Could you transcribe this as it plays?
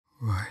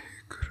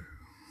ਵਾਹਿਗੁਰੂ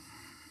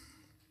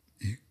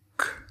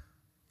ਇੱਕ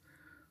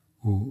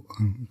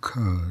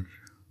ਓੰਕਾਰ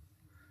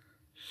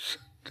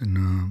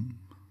ਸਤਿਨਾਮ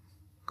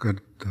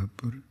ਕਰਤਾ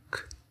ਪੁਰਖ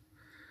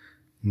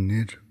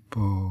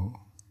ਨਿਰਭਉ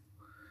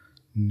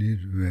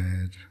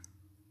ਨਿਰਵੈਰ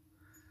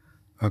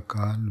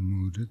ਅਕਾਲ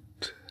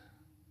ਮੂਰਤ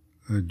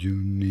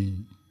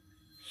ਅਜੂਨੀ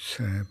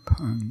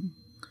ਸੈਭੰ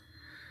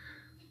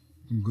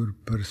ਗੁਰ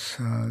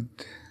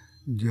ਪ੍ਰਸਾਦ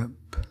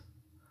ਜਪ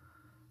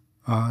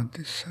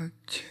ਆਦਿ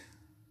ਸੱਚ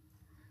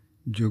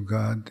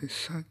ਜੁਗਾਦਿ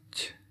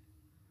ਸੱਚ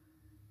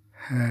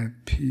ਹੈ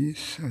ਵੀ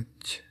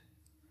ਸੱਚ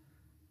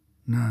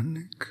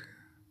ਨਾਨਕ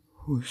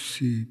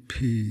ਹੋਸੀ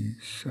ਵੀ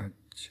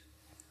ਸੱਚ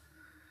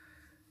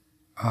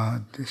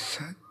ਆਦਿ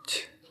ਸੱਚ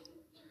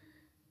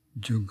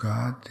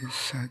ਜੁਗਾਦਿ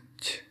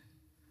ਸੱਚ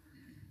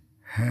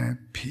ਹੈ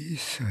ਵੀ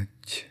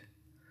ਸੱਚ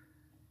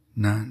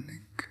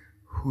ਨਾਨਕ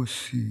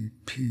ਹੋਸੀ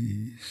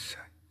ਵੀ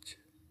ਸੱਚ।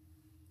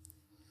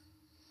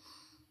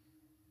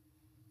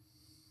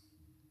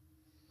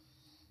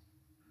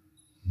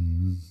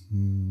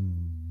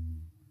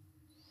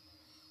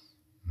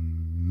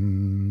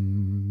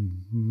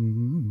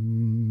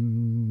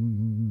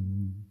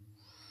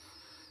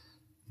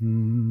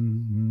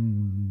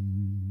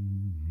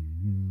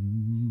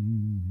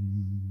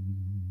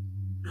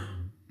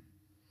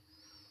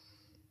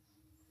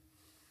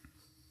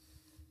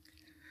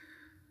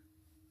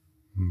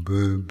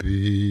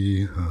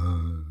 ਬਬੀਹਾ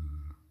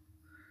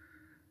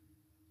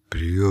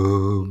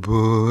ਪ੍ਰਿਯੋ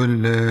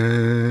ਬੋਲੇ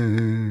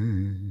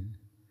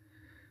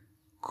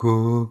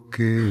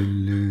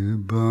ਕੋਕਿਲ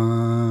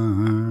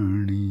ਬਾਣੀਆਂ।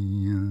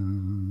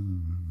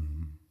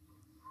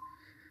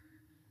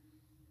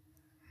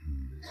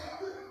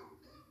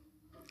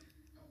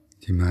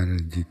 ਜੀ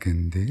ਮਹਾਰਾਜ ਜੀ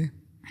ਕਹਿੰਦੇ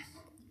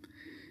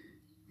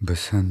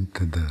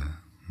ਬਸੰਤ ਦਾ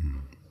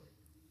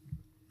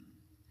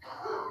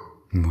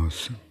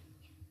ਮੌਸਮ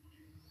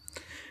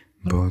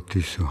ਬਹੁਤ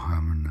ਹੀ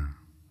ਸੁਹਾਵਣਾ,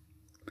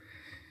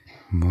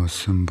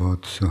 ਮੌਸਮ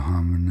ਬਹੁਤ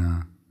ਸੁਹਾਵਣਾ,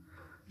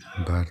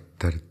 ਬਾਹਰ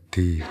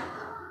ਧਰਤੀ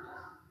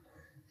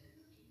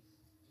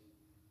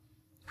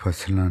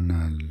ਫਸਲਾਂ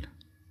ਨਾਲ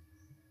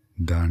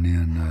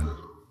ਦਾਣਿਆਂ ਨਾਲ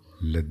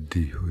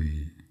ਲੱਦੀ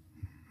ਹੋਈ।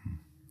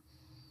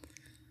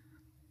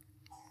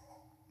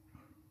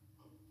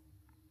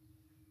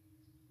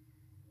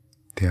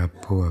 ਤੇ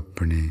ਆਪੋ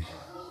ਆਪਣੇ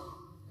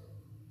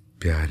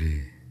ਪਿਆਰੇ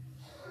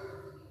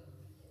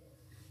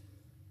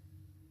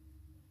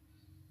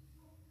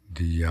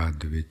ਦੀ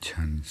ਯਾਦ ਵਿੱਚ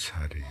ਹਨ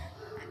ਸਾਰੇ।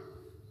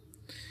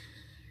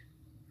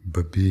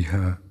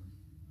 ਬਬੀਹਾ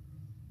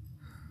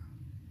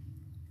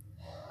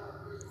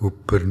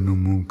ਉੱਪਰ ਨੂੰ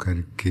ਮੂੰਹ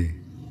ਕਰਕੇ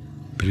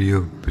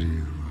ਪ੍ਰਿਯੋ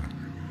ਪ੍ਰਿਯੋ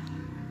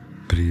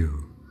ਪ੍ਰਿਯੋ।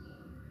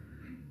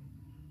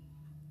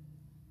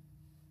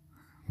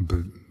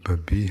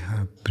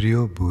 ਬਬੀਹਾ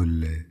ਪ੍ਰਿਯੋ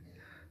ਬੋਲੇ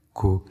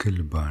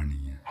ਕੋਕਿਲ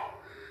ਬਾਣੀਆਂ।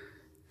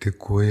 ਤੇ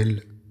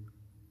ਕੋਇਲ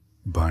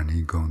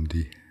ਬਾਣੀ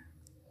ਗਾਉਂਦੀ ਹੈ।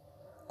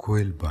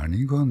 ਕੋਇਲ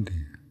ਬਾਣੀ ਗਾਉਂਦੀ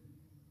ਹੈ।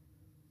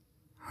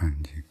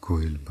 ਹਾਂਜੀ,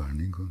 ਕੋਇਲ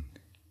ਬਾਣੀ ਗਾਉਂਦੀ।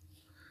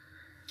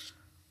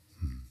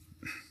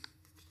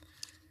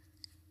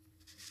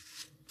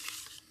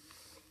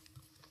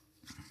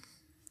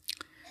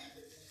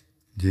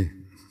 ਜੀ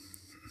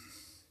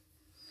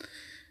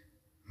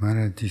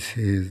Maharaj ji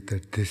says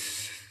that this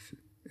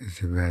is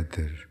a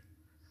weather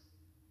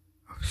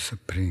of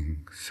spring.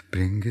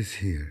 Spring is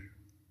here.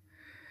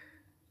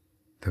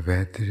 The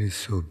weather is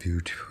so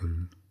beautiful,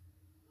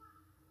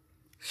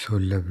 so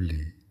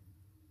lovely.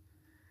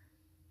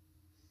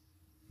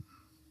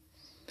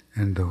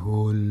 And the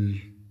whole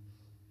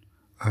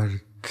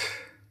earth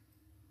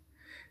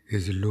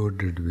is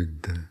loaded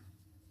with the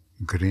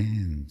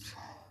grains,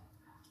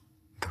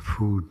 the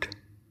food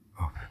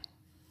of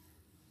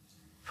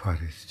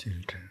forest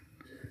children,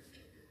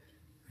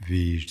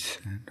 weeds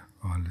and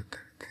all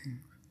other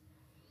things.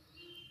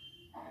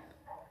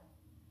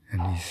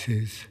 And he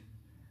says,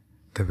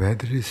 the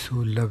weather is so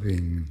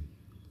loving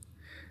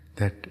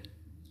that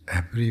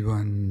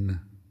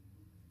everyone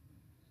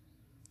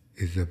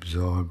is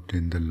absorbed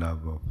in the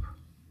love of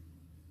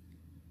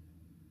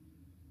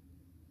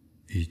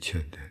each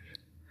other.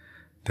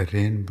 The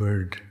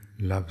rainbird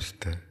loves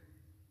the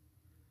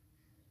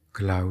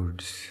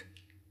clouds.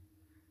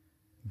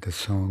 The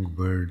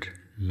songbird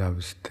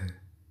loves the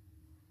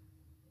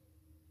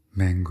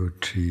mango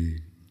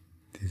tree.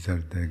 These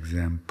are the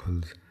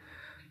examples.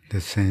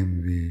 The same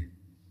way,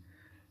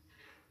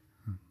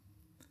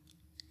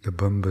 the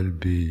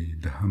bumblebee,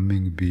 the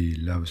hummingbee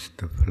loves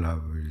the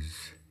flowers,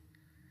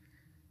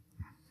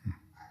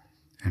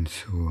 and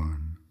so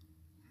on.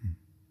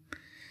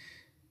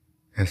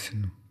 ਇਸ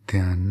ਨੂੰ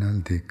ਧਿਆਨ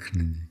ਨਾਲ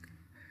ਦੇਖਣਾ ਜੀ।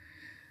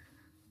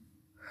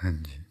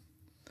 ਹਾਂਜੀ,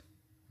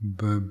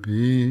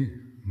 ਬਬੀ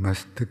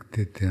ਮਸਤਕ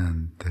ਤੇ ਧਿਆਨ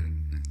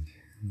ਧਰਨਾ ਜੀ।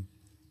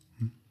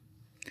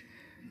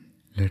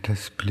 Let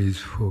us please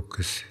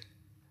focus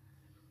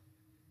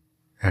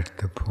at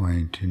the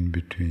point in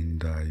between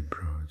the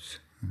eyebrows.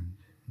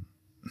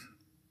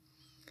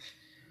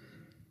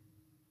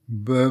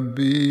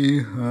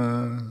 Babiha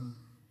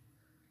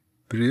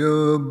priyo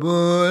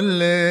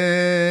bole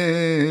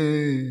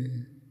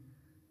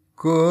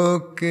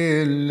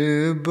ਕੋਕਿਲ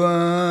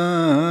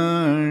ਬਾਣੀਆਂ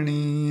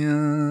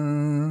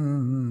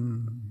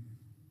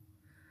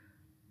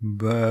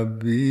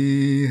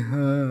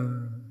Babiha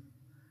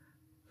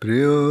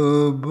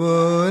Priyo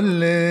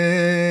bole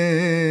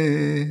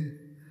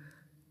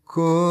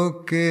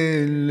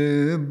kokil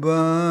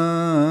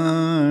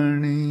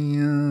baniya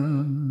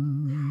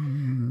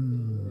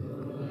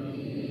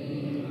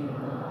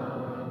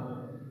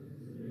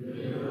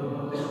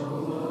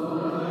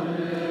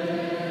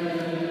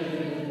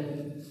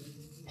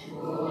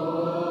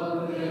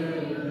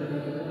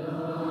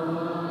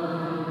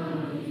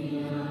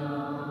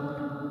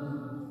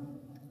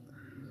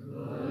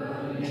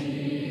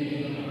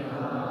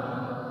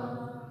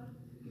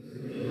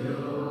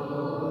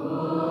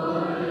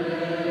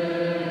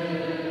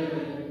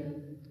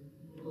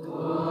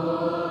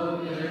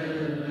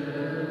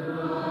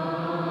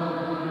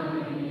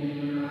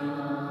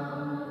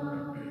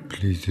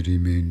Please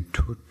remain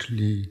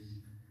totally,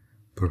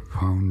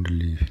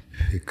 profoundly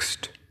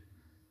fixed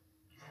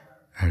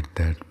at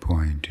that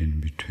point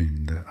in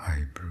between the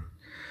eyebrows.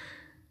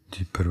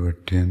 जी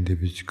परवटियां दे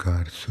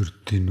विचकार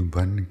सुरती नूं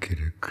बन के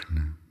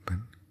रखना बन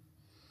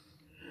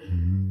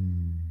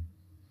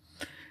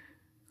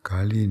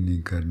काली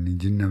नहीं करनी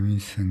जी नवीं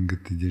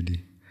संगत जिहड़ी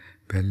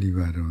पहली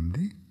बार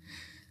आउंदी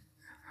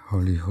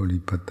हौली हौली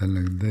पता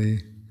लगदा है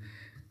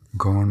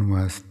गाउण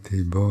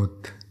वास्ते बहुत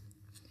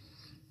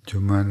जो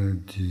महाराज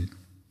जी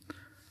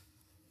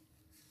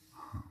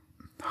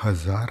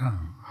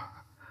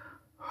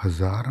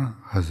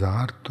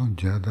हज़ार तो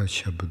ज़्यादा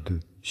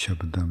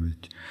शब्दां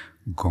विच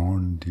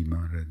गाउण दी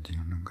महाराज जी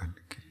उन्होंने गल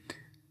की थी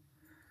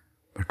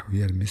but we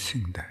are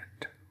missing that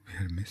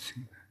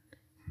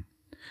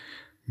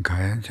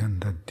गाया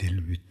जाता दिल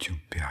विचों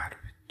प्यार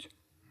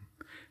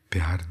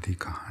दी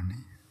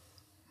कहानी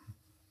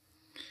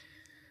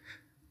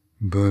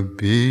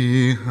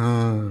बबीहा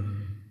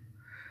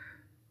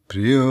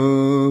प्रियो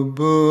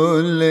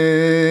बोले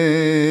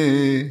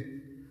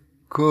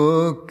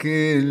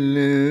कोकिल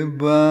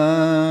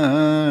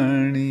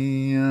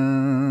बाणिया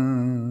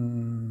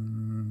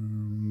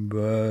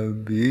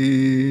बबी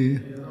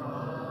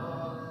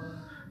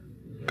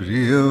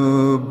प्रियो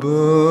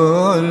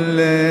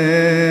बोले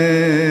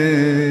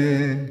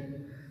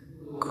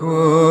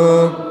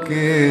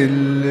कोकिल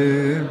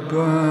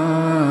बाणिया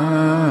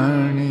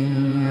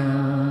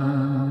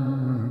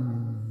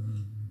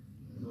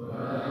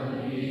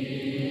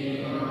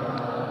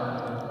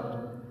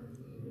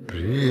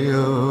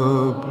प्रियो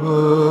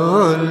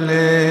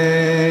बोले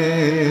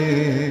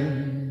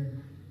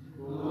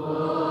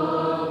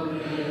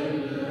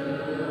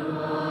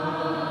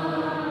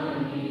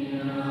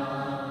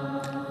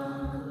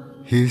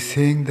He is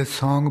saying the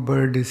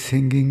songbird is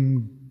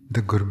singing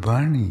the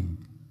Gurbani.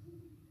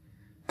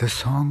 The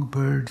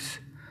songbirds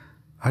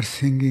are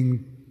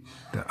singing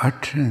the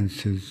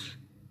utterances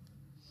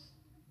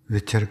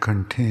which are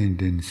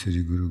contained in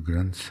Sri Guru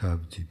Granth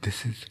Sahib Ji.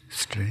 This is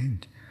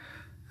strange.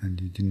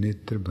 And you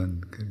netra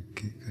band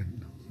karke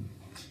karna.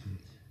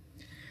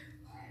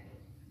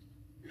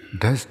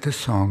 Does the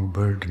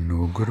songbird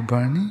know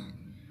Gurbani?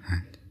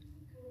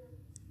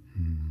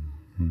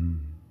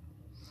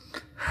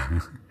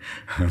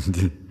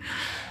 Hanji.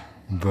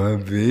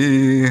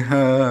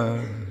 Babiha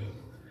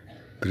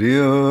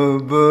Priyo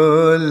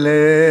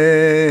bole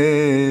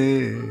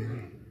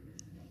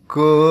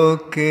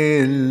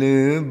kokil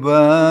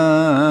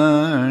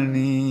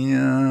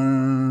baniya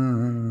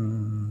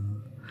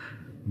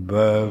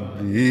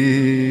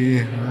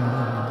Babiha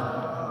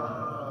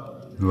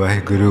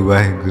Vaheguru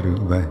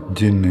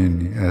जिन्ने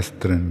नहीं इस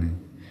तरह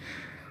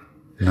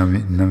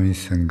नहीं नवी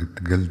संगत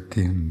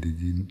गलती हुंदी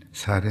जी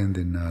सारिਆਂ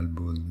ਦੇ ਨਾਲ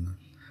बोलना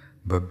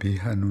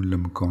बबीहा नूं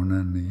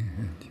लमकाउणा नहीं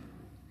है जी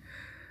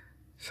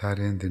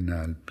सारिਆਂ ਦੇ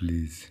ਨਾਲ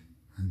प्लीज़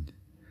हाँ जी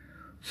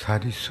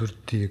सारी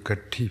सुरती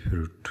इकट्ठी फिर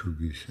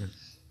उठूगी सर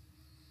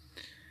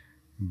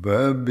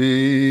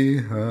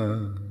बबीहा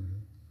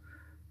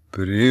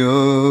प्रियो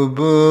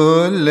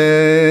बोले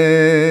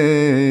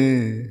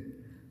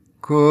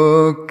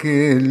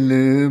कोकिल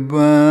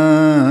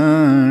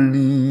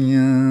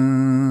बाणिया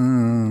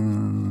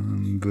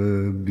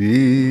बबी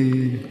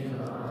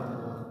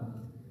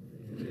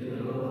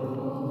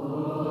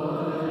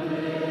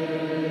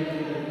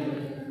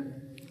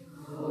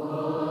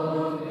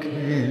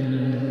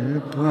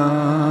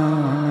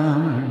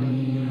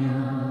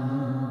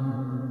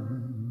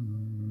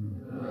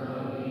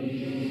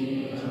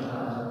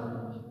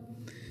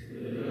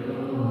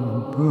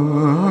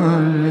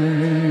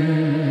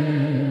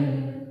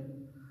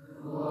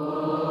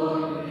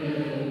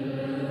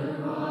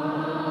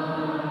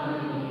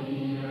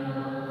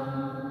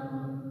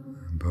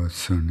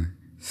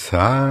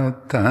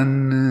सातन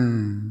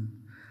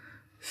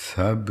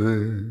सब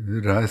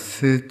रस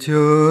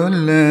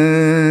चोले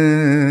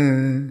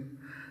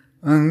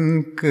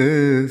अंक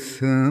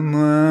समाणिया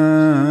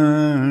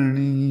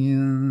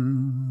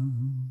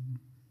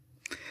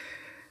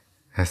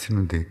ऐसे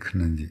नूं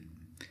देखना जी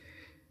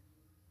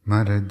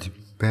महाराज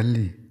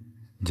पहली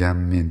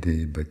जामे दे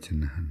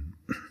बचन हैं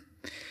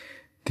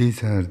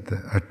These are the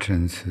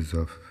utterances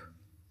of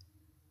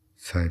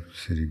Sahib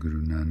Sri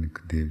Guru Nanak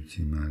Dev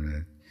Ji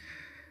Maharaj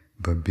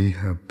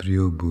बबीहा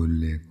प्रियो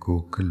बोले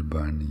कोकिल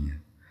बाणिया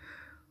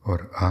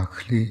ਔਰ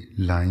ਆਖਰੀ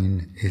ਲਾਈਨ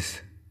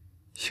ਇਸ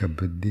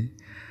ਸ਼ਬਦ ਦੀ,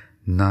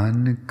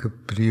 ਨਾਨਕ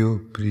ਪ੍ਰਿਯੋ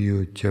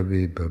ਪ੍ਰਿਯੋ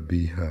ਚਵੇ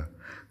ਬਬੀਹਾ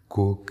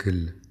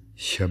ਕੋਕਿਲ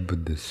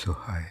ਸ਼ਬਦ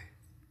ਸੁਹਾਏ।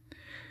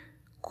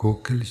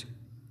 ਕੋਕਿਲ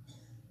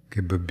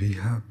ਕਿ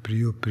ਬਬੀਹਾ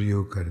ਪ੍ਰਿਯੋ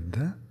ਪ੍ਰਿਯੋ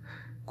ਕਰਦਾ,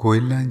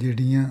 ਕੋਇਲਾਂ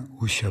ਜਿਹੜੀਆਂ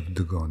ਉਹ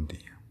ਸ਼ਬਦ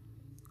ਗਾਉਂਦੀਆਂ,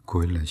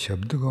 ਕੋਇਲਾਂ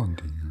ਸ਼ਬਦ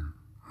ਗਾਉਂਦੀਆਂ।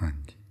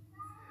 ਹਾਂਜੀ,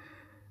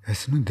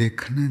 ਇਸ ਨੂੰ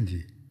ਦੇਖਣਾ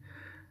ਜੀ।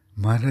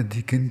 ਮਹਾਰਾਜ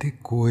ਜੀ ਕਹਿੰਦੇ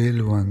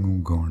ਕੋਇਲ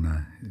ਵਾਂਗੂ ਗਾਉਣਾ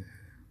ਹੈ।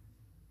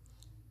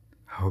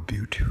 How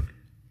beautiful.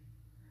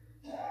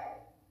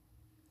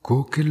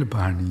 ਕੋਕਿਲ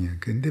ਬਾਣੀ ਹੈ।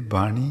 ਕਹਿੰਦੇ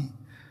ਬਾਣੀ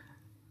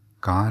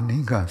ਕਾਂ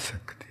ਨਹੀਂ ਗਾ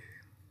ਸਕਦੇ,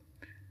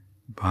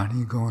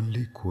 ਬਾਣੀ ਗਾਉਣ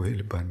ਲਈ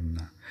ਕੋਇਲ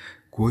ਬਣਨਾ।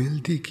 ਕੋਇਲ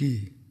ਦੀ ਕੀ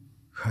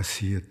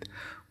ਖਾਸੀਅਤ?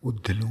 ਉਹ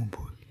ਦਿਲੋਂ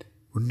ਬੋਲਦੀ।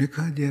 ਉਹ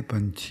ਨਿੱਕਾ ਜਿਹਾ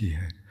ਪੰਛੀ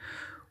ਹੈ,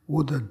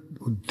 ਉਹ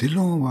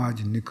ਦਿਲੋਂ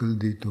ਆਵਾਜ਼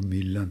ਨਿਕਲਦੀ ਤੋਂ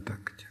ਮੀਲਾਂ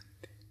ਤੱਕ ਜਾਂਦੀ।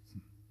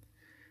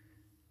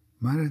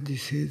 Maharaj Ji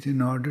says,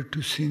 in order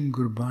to sing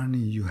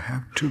Gurbani, you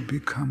have to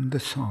become the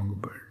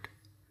songbird.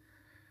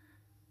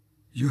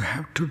 You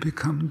have to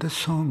become the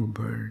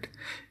songbird.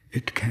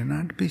 It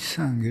cannot be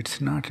sung. It's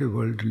not a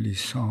worldly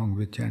song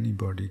which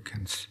anybody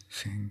can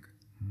sing.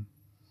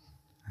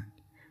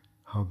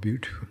 How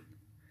beautiful.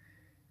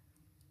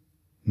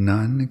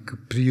 Nanak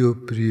priyo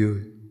priyo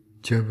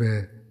chave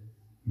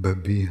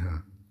babiha.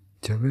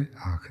 Chave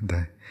ਆਖਦਾ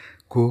ਹੈ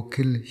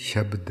ਕੋਕਿਲ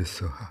ਸ਼ਬਦ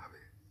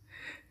ਸੁਹਾਵੇ।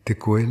 ਤੇ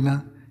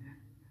ਕੋਇਲਾ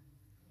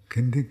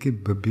ਕਹਿੰਦੇ ਕਿ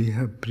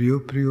ਬਬੀਹਾ ਪ੍ਰਿਯੋ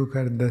ਪ੍ਰਿਯੋ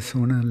ਕਰਦਾ,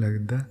 ਸੋਹਣਾ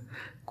ਲੱਗਦਾ।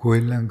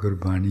 ਕੋਇਲਾਂ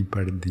ਗੁਰਬਾਣੀ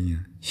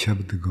ਪੜ੍ਹਦੀਆਂ,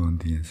 ਸ਼ਬਦ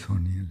ਗਾਉਂਦੀਆਂ,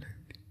 ਸੋਹਣੀਆਂ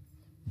ਲੱਗਦੀਆਂ।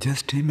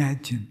 ਜਸਟ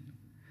ਇਮੈਜਿਨ,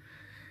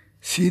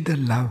 ਸੀ ਦ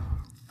ਲਵ।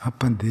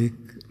 ਆਪਾਂ ਦੇਖ,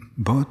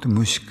 ਬਹੁਤ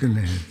ਮੁਸ਼ਕਿਲ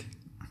ਹੈ ਜੀ,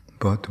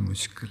 ਬਹੁਤ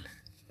ਮੁਸ਼ਕਿਲ ਹੈ।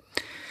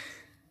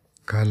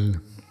 ਕੱਲ੍ਹ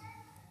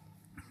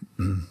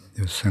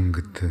ਜੋ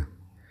ਸੰਗਤ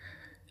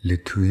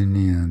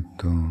ਲਿਥੂਏਨੀਆ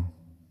ਤੋਂ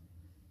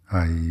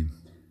ਆਈ,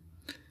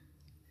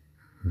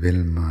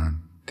 ਵਿਲਮਾ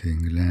ਅਤੇ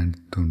ਇੰਗਲੈਂਡ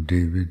ਤੋਂ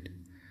ਡੇਵਿਡ,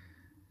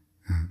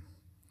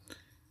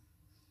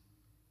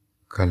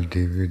 ਕੱਲ੍ਹ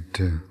ਡੇਵਿਡ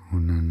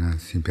ਉਹਨਾਂ ਨਾਲ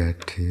ਅਸੀਂ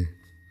ਬੈਠੇ,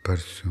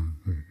 ਪਰਸੋਂ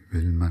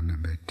ਵਿਲਮਾ ਨਾਲ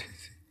ਬੈਠੇ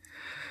ਸੀ।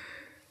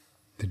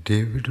 ਅਤੇ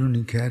ਡੇਵਿਡ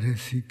ਉਹਨੇ ਕਹਿ ਰਹੇ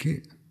ਸੀ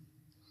ਕਿ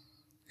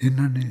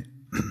ਇਹਨਾਂ ਨੇ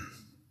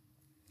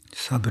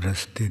ਸਭ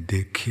ਰਸਤੇ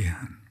ਦੇਖੇ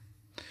ਹਨ।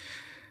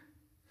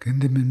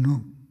 ਕਹਿੰਦੇ ਮੈਨੂੰ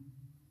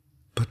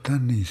ਪਤਾ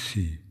ਨਹੀਂ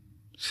ਸੀ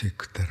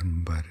ਸਿੱਖ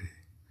ਧਰਮ ਬਾਰੇ,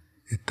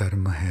 ਇਹ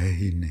ਧਰਮ ਹੈ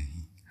ਹੀ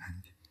ਨਹੀਂ।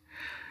 ਹਾਂਜੀ,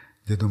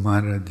 ਜਦੋਂ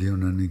ਮਹਾਰਾਜ ਜੀ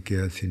ਉਹਨਾਂ ਨੇ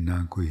ਕਿਹਾ ਸੀ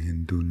ਨਾ ਕੋਈ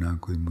ਹਿੰਦੂ ਨਾ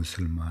ਕੋਈ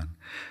ਮੁਸਲਮਾਨ,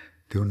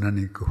 ਅਤੇ ਉਹਨਾਂ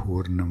ਨੇ ਇੱਕ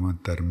ਹੋਰ ਨਵਾਂ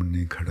ਧਰਮ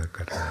ਨਹੀਂ ਖੜ੍ਹਾ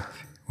ਕਰਨਾ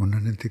ਸੀ।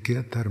 ਉਹਨਾਂ ਨੇ ਤਾਂ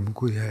ਕਿਹਾ ਧਰਮ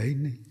ਕੋਈ ਹੈ ਹੀ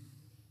ਨਹੀਂ।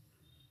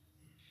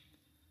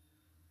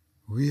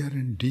 We are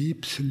in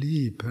deep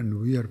sleep and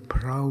we are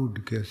proud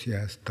ਕਿ ਅਸੀਂ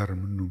ਇਸ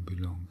ਧਰਮ ਨੂੰ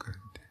ਬਿਲੋਂਗ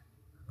ਕਰਦੇ।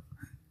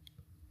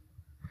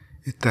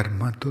 ਇਹ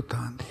ਧਰਮਾਂ ਤੋਂ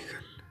ਤਾਂ ਦੀ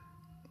ਗੱਲ,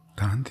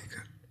 ਤਾਂ ਦੀ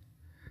ਗੱਲ।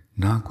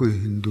 ਨਾ ਕੋਈ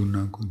ਹਿੰਦੂ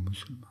ਨਾ ਕੋਈ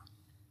ਮੁਸਲਮਾਨ।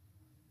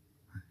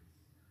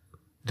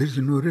 There is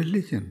no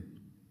religion.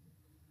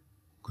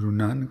 Guru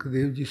Nanak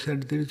Dev Ji said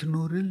there is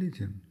no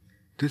religion.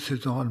 This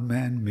is all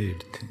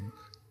man-made things.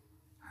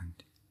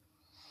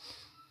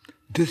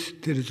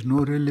 There is no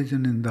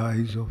religion in the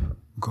eyes of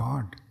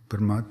God.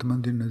 ਪਰਮਾਤਮਾ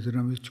ਦੀ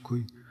ਨਜ਼ਰਾਂ ਵਿੱਚ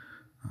ਕੋਈ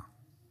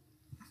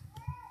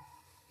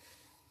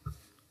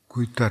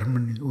ਧਰਮ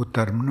ਨਹੀਂ। ਉਹ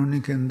ਧਰਮ ਨੂੰ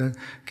ਨਹੀਂ ਕਹਿੰਦਾ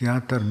ਕਿ ਆਹ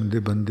ਧਰਮ ਦੇ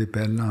ਬੰਦੇ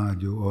ਪਹਿਲਾਂ ਆ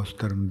ਜਾਓ, ਉਸ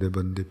ਧਰਮ ਦੇ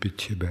ਬੰਦੇ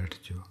ਪਿੱਛੇ ਬੈਠ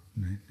ਜਾਓ।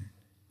 ਨਹੀਂ, ਨਹੀਂ।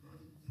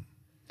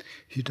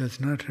 He does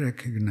not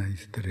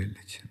recognize the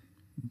religion.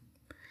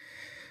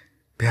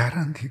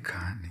 ਪਿਆਰਾਂ ਦੀ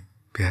ਕਹਾਣੀ,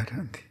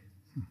 ਪਿਆਰਾਂ ਦੀ।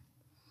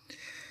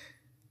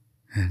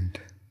 And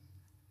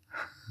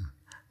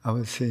I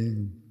was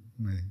saying,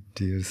 my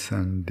dear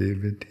son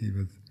David,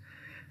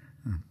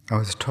 I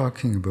was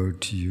talking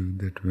about you,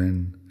 that when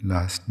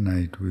last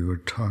night we were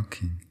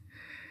talking,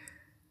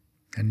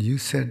 and you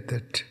said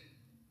that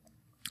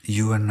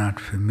you are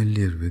not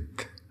familiar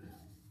with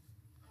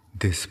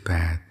this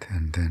path,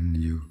 and then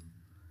you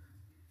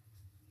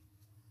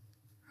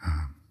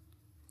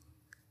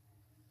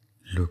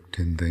looked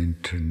in the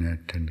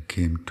internet and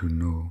came to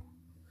know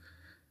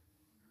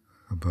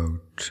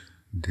about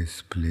this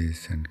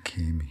place and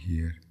came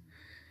here.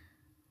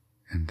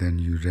 And then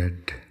you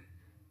read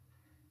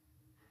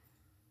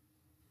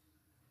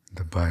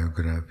the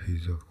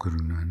biographies of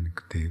Guru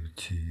Nanak Dev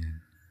Ji,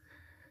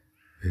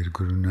 where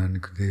Guru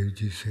Nanak Dev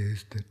Ji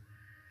says that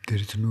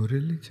there is no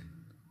religion.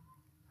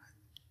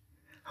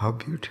 How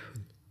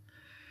beautiful.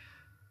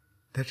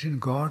 That in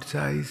God's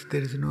eyes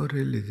there is no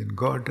religion.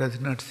 God does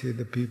not say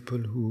the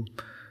people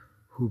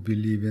who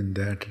believe in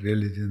that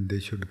religion, they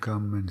should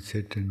come and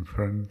sit in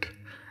front,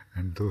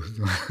 and those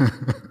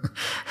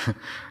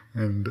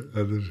and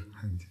other.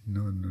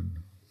 No.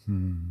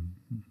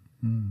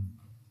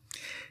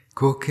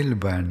 ਕੋਕਿਲ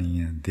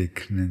ਬਾਣੀ ਹੈ,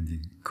 ਦੇਖਣਾ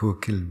ਜੀ,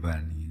 ਕੋਕਿਲ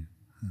ਬਾਣੀ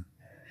ਹੈ।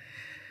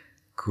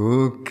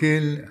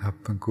 ਕੋਕਿਲ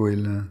ਆਪਾਂ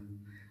ਕੋਇਲਾਂ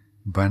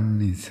ਬਣ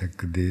ਨਹੀਂ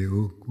ਸਕਦੇ।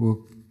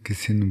 ਉਹ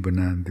ਕਿਸੇ ਨੂੰ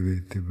ਬਣਾ ਦੇਵੇ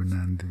ਤੇ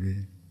ਬਣਾ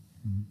ਦੇਵੇ।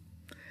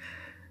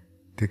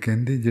 ਤੇ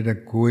ਕਹਿੰਦੇ ਜਿਹੜਾ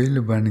ਕੋਇਲ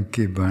ਬਣ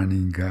ਕੇ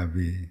ਬਾਣੀ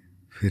ਗਾਵੇ,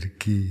 ਫਿਰ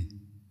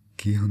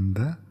ਕੀ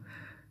ਹੁੰਦਾ?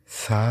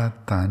 ਸਾ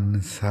ਤਨ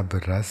ਸਭ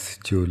ਰਸ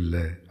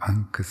ਚੋਲੇ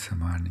ਅੰਕ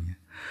ਸਮਾਣੀਆਂ।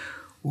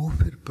 ਉਹ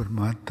ਫਿਰ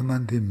ਪਰਮਾਤਮਾ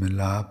ਦੇ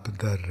ਮਿਲਾਪ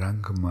ਦਾ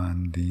ਰੰਗ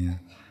ਮਾਣਦੀਆਂ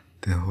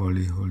ਤੇ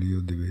ਹੌਲੀ ਹੌਲੀ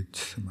ਉਹਦੇ ਵਿੱਚ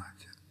ਸਮਾ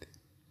ਜਾਂਦੀ।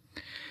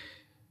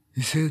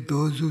 He says,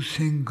 those who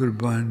sing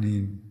Gurbani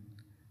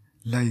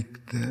like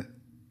the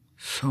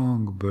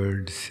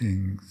songbird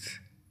sings,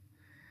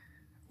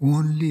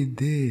 only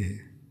they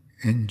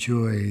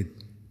enjoy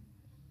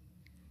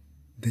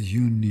the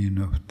union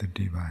of the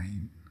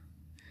divine,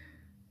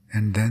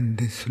 and then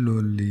they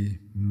slowly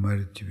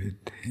merge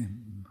with him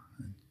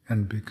and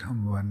become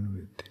one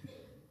with him.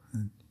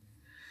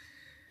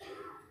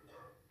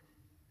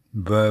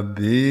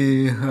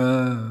 Babiha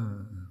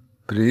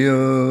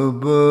priyo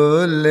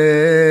bole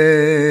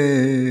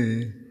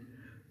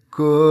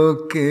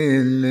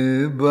kokil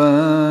baniya,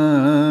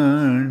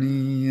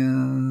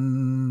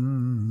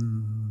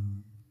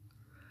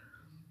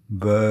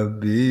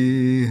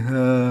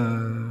 babiha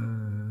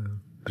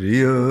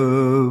priyo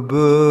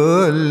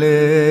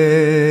bole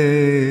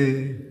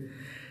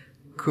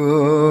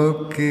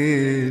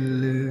kokil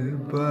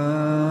baniya.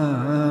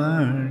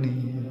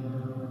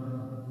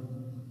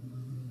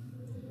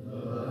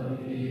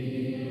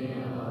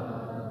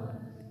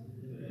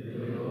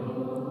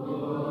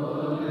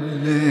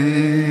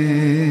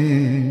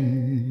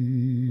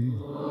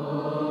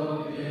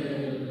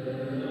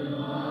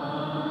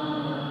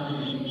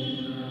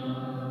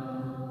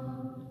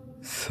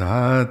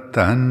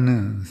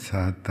 ਸਾਤਨ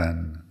ਸਾਤਨ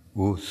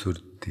ਉਹ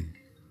ਸੁਰਤੀ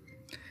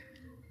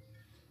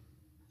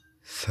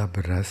ਸਭ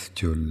ਰਸ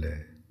ਚੋਲੇ,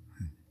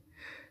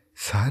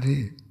 ਸਾਰੇ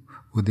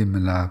ਉਹਦੇ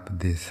ਮਿਲਾਪ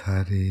ਦੇ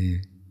ਸਾਰੇ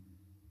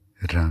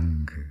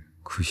ਰੰਗ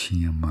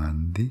ਖੁਸ਼ੀਆਂ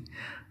ਮਾਣਦੀ,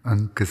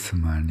 ਅੰਕ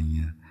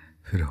ਸਮਾਣੀਆਂ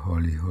ਫਿਰ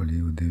ਹੌਲੀ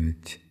ਹੌਲੀ ਉਹਦੇ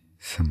ਵਿੱਚ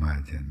ਸਮਾ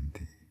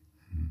ਜਾਂਦੀ।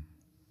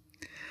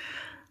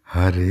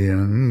 ਹਰੇ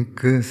ਅੰਕ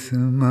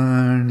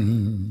ਸਮਾਣੀ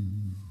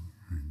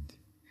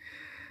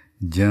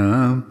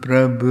ਜਾਂ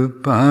ਪ੍ਰਭ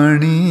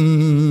ਪਾਣੀ,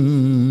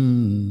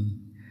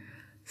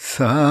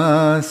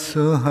 ਸਾ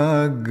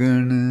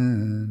ਸੁਹਾਗਣ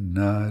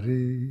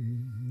ਨਾਰੇ।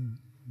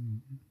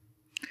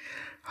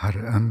 ਹਰ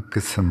ਅੰਕ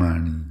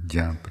ਸਮਾਣੀ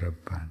ਜਾਂ ਪ੍ਰਭ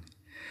ਪਾਣੀ।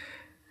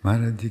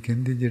 ਮਹਾਰਾਜ ਜੀ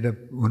ਕਹਿੰਦੇ ਜਿਹੜਾ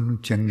ਉਹਨੂੰ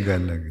ਚੰਗਾ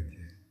ਲੱਗ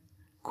ਜਾਏ,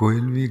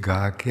 ਕੋਇਲ ਵੀ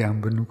ਗਾ ਕੇ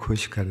ਅੰਬ ਨੂੰ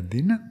ਖੁਸ਼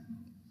ਕਰਦੀ ਨਾ,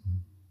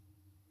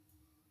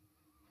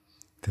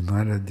 ਤੇ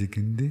ਮਹਾਰਾਜ ਜੀ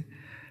ਕਹਿੰਦੇ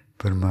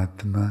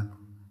ਪਰਮਾਤਮਾ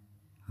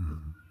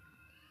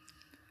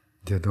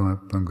ਜਦੋਂ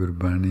ਆਪਾਂ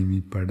ਗੁਰਬਾਣੀ ਵੀ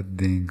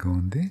ਪੜ੍ਹਦੇ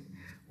ਗਾਉਂਦੇ,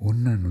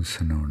 ਉਹਨਾਂ ਨੂੰ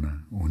ਸੁਣਾਉਣਾ,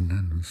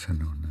 ਉਹਨਾਂ ਨੂੰ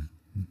ਸੁਣਾਉਣਾ।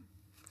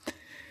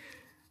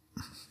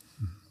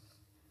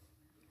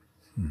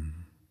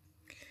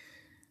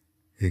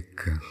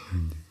 ਇੱਕ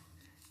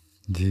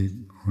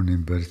ਜੀ ਹੁਣੇ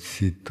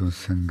ਬਰਸੀ ਤੋਂ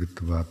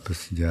ਸੰਗਤ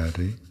ਵਾਪਸ ਜਾ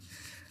ਰਹੀ,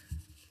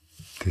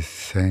 ਤੇ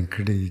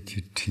ਸੈਂਕੜੇ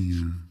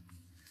ਚਿੱਠੀਆਂ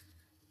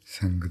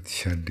ਸੰਗਤ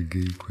ਛੱਡ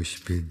ਗਈ,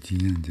 ਕੁਛ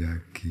ਭੇਜੀਆਂ ਜਾ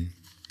ਕੇ,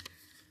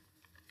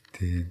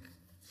 ਤੇ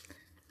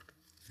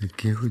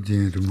ਕਿਹੋ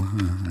ਜਿਹੇ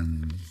ਰੂਹਾਂ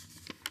ਹਨ।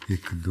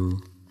 ਇੱਕ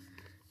ਦੋ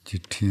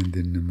ਚਿੱਠੀਆਂ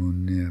ਦੇ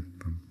ਨਮੂਨੇ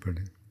ਆਪਾਂ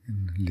ਪੜ੍ਹ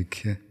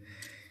ਲਿਖਿਆ।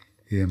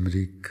 ਇਹ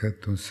ਅਮਰੀਕਾ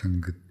ਤੋਂ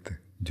ਸੰਗਤ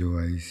ਜੋ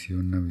ਆਈ ਸੀ,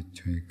 ਉਹਨਾਂ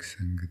ਵਿੱਚੋਂ ਇੱਕ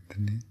ਸੰਗਤ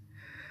ਨੇ,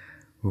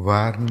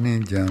 ਵਾਰਨੇ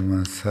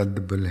ਜਾਵਾਂ ਸਦ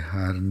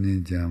ਬਲਿਹਾਰਨੇ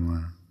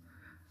ਜਾਵਾਂ,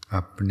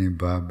 ਆਪਣੇ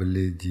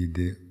ਬਾਬਲੇ ਜੀ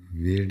ਦੇ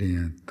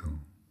ਵਿਹੜਿਆਂ ਤੋਂ।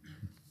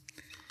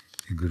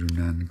 ਇਹ ਗੁਰੂ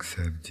ਨਾਨਕ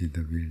ਸਾਹਿਬ ਜੀ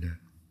ਦਾ ਵਿਹੜਾ।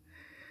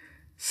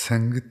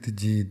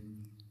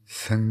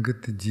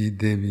 ਸੰਗਤ ਜੀ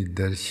ਦੇ ਵੀ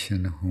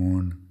ਦਰਸ਼ਨ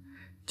ਹੋਣ,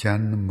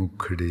 ਚੰਨ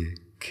ਮੁਖੜੇ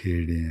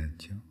ਖੇੜਿਆਂ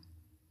ਚੋਂ।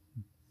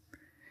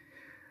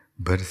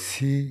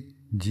 ਬਰਸੀ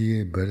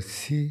ਜੀਏ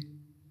ਬਰਸੀ,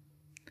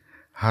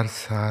 ਹਰ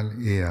ਸਾਲ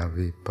ਇਹ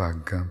ਆਵੇ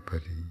ਭਾਗਾਂ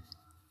ਭਰੀ।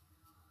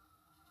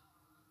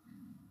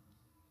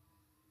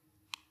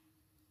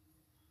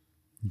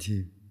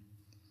 ਜੀ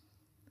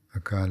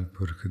ਅਕਾਲ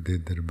ਪੁਰਖ ਦੇ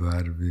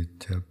ਦਰਬਾਰ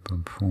ਵਿੱਚ ਆਪਾਂ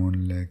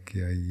ਫੋਨ ਲੈ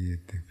ਕੇ ਆਈਏ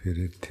ਤੇ ਫਿਰ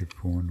ਇੱਥੇ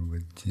ਫੋਨ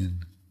ਵੱਜਣ,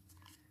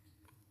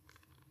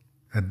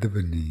 ਅਦਬ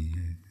ਨਹੀਂ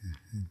ਹੈ।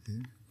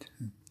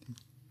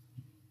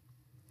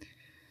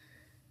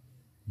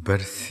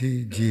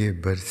 ਬਰਸੀ ਜੀਏ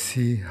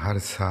ਬਰਸੀ, ਹਰ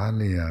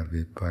ਸਾਲ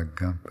ਆਵੇ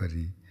ਭਾਗਾਂ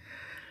ਭਰੀ।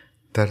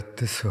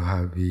 ਤਰਤ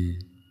ਸੁਹਾਵੀ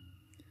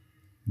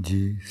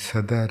ਜੀ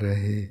ਸਦਾ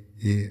ਰਹੇ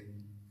ਇਹ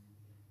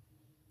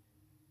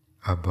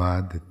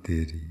ਆਬਾਦ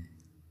ਤੇਰੀ।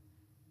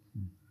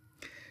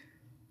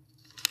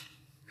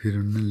 ਫਿਰ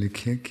ਉਹਨੇ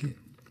ਲਿਖਿਆ ਕਿ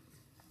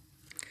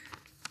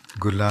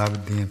ਗੁਲਾਬ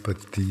ਦੀਆਂ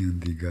ਪੱਤੀਆਂ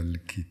ਦੀ ਗੱਲ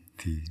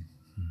ਕੀਤੀ।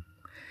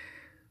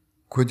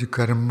 ਕੁਝ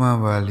ਕਰਮਾਂ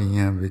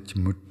ਵਾਲੀਆਂ ਵਿੱਚ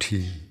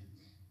ਮੁੱਠੀ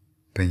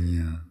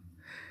ਪਈਆਂ,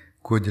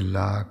 ਕੁਝ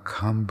ਲਾ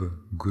ਖੰਭ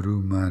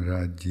ਗੁਰੂ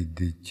ਮਹਾਰਾਜ ਜੀ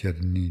ਦੀ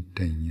ਚਰਨੀ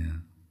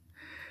ਟਈਆਂ,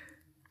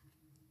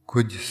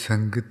 ਕੁਝ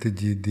ਸੰਗਤ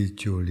ਜੀ ਦੀ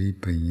ਝੋਲੀ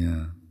ਪਈਆਂ।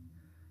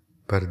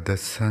 ਪਰ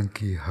ਦੱਸਾਂ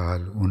ਕੀ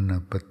ਹਾਲ ਉਹਨਾਂ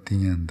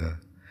ਪੱਤੀਆਂ ਦਾ,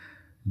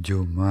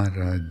 ਜੋ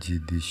ਮਹਾਰਾਜ ਜੀ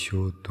ਦੀ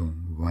ਛੋਹ ਤੋਂ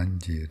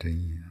ਵਾਂਝੇ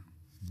ਰਹੀਆਂ।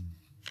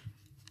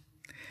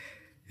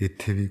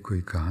 ਇੱਥੇ ਵੀ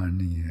ਕੋਈ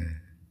ਕਹਾਣੀ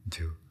ਹੈ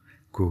ਜੋ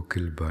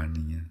ਕੋਕਿਲ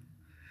ਬਾਣੀਆਂ,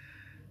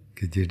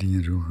 ਕਿ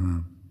ਜਿਹੜੀਆਂ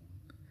ਰੂਹਾਂ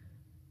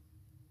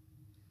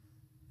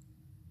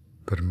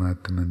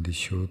ਪਰਮਾਤਮਾ ਦੀ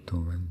ਛੋਹ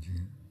ਤੋਂ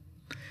ਵਾਂਝੀਆਂ।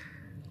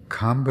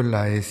 ਖੰਭ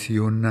ਲਾਏ ਸੀ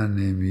ਉਹਨਾਂ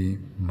ਨੇ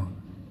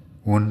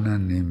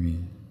ਵੀ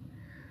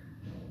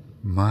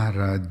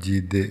ਮਹਾਰਾਜ ਜੀ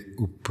ਦੇ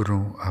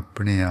ਉੱਪਰੋਂ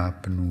ਆਪਣੇ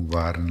ਆਪ ਨੂੰ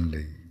ਵਾਰਨ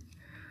ਲਈ।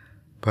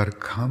 ਪਰ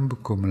ਖੰਭ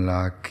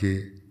ਕੁਮਲਾ ਕੇ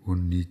ਉਹ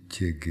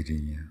ਨੀਚੇ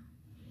ਗਿਰੀਆਂ।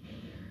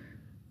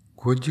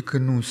 ਕੁਝ ਕੁ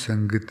ਨੂੰ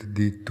ਸੰਗਤ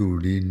ਦੀ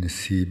ਧੂੜੀ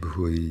ਨਸੀਬ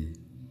ਹੋਈ,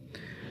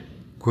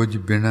 ਕੁਝ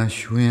ਬਿਨਾਂ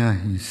ਛੂਹਿਆਂ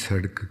ਹੀ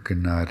ਸੜਕ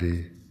ਕਿਨਾਰੇ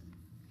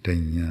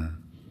ਟਈਆਂ।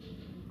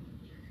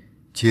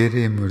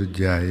 ਚਿਹਰੇ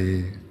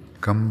ਮੁਰਝਾਏ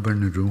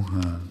ਕੰਬਣ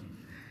ਰੂਹਾਂ,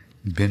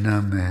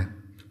 ਬਿਨਾਂ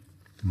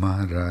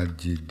ਮਹਾਰਾਜ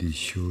ਜੀ ਦੀ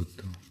ਛੋਹ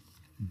ਤੋਂ,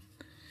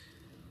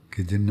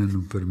 ਕਿ ਜਿਨ੍ਹਾਂ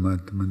ਨੂੰ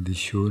ਪਰਮਾਤਮਾ ਦੀ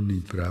ਛੋਹ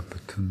ਨਹੀਂ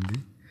ਪ੍ਰਾਪਤ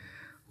ਹੁੰਦੀ,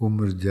 ਉਹ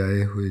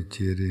ਮੁਰਝਾਏ ਹੋਏ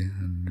ਚਿਹਰੇ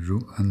ਹਨ,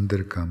 ਰੂਹ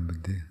ਅੰਦਰ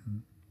ਕੰਬਦੇ ਹਨ।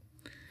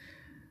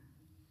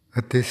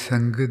 ਅਤੇ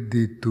ਸੰਗਤ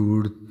ਦੀ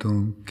ਧੂੜ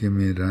ਤੋਂ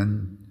ਕਿਵੇਂ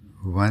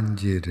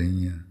ਵਾਂਝੇ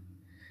ਰਹੀਆਂ।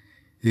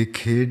 ਇਹ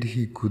ਖੇਡ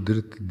ਹੀ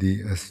ਕੁਦਰਤ ਦੀ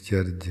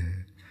ਅਸਚਰਜ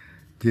ਹੈ।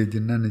 ਜੇ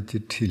ਜਿਨ੍ਹਾਂ ਨੇ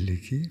ਚਿੱਠੀ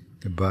ਲਿਖੀ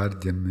ਤੇ ਬਾਹਰ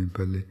ਜੰਮੇ,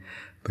 ਪਹਿਲੇ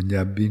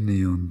ਪੰਜਾਬੀ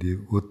ਨਹੀਂ ਆਉਂਦੀ,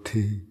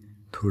 ਉੱਥੇ ਹੀ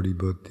ਥੋੜ੍ਹੀ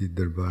ਬਹੁਤੀ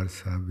ਦਰਬਾਰ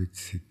ਸਾਹਿਬ ਵਿੱਚ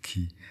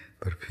ਸਿੱਖੀ,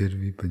 ਪਰ ਫਿਰ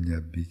ਵੀ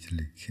ਪੰਜਾਬੀ 'ਚ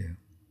ਲਿਖਿਆ।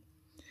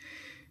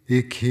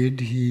 ਇਹ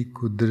ਖੇਡ ਹੀ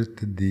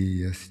ਕੁਦਰਤ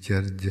ਦੀ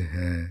ਅਸਚਰਜ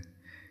ਹੈ,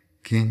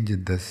 ਕਿੰਜ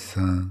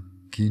ਦੱਸਾਂ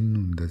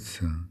ਕਿਹਨੂੰ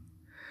ਦੱਸਾਂ।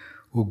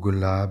 ਉਹ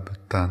ਗੁਲਾਬ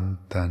ਤਨ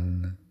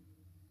ਤਨ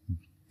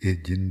ਇਹ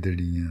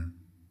ਜਿੰਦੜੀਆਂ,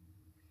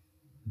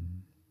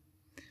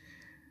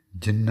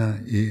 ਜਿਨ੍ਹਾਂ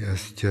ਇਹ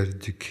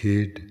ਅਸਚਰਜ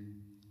ਖੇਡ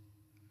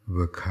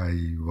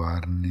ਵਿਖਾਈ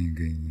ਵਾਰਨੇ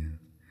ਗਈਆਂ।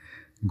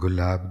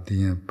 ਗੁਲਾਬ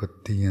ਦੀਆਂ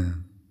ਪੱਤੀਆਂ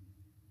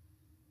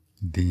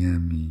ਦੀਆਂ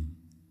ਵੀ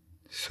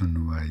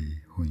ਸੁਣਵਾਈ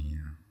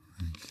ਹੋਈਆਂ।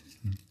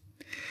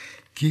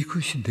 ਕੀ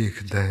ਕੁਛ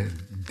ਦੇਖਦਾ ਹੈ,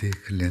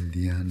 ਦੇਖ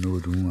ਲੈਂਦੀਆਂ ਹਨ ਉਹ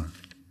ਰੂਹਾਂ,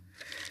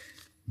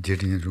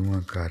 ਜਿਹੜੀਆਂ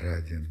ਰੂਹਾਂ ਘਰ ਆ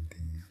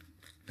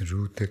ਜਾਂਦੀਆਂ।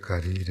 ਰੂਹ ਤੇ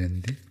ਘਰ ਹੀ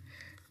ਰਹਿੰਦੀ,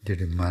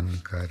 ਜਿਹੜੇ ਮਨ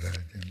ਘਰ ਆ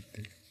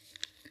ਜਾਂਦੇ।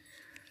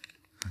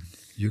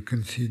 You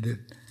can see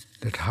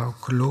that how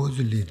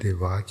closely they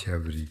watch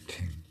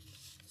everything.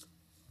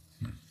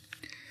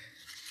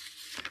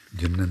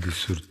 ਜਿਨ੍ਹਾਂ ਦੀ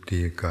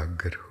ਸੁਰਤੀ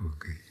ਇਕਾਗਰ ਹੋ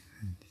ਗਈ।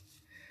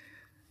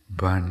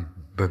 ਬਾਣੀ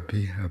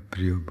ਬਬੀਹਾ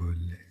ਪ੍ਰਿਯ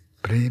ਬੋਲੇ,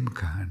 ਪ੍ਰੇਮ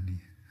ਕਹਾਣੀ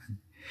ਹੈ,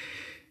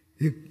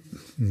 ਇੱਕ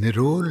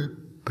ਨਿਰੋਲ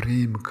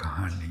ਪ੍ਰੇਮ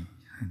ਕਹਾਣੀ।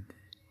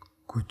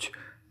 ਕੁਛ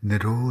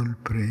ਨਿਰੋਲ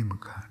ਪ੍ਰੇਮ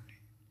ਕਹਾਣੀ।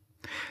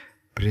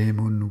 ਪ੍ਰੇਮ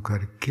ਉਹਨੂੰ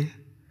ਕਰਕੇ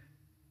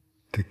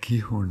ਤੇ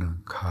ਕੀ ਹੋਣਾ?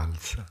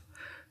 ਖਾਲਸਾ।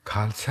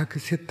 ਖਾਲਸਾ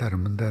ਕਿਸੇ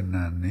ਧਰਮ ਦਾ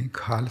ਨਾਂ ਨਹੀਂ।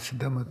 ਖਾਲਸਾ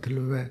ਦਾ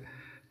ਮਤਲਬ ਹੈ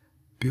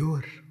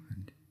pure,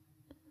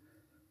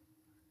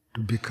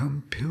 to become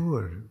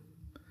pure,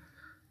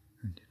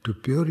 to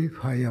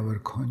purify our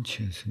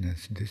consciousness.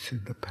 This is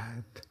the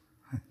path.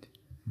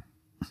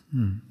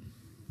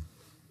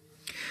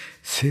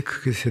 Sikh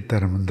ਕਿਸੇ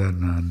ਧਰਮ ਦਾ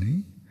ਨਾਂ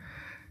ਨਹੀਂ।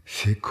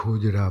 ਸਿੱਖ ਉਹ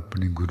ਜਿਹੜਾ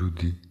ਆਪਣੇ ਗੁਰੂ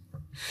ਦੀ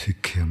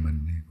ਸਿੱਖਿਆ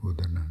ਮੰਨੇ,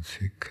 ਉਹਦਾ ਨਾਂ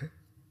ਸਿੱਖ ਹੈ।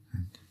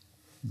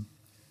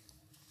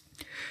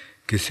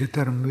 ਕਿਸੇ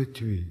ਧਰਮ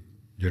ਵਿੱਚ ਵੀ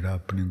ਜਿਹੜਾ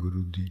ਆਪਣੇ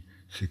ਗੁਰੂ ਦੀ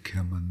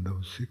ਸਿੱਖਿਆ ਮੰਨਦਾ,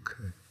 ਉਹ ਸਿੱਖ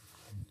ਹੈ।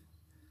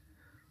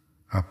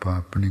 ਆਪਾਂ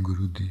ਆਪਣੇ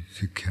ਗੁਰੂ ਦੀ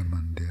ਸਿੱਖਿਆ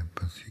ਮੰਨਦੇ,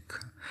 ਆਪਾਂ ਸਿੱਖ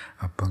ਹਾਂ।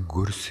 ਆਪਾਂ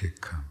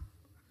ਗੁਰਸਿੱਖ ਹਾਂ।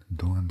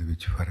 ਦੋਵਾਂ ਦੇ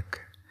ਵਿੱਚ ਫਰਕ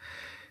ਹੈ।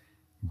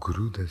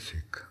 ਗੁਰੂ ਦਾ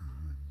ਸਿੱਖ ਹਾਂ।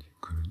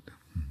 ਗੁਰੂ ਦਾ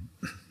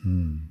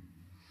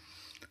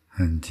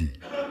ਹਾਂਜੀ।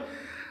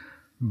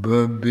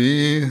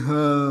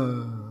 ਬਬੀਹਾ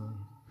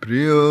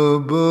ਪ੍ਰਿਯ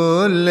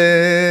ਬੋਲੇ,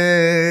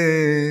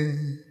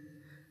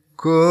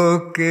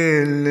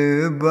 ਕੋਕਿਲ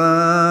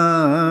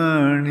ਬਾਣੀਆਂ।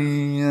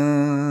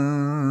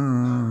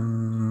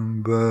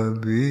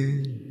 ਬਬੀ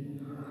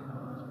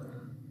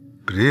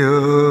ਪ੍ਰਿਯ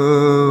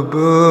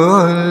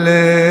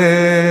ਬੋਲੇ,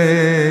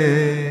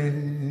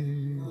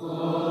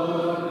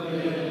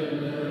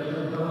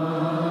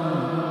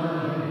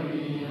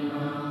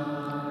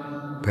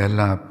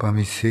 ਪਹਿਲਾਂ ਆਪਾਂ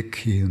ਵੀ ਸਿੱਖ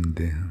ਹੀ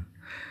ਹੁੰਦੇ ਹਾਂ।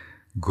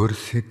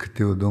 ਗੁਰਸਿੱਖ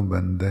ਤੇ ਉਦੋਂ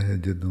ਬਣਦਾ ਹੈ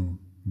ਜਦੋਂ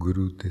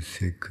ਗੁਰੂ ਤੇ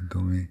ਸਿੱਖ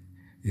ਦੋਵੇਂ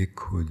ਇੱਕ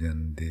ਹੋ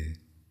ਜਾਂਦੇ।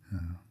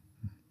 ਹਾਂ,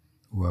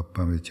 ਉਹ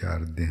ਆਪਾਂ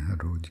ਵਿਚਾਰਦੇ ਹਾਂ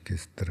ਰੋਜ਼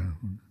ਕਿਸ ਤਰ੍ਹਾਂ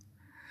ਹੁਣ।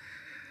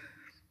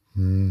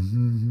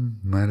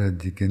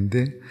 ਮਹਾਰਾਜ ਜੀ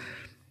ਕਹਿੰਦੇ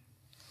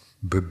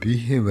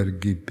ਬਬੀਹੇ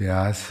ਵਰਗੀ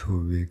ਪਿਆਸ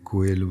ਹੋਵੇ,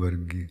 ਕੋਇਲ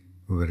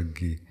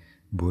ਵਰਗੀ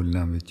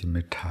ਬੋਲਾਂ ਵਿੱਚ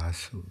ਮਿਠਾਸ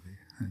ਹੋਵੇ।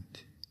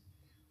 ਹਾਂਜੀ।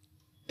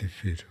 ਤੇ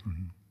ਫਿਰ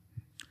ਹੁਣ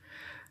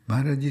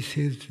Maharaj Ji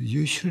says,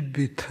 you should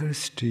be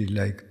thirsty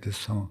like the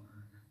song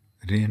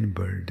rain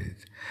bird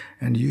is,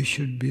 and you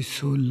should be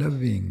so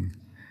loving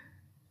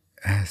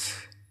as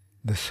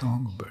the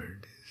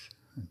songbird is.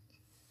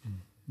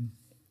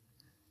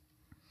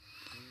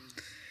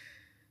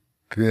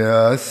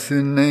 प्यास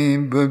नहीं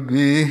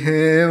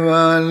बबीहे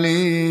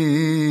वाली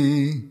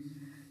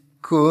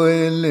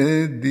कोयल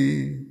दी,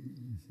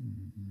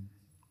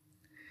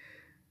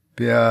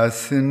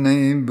 प्यास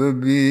नहीं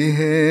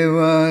बबीहे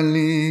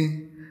वाली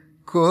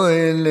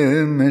कोयल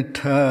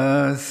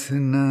मिठास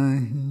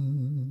नहीं।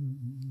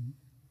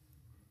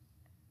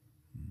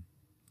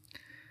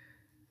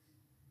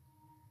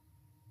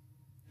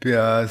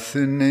 प्यास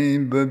नहीं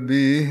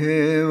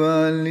बबीहे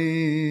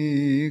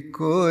वाली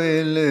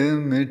कोयल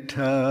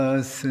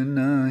मिठास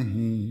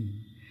नहीं,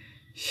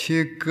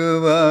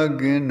 शिकवा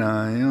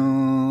गिनायो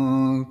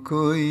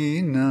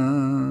कोई ना।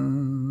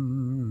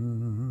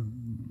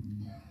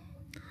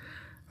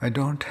 I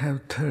don't have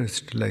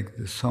thirst like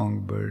the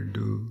songbird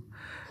do.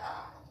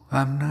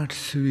 I'm not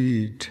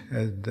sweet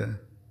as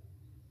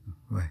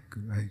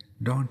I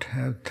don't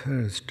have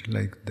thirst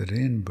like the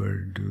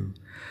rainbird do.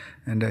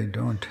 and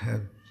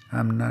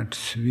I'm not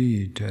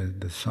sweet as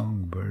the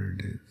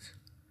songbird is.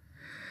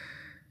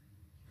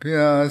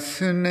 प्यास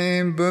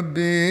नहीं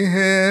बबी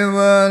है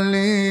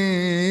वाली,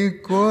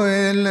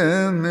 कोयल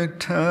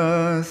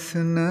मिठास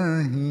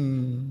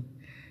नहीं,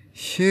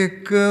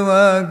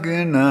 शिकवा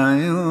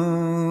गिनायो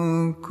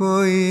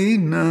कोई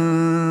ना।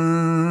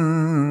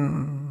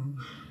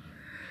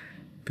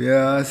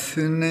 प्यास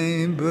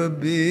नहीं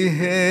बबी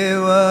है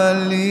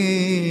वाली,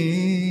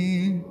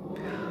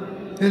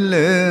 दिल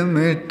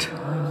मिठास,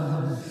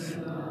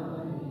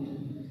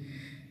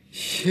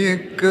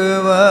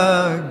 शिकवा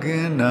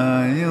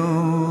गिनायो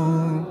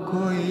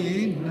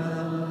कोई ना।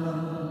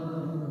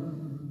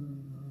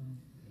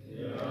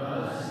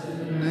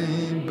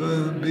 नहीं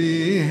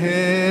बबी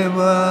है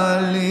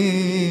वाली,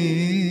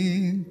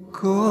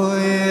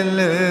 कोयल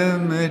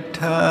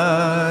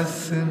मिठास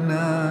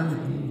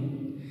नहीं,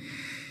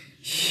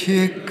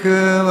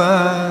 शिकवा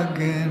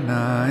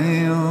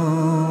गिनायो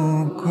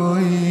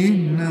कोई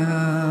ना।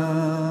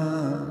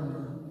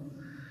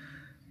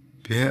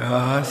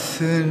 प्यास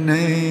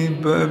नहीं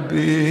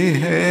बबी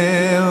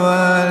है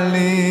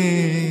वाली,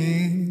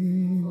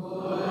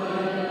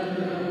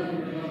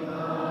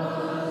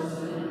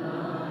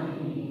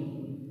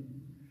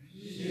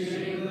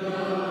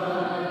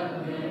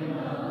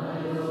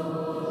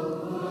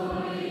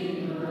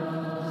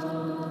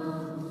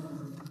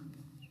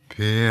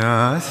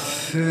 प्यास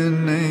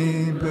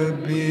नहीं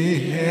बबी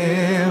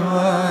है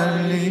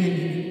वाली,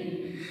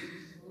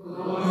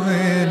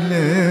 कोयल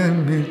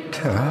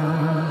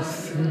मिठास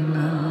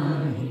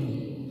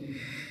नहीं,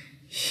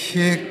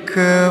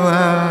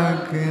 शिकवा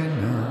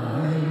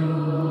गिनायो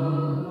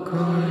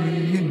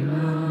कोई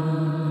ना।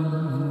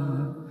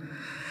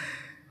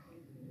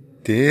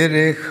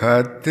 तेरे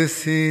खत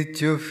सी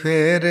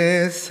चुफेरे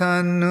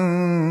सानू,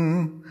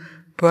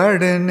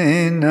 पढ़ने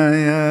न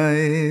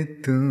आए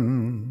तू,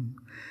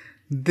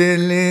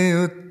 दिल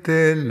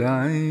उत्ते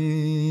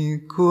लाई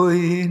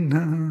कोई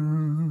ना।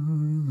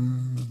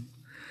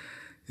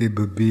 ये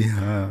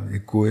बबीहा, ये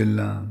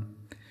कोयला,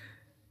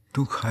 तू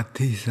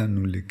खत ही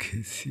सानू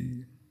लिखे सी,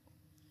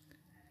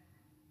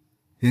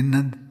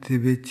 इन्हां दे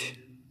विच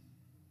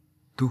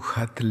तू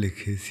खत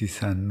लिखे सी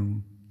सानू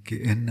कि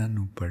इन्हां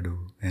नू पढ़ो,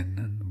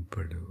 इन्हां नू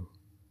पढ़ो,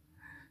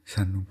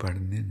 सानू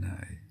पढ़ने ना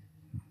आए।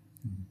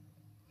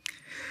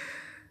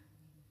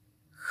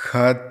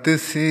 खत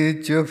सी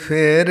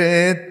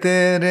चुफेरे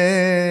तेरे,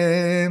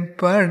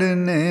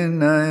 पढ़ने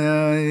न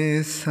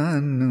आए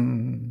सानू,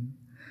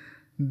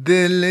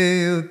 दिल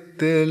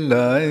उत्ते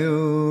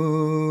लायो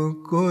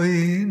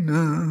कोई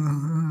ना।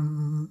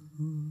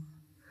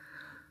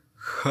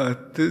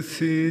 खत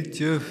सी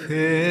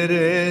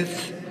चुफेरे,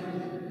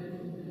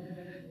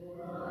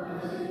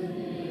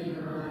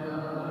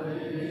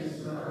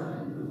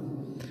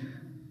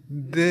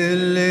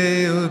 दिल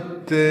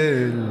उत्ते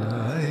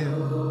लायो,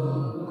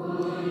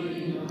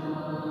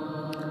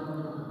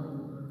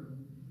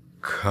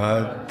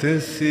 खत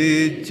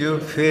सी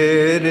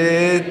चुफेरे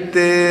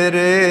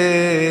तेरे,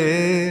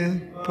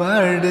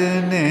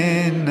 पढ़ने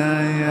न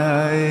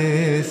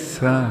आए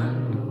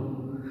सानू,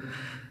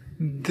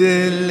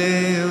 दिल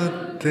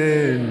उत्ते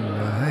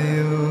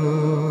लायो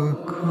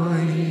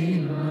कोई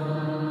ना।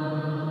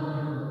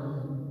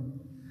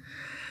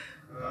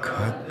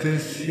 खत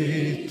सी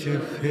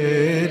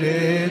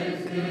चुफेरे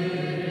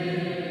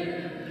तेरे,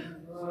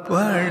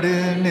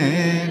 पढ़ने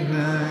न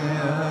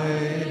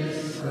आए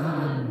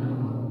सानू,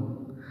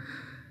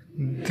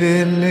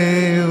 दिल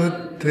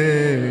उत्ते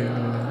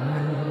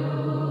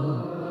लायो।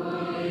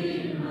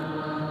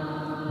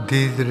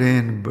 These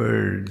rain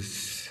birds,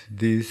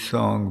 these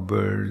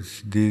songbirds,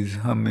 these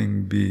humming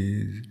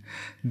bees,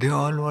 they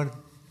all were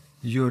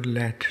your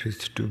letters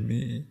to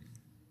me,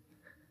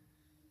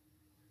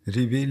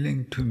 revealing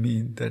to me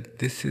that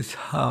this is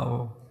how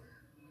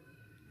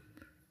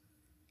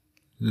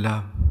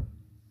love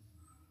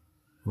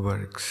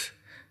works.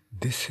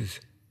 This is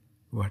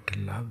what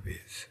love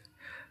is.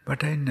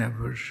 But I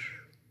never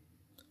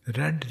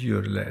read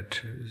your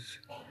letters.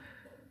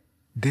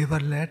 They were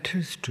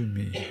letters to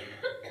me,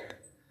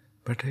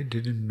 but I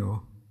didn't know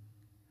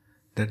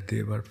that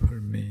they were for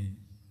me.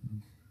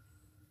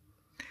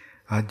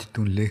 आज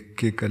तू लिख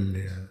के कर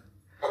लिया,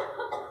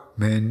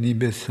 मैं इन्नी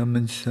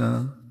बेसमझ सा,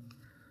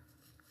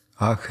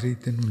 आखिरी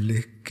तेनू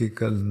लिख के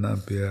करना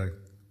पिया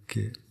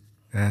कि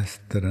इस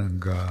तरह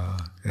गा,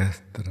 इस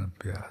तरह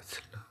प्यास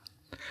ला।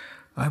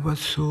 I was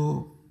so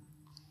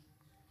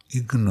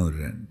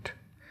ignorant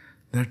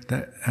that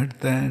at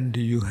the end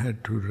you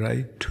had to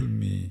write to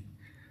me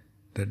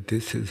that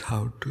this is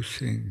how to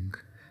sing,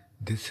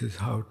 this is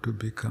how to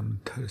become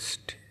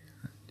thirsty.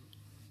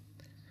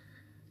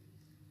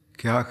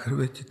 कि आखिर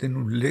विच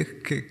तेनू लिख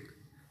के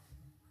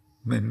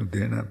मैनू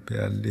देना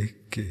पिया, लिख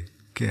के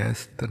कि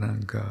इस तरह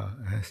गा,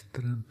 इस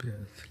तरह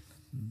प्यास।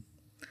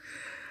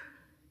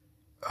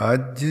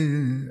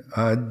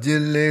 अज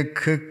लिख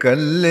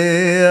कले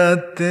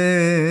आते,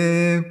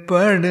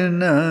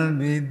 पढ़ना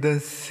भी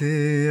दसे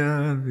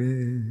आवे।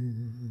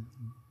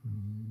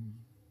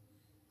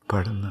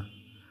 पढ़ना,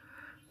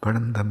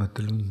 पढ़न का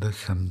मतलब हुंदा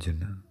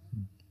समझना।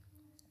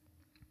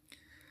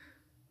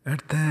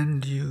 At the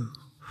end,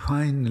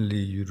 finally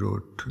you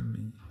wrote to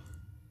me,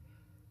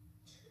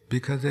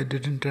 because I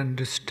didn't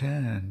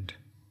understand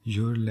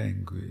your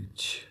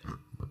language.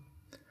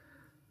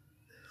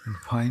 And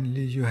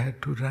finally you had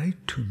to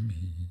write to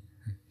me.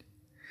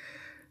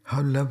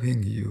 How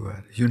loving you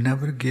are. You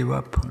never gave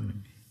up on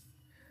me.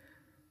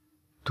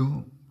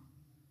 ਤੂੰ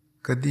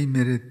ਕਦੀ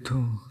ਮੇਰੇ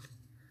ਤੋਂ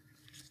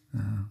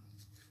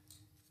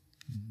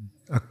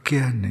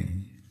ਅੱਕਿਆ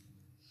ਨਹੀਂ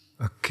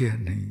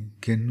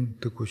ਕਿ ਇਹਨੂੰ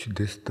ਤਾਂ ਕੁਛ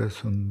ਦਿਸਦਾ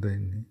ਸੁਣਦਾ ਹੀ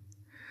ਨਹੀਂ।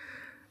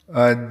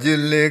 ਅੱਜ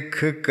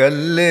ਲਿਖ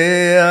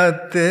ਕੱਲਿਆ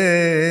ਤੇ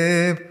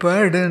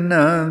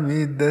ਪੜ੍ਹਨਾ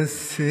ਵੀ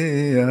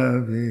ਦੱਸਿਆ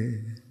ਵੇ,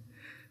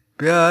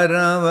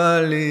 ਪਿਆਰਾਂ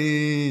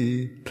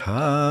ਵਾਲੀ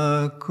ਥਾ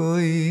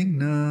ਕੋਈ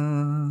ਨਾ।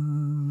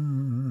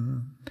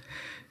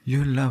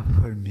 Your love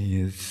for me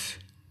is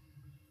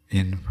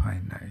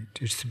infinite.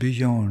 It's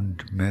beyond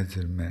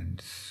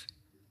measurements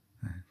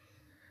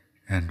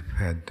and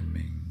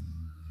fathoming.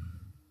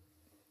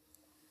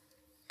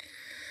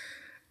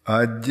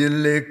 ਅੱਜ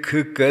ਲਿਖ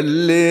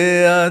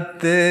ਕੱਲਿਆ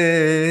ਤੇ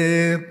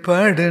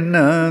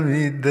ਪੜ੍ਹਨਾ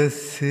ਵੀ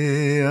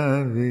ਦੱਸਿਆ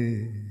ਵੇ,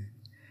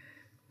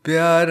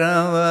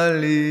 ਪਿਆਰਾਂ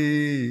ਵਾਲੀ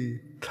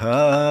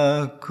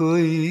ਥਾ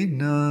ਕੋਈ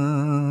ਨਾ।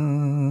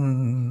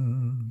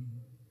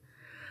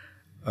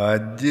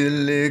 ਅੱਜ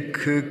ਲਿਖ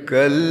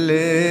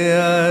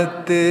ਕੱਲਿਆ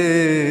ਤੇ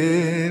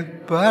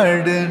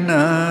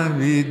ਪੜ੍ਹਨਾ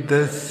ਵੀ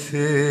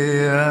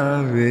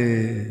ਦੱਸਿਆ ਵੇ,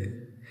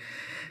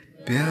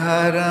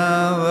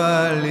 ਪਿਆਰਾਂ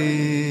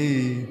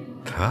ਵਾਲੀ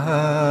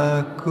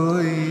ਥਾ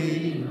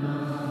ਕੋਈ ਨਾ।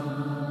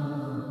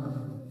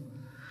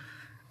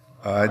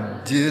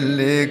 ਅੱਜ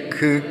ਲਿਖ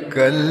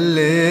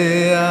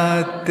ਕੱਲਿਆ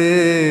ਤੇ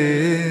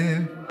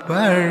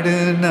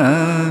ਪੜ੍ਹਨਾ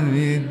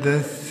ਵੀ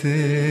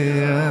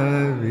ਦੱਸਿਆ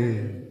ਵੇ,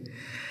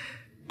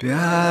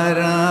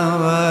 ਪਿਆਰਾਂ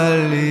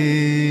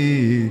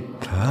ਵਾਲੀ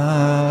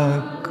ਥਾ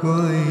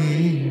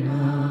ਕੋਈ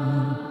ਨਾ।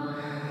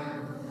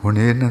 ਹੁਣ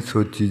ਇਹ ਨਾ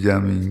ਸੋਚੀ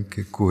ਜਾਵੀਂ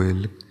ਕਿ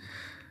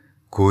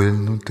ਕੋਇਲ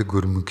ਨੂੰ ਤੇ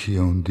ਗੁਰਮੁਖੀ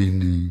ਆਉਂਦੀ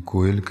ਨਹੀਂ,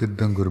 ਕੋਇਲ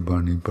ਕਿੱਦਾਂ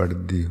ਗੁਰਬਾਣੀ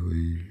ਪੜ੍ਹਦੀ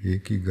ਹੋਈ, ਇਹ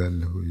ਕੀ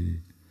ਗੱਲ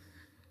ਹੋਈ,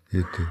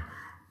 ਇਹ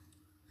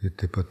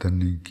ਤੇ ਪਤਾ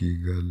ਨਹੀਂ ਕੀ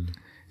ਗੱਲ।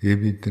 ਇਹ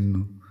ਵੀ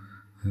ਤੈਨੂੰ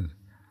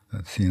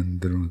ਅਸੀਂ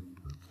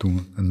ਤੂੰ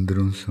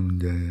ਅੰਦਰੋਂ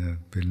ਸਮਝਾਇਆ,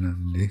 ਪਹਿਲਾਂ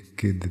ਲਿਖ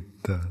ਕੇ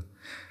ਦਿੱਤਾ,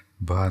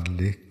 ਬਾਹਰ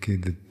ਲਿਖ ਕੇ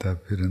ਦਿੱਤਾ,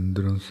 ਫਿਰ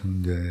ਅੰਦਰੋਂ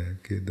ਸਮਝਾਇਆ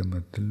ਕਿ ਇਹਦਾ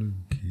ਮਤਲਬ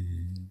ਕੀ।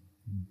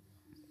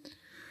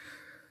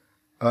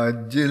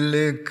 ਅੱਜ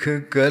ਲਿਖ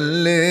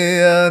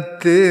ਕੱਲਿਆ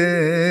ਤੇ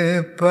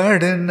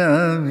ਪੜ੍ਹਨਾ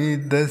ਵੀ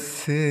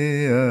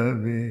ਦੱਸਿਆ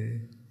ਵੇ,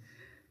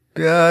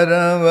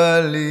 ਪਿਆਰਾਂ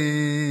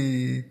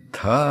ਵਾਲੀ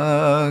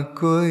ਥਾ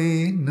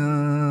ਕੋਈ ਨਾ।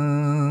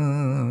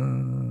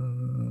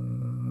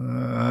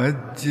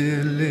 ਅੱਜ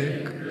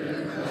ਲਿਖ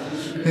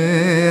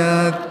ਕੱਲਿਆ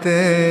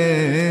ਤੇ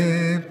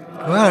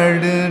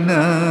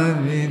ਪੜ੍ਹਨਾ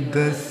ਵੀ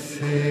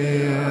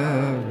ਦੱਸਿਆ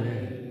ਵੇ,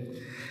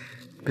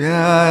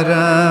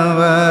 ਪਿਆਰਾਂ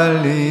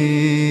ਵਾਲੀ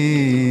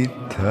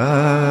ਥਾ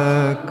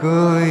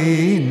ਕੋਈ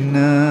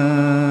ਨਾ।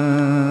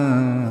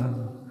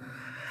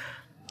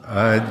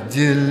 ਅੱਜ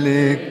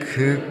ਲਿਖ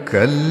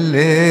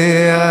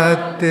ਕੱਲਿਆ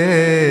ਤੇ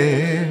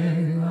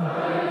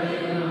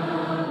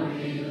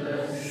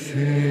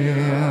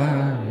ਦੱਸਿਆ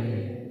ਵੇ,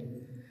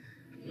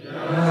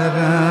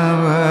 ਪਿਆਰਾਂ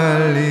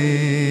ਵਾਲੀ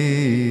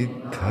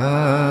ਥਾ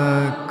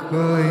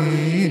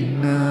ਕੋਈ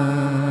ਨਾ।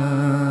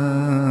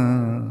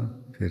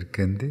 ਫਿਰ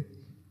ਕਹਿੰਦੇ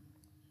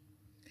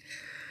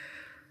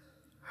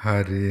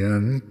ਹਰ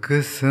ਅੰਕ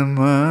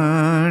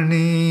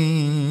ਸਮਾਣੀ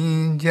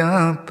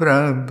ਜਾਂ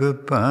ਪ੍ਰਭ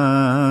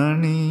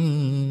ਪਾਣੀ,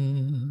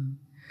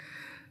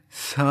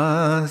 ਸਾ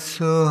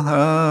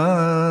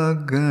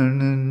ਸੁਹਾਗਣ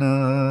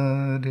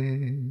ਨਾਰੇ।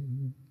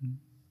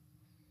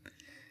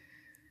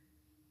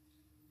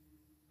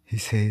 He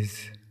says,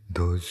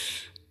 those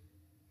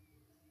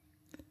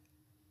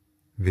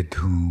with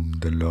whom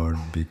the Lord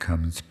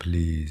becomes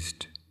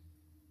pleased,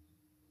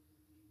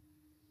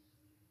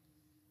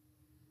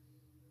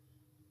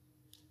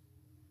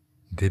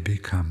 they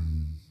become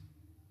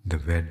the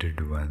wedded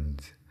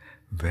ones,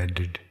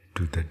 wedded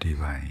to the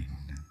divine,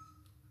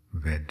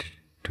 wedded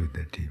to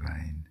the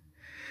divine.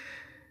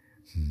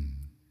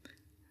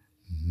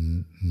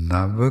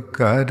 ਨਵ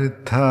ਕਰ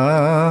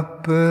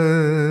ਥਾਪ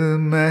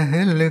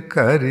ਮਹਿਲ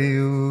ਕਰ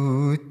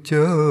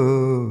ਊਚੋ,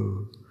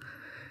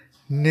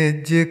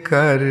 ਨਿਜ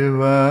ਕਰ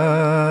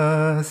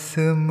ਵਾਸ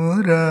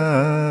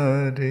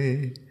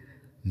ਮੁਰਾਰੇ।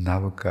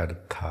 ਨਵ ਕਰ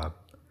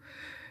ਥਾਪ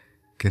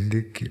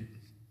ਕਹਿੰਦੇ ਕਿ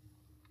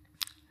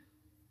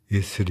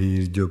ਇਹ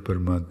ਸਰੀਰ ਜੋ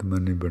ਪਰਮਾਤਮਾ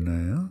ਨੇ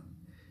ਬਣਾਇਆ,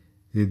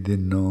 ਇਹਦੇ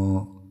 9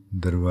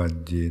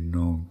 ਦਰਵਾਜ਼ੇ,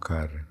 9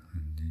 ਘਰ।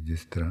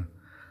 ਜਿਸ ਤਰ੍ਹਾਂ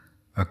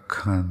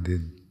ਅੱਖਾਂ ਦੇ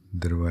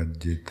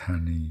ਦਰਵਾਜ਼ੇ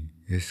ਥਾਣੀ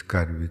ਇਸ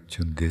ਘਰ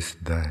ਵਿੱਚੋਂ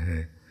ਦਿਸਦਾ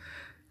ਹੈ,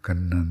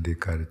 ਕੰਨਾਂ ਦੇ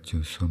ਘਰ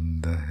 'ਚੋਂ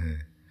ਸੁਣਦਾ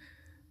ਹੈ,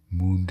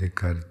 ਮੂੰਹ ਦੇ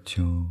ਘਰ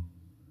 'ਚੋਂ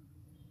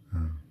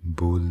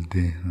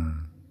ਬੋਲਦੇ ਹਾਂ,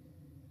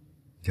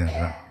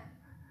 ਜਾਂ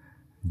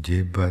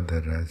ਜੇਬਾਂ ਦਾ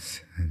ਰਸ।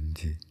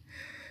 ਹਾਂਜੀ,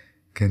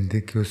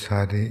 ਕਹਿੰਦੇ ਕਿ ਉਹ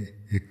ਸਾਰੇ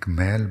ਇੱਕ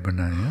ਮਹਿਲ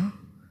ਬਣਾਇਆ,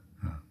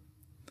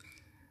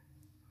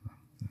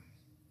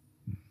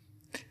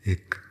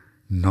 ਇੱਕ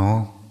 9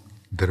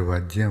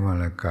 ਦਰਵਾਜ਼ਿਆਂ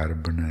ਵਾਲਾ ਘਰ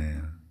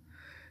ਬਣਾਇਆ,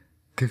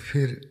 ਤੇ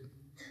ਫਿਰ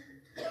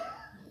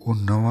ਉਹ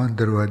 9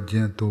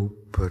 ਦਰਵਾਜ਼ਿਆਂ ਤੋਂ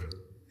ਉੱਪਰ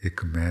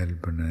ਇੱਕ ਮਹਿਲ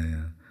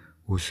ਬਣਾਇਆ,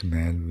 ਉਸ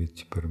ਮਹਿਲ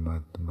ਵਿੱਚ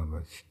ਪਰਮਾਤਮਾ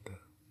ਵਸਦਾ।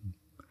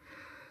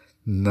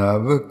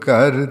 ਨਵ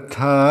ਕਰ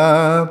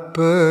ਥਾਪ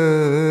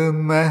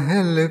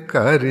ਮਹਿਲ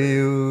ਕਰ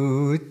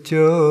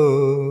ਉੱਚੋ,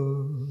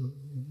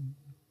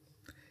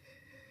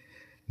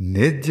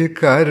 ਨਿਜ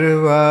ਕਰ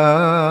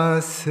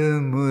ਵਾਸ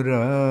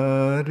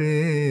ਮੁਰਾਰੇ।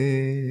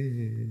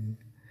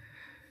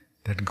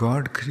 That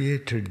God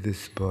created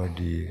this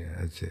body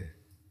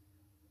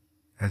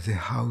as a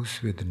house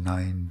with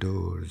 9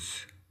 doors,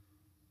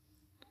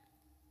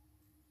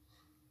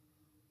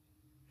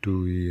 2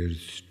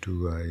 ears, 2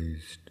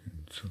 eyes,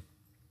 and so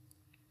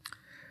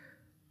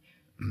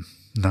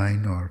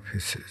 9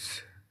 orifices.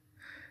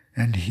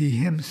 And He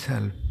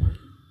Himself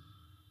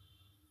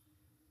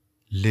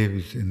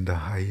lives in the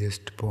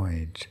highest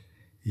point.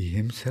 He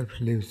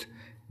Himself lives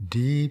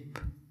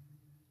deep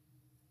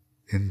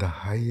in the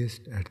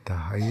highest, at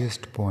the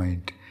highest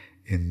point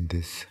in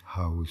this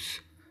house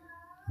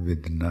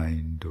with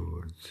 9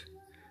 doors.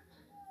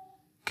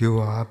 ਕਿ ਉਹ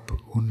ਆਪ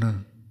ਉਹਨਾਂ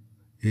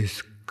ਇਸ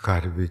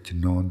ਘਰ ਵਿੱਚ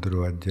 9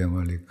 ਦਰਵਾਜ਼ਿਆਂ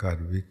ਵਾਲੇ ਘਰ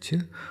ਵਿੱਚ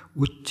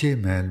ਉੱਚੇ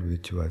ਮਹਿਲ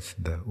ਵਿੱਚ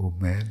ਵਸਦਾ। ਉਹ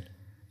ਮਹਿਲ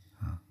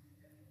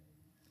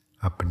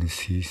ਆਪਣੇ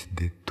ਸੀਸ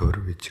ਦੇ ਧੁਰ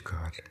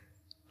ਵਿਚਕਾਰ,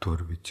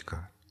 ਧੁਰ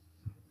ਵਿਚਕਾਰ,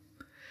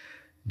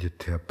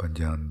 ਜਿੱਥੇ ਆਪਾਂ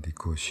ਜਾਣ ਦੀ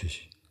ਕੋਸ਼ਿਸ਼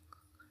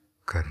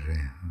ਕਰ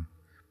ਰਹੇ ਹਾਂ।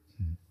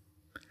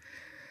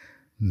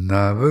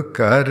 ਨਵ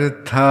ਕਰ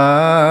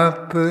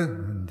ਥਾਪ,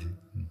 ਹਾਂਜੀ,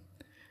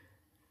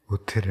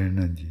 ਉੱਥੇ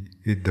ਰਹਿਣਾ ਜੀ।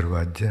 ਇਹ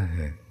ਦਰਵਾਜ਼ਾ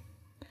ਹੈ,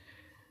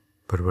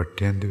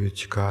 ਪਰਵੱਟਿਆਂ ਦੇ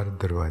ਵਿਚਕਾਰ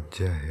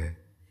ਦਰਵਾਜ਼ਾ ਹੈ,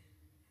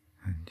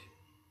 ਹਾਂਜੀ,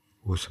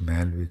 ਉਸ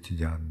ਮਹਿਲ ਵਿੱਚ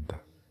ਜਾਣ ਦਾ।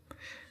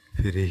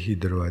 ਫਿਰ ਇਹੀ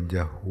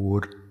ਦਰਵਾਜ਼ਾ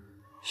ਹੋਰ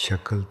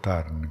ਸ਼ਕਲ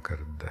ਧਾਰਨ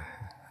ਕਰਦਾ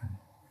ਹੈ।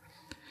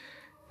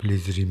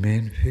 Please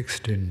remain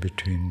fixed in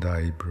between the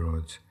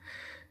eyebrows.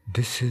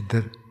 This is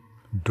the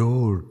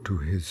door to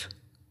His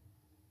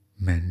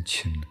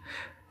mansion.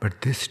 But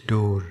this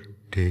door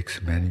takes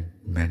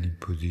many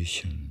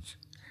positions.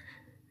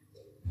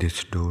 This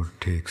door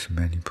takes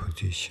many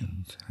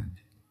positions.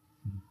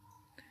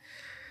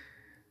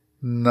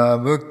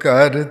 ਨਵ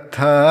ਕਰ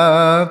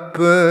ਥਾਪ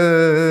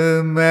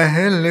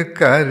ਮਹਿਲ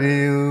ਕਰ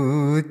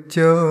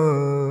ਉੱਚੋ,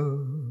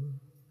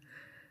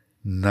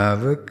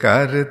 ਨਵ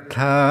ਕਰ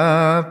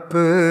ਥਾਪ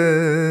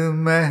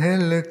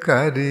ਮਹਿਲ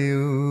ਕਰ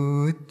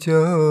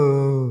ਉੱਚੋ,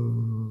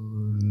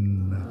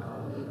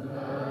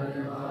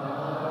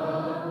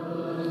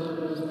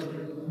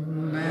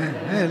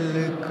 ਮਹਿਲ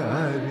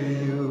ਕਰ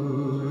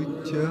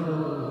ਉੱਚੋ।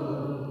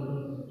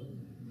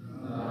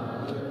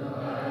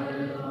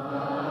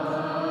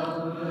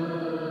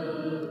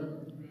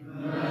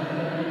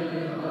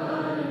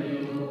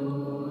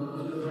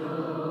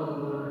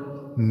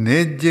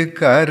 ਨਿਜ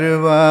ਕਰ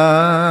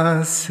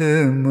ਵਾਸ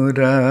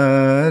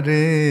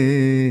ਮੁਰਾਰੇ।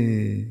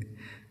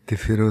 ਤੇ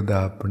ਫਿਰ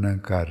ਉਹਦਾ ਆਪਣਾ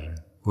ਘਰ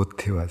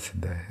ਉੱਥੇ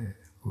ਵਸਦਾ ਹੈ।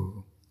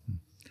 ਉਹ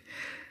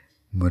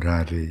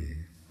ਮੁਰਾਰੇ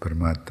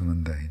ਪਰਮਾਤਮਾ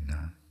ਦਾ ਹੀ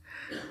ਨਾਂ।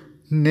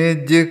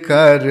 ਨਿਜ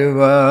ਕਰ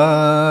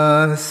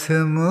ਵਾਸ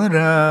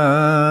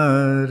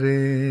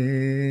ਮੁਰਾਰੇ,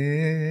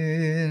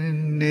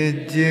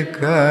 ਨਿਜ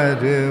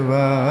ਕਰ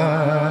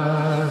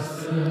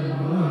ਵਾਸ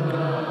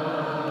ਮੁਰਾਰੇ,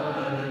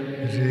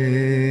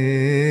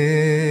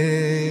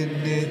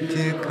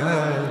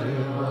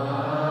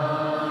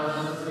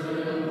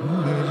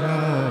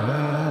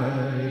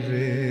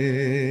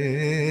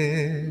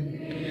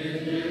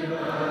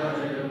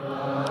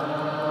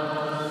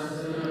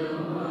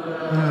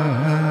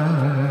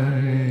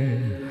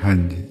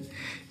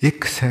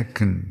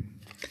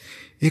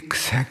 ਇੱਕ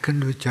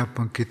ਸੈਕਿੰਡ ਵਿੱਚ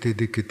ਆਪਾਂ ਕਿਤੇ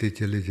ਦੇ ਕਿਤੇ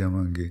ਚਲੇ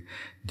ਜਾਵਾਂਗੇ।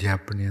 ਜੇ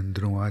ਆਪਣੇ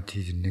ਅੰਦਰੋਂ ਆਹ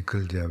ਚੀਜ਼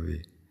ਨਿਕਲ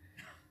ਜਾਵੇ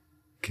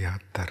ਕਿ ਆਹ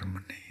ਧਰਮ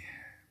ਨਹੀਂ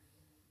ਹੈ।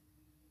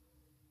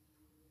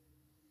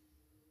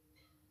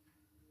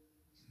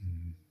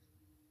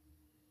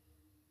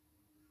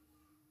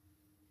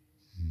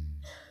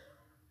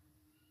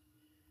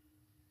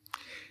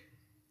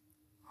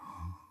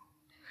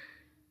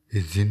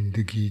 ਇਹ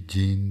ਜ਼ਿੰਦਗੀ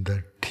ਜੀਣ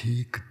ਦਾ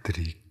ਠੀਕ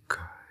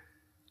ਤਰੀਕਾ ਹੈ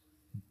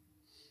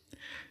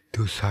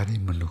ਤੇ ਉਹ ਸਾਰੀ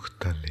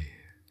ਮਨੁੱਖਤਾ ਲਈ ਹੈ,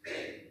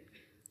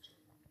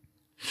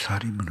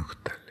 ਸਾਰੀ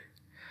ਮਨੁੱਖਤਾ ਲਈ।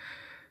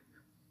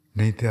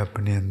 ਨਹੀਂ ਤੇ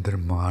ਆਪਣੇ ਅੰਦਰ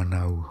ਮਾਨ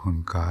ਆਊ,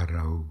 ਹੰਕਾਰ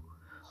ਆਊ,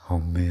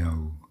 ਹਉਮੈ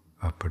ਆਊ,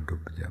 ਆਪਾਂ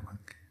ਡੁੱਬ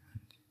ਜਾਵਾਂਗੇ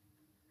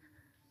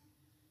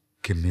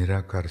ਕਿ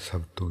ਮੇਰਾ ਘਰ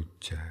ਸਭ ਤੋਂ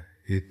ਉੱਚਾ ਹੈ।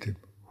 ਇਹ ਤੇ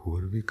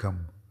ਹੋਰ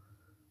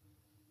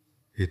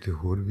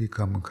ਵੀ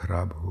ਕੰਮ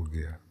ਖਰਾਬ ਹੋ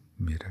ਗਿਆ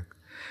ਮੇਰਾ।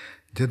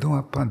 ਜਦੋਂ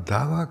ਆਪਾਂ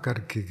ਦਾਅਵਾ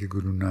ਕਰਕੇ ਕਿ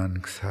ਗੁਰੂ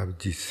ਨਾਨਕ ਸਾਹਿਬ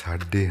ਜੀ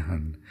ਸਾਡੇ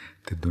ਹਨ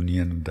ਤੇ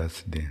ਦੁਨੀਆ ਨੂੰ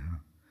ਦੱਸਦੇ ਹਾਂ,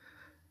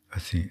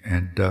 ਅਸੀਂ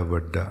ਐਡਾ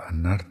ਵੱਡਾ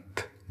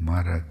ਅਨਰਥ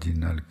ਮਹਾਰਾਜ ਜੀ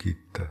ਨਾਲ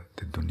ਕੀਤਾ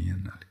ਤੇ ਦੁਨੀਆ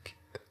ਨਾਲ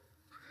ਕੀਤਾ।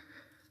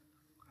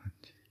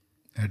 ਹਾਂਜੀ,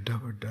 ਐਡਾ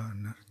ਵੱਡਾ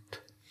ਅਨਰਥ।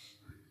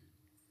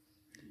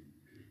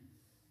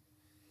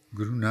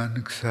 Guru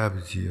Nanak Sahib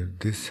ji,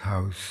 this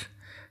house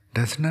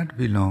does not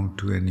belong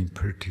to any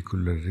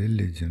particular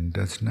religion,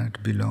 does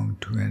not belong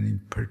to any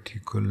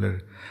particular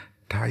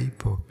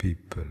type of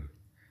people.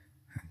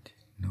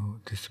 No,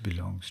 this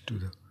belongs to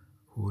the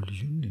whole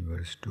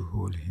universe, to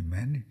whole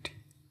humanity.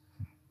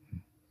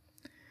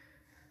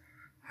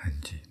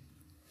 ਹਾਂਜੀ,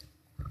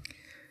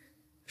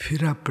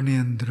 फिर अपने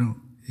अंदरों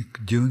एक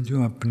ज्यों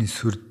ज्यों अपनी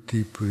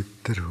सुरती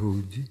पवित्र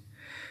होगी,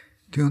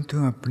 त्यों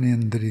त्यों अपने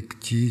अंदर एक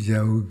चीज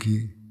आऊगी,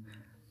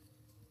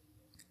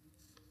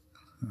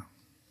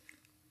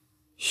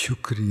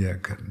 शुक्रिया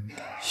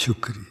करना,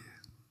 शुक्रिया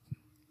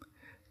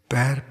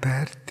पैर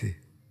पैर ते।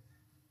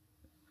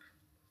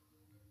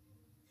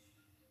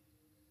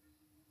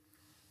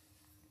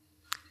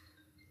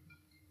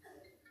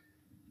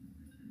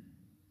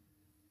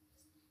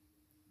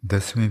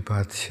 दसवें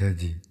पातशाह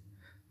जी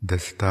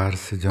दस्तार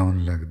सजाउन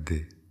लगदे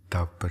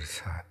तब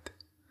प्रसाद,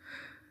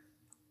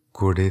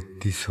 घोड़े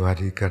की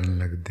सवारी करन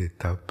लगदे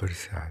तब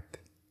प्रसाद,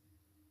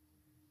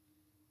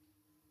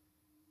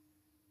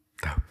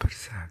 तब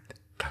प्रसाद,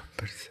 तब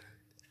प्रसाद,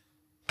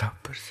 तब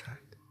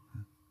प्रसाद।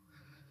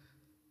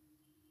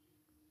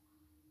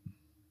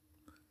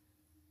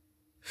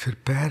 फिर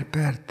पैर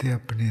पैर ते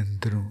अपने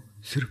अंदरों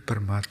सिर्फ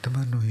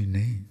परमात्मा नूं ही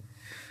नहीं,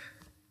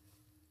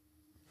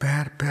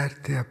 पैर पैर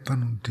ते आपां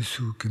नूं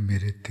दिसू कि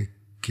मेरे ते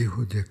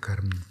किहो जिहे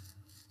कर्म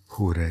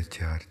हो रहे,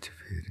 चार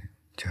चफेरे,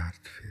 चार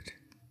चफेरे।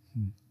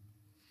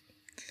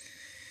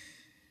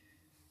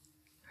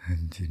 हाँ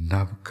जी,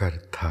 नव कर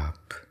थाप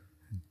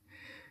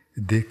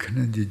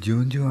देखना जी,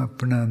 ज्यों ज्यों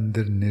अपना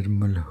अंदर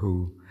निर्मल हो,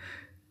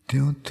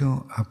 त्यों त्यों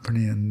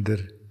अपने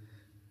अंदर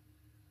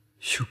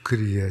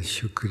शुक्रिया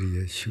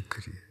शुक्रिया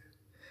शुक्रिया।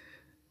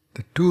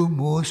 The two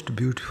most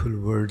beautiful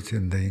words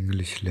in the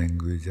English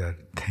language are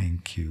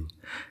thank you,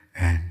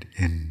 and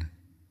in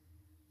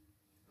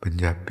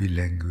Punjabi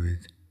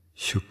language,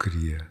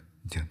 shukriya,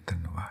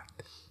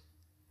 jantanwad.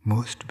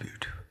 Most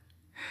beautiful.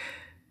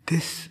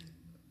 This,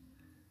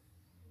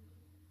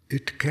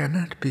 it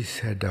cannot be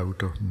said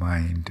out of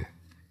mind.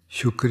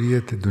 शुक्रिया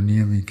तो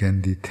दुनिया में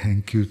कहती,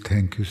 थैंक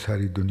यू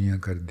सारी दुनिया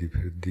करती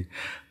फिरती,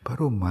 पर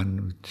वो मन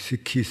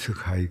सिखी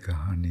सिखाई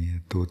कहानी है,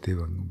 तोते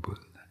वांगू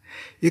बोलना,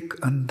 एक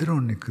अंदरों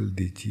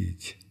निकलती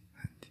चीज,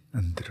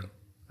 अंदरों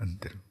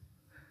अंदरों।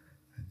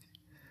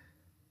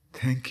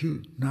 Thank you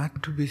not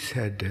to be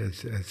said as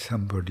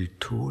somebody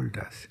told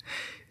us.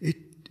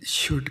 It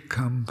should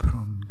come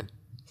from the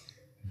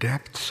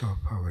depths of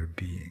our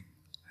being,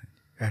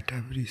 at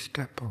every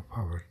step of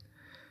our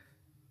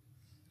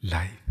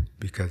life,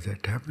 because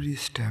at every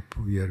step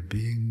we are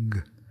being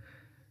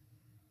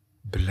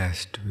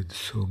blessed with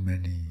so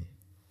many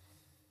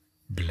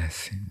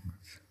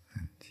blessings.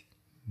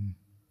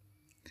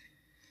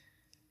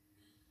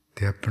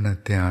 ते अपना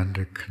ध्यान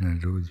रखना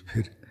रोज।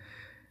 फिर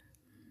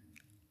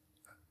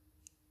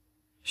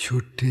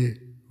छोटे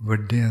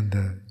वड्डियां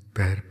दा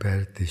पैर पैर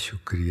ते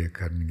शुक्रिया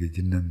करनगे,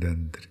 जिन्हां दे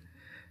अंदर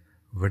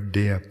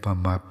वड्डे आपां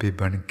मापे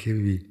बन के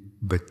भी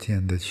बच्चों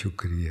का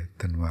शुक्रिया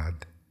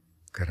धन्यवाद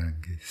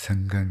करांगे,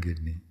 संगांगे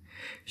नहीं।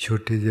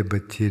 छोटे जे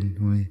बच्चे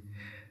नूं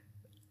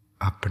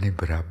अपने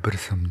बराबर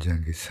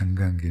समझांगे,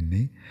 संगांगे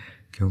नहीं,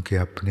 क्योंकि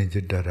अपने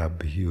जिड्डा रब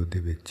ही उहदे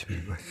विच भी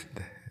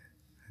वसदा है।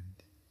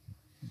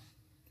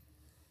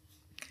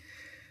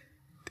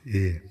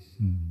 ये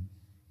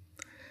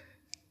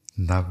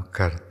नव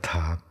कर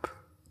थाप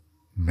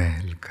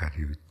महल कर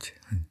उच्च,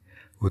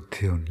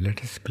 उत्थे हुण let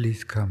us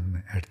please come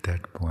at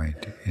that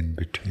point in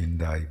between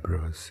the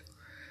eyebrows,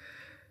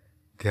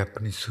 ते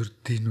अपनी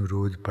सुरती नूं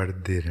रोज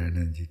पढ़ते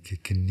रहना जी कि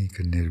किन्नी क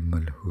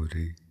निर्मल हो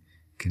रही,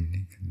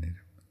 किन्नी क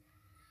निर्मल।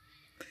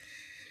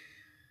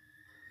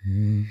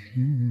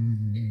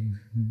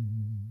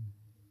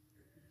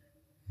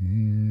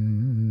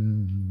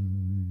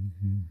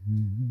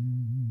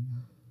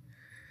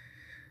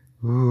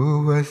 ओ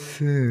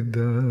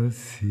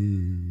वसदासी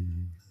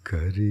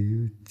कर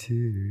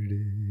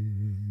उचड़े,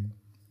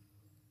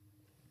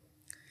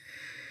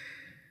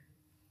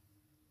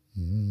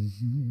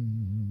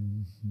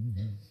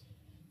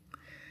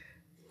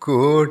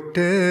 कोट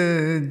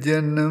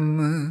जन्म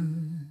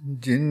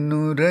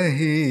जिन्नू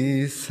रही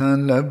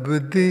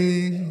संलभदी,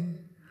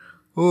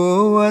 ओ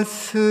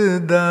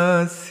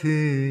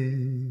वसदासी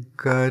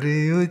कर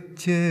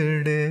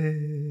उचड़े।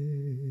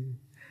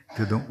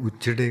 जदों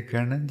उचड़े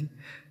कहना जी,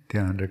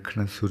 ध्यान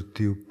रखना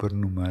सुरती उपर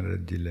नूं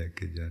महाराज जी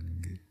लैके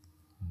जाएंगे।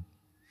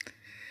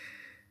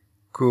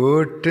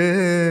 कोट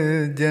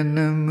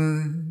जन्म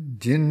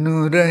जिन्नू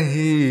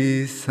रही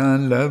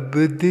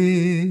संलभदी,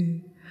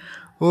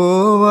 ओ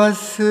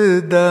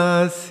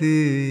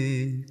वसदासी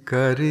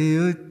कर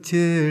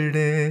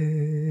उचड़े।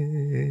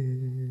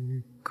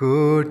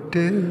 कोट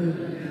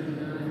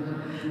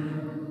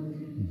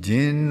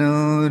जिन्नू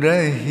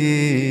रही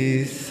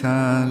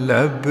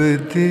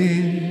संलभदी,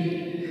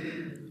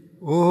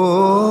 ओ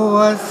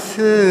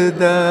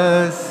वसदासी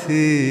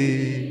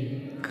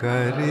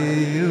कर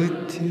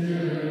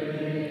उचड़े।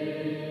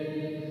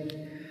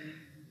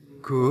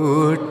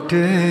 कोट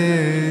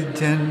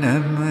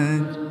जन्म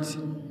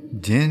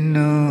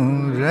जिन्नू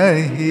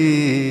रही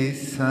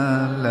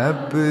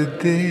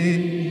संलभदी,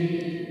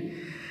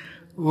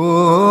 ओ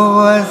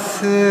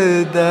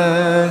वसदासी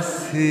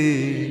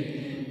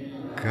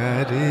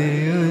कर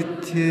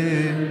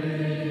उचड़े।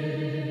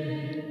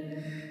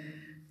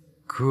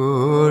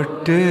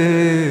 कोट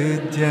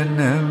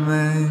जन्म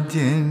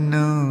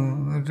जिन्नू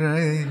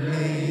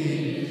रही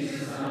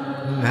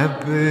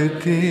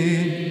लभदी,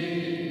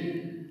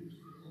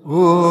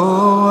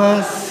 ਉਹ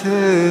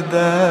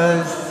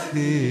ਹੱਸਦਾ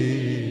ਸੀ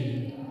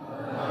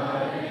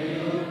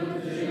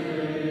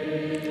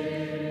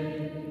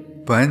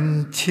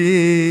ਪੰਛੀ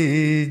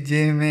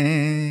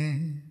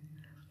ਜਿਵੇਂ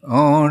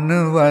ਆਉਣ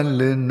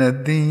ਵੱਲ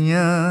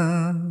ਨਦੀਆਂ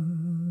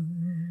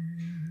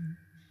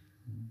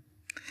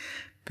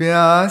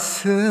प्यास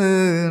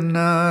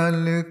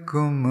नाल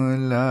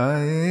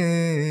कुमलाए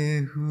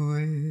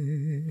हुए.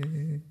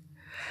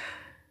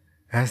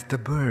 As the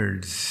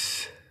birds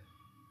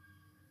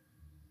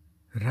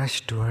rush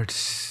towards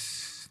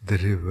the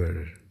river,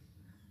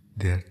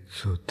 they are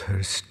so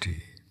thirsty.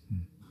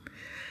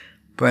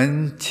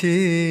 पंछी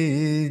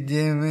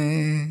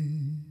जिवें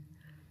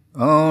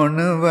आउण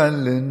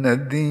वल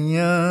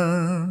नदियां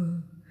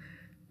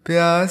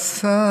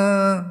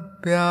प्यासां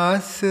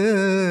प्यास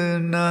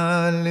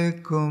नाल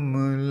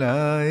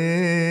कुमलाए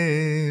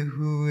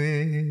हुए.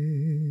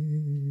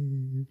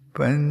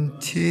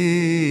 पंछी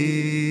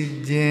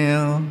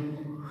ज्यों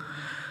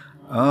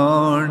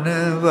आउण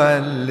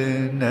वल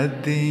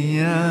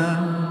नदियां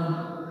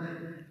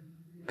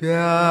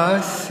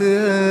प्यास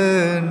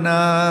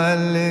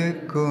नाल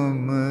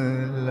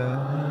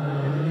कुमलाए.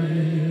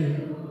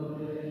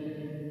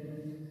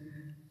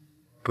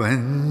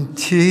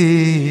 पंछी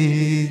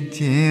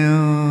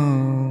ज्यों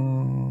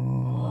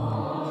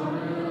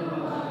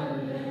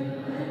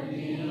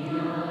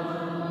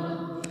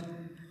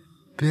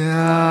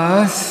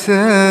प्यास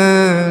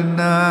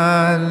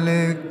नाल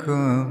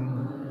कुम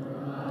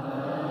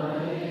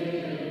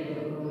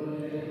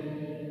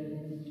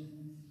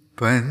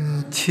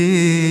पंछी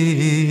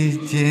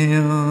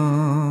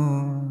ज्यों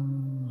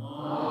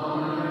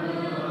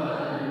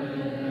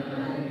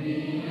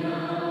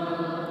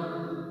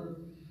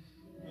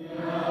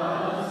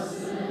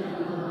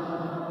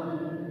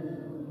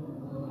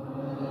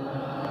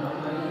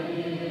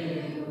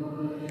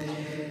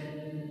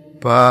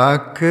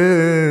पाक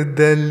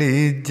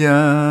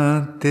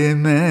दलीजां ते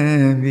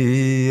मैं भी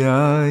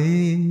आई.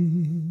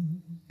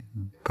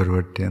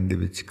 परवटियां दे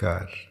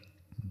विचकार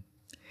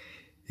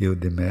ਇਹ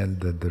ਉਹਦੇ ਮਹਿਲ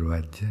ਦਾ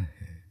ਦਰਵਾਜ਼ਾ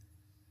ਹੈ.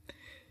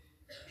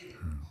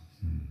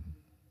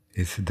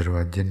 ਇਸ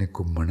ਦਰਵਾਜ਼ੇ ਨੇ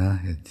ਘੁੰਮਣਾ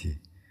ਹੈ ਜੀ.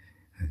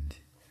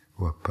 ਹਾਂਜੀ,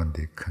 ਉਹ ਆਪਾਂ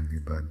ਦੇਖਾਂਗੇ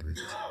ਬਾਅਦ ਵਿੱਚ.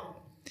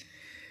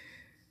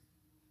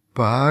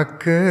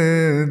 ਪਾਕ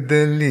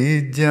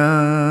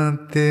ਦਲੀਜਾਂ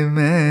ਤੇ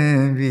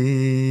ਮੈਂ ਵੀ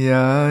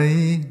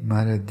ਆਈ.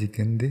 ਮਹਾਰਾਜ ਜੀ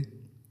ਕਹਿੰਦੇ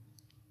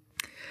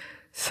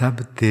ਸਭ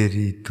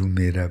ਤੇਰੀ ਤੂੰ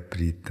ਮੇਰਾ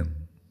ਪ੍ਰੀਤਮ.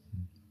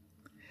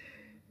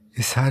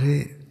 ਇਹ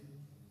ਸਾਰੇ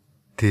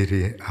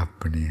ਤੇਰੇ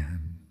ਆਪਣੇ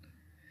ਹਨ.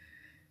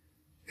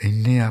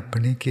 ਇੰਨੇ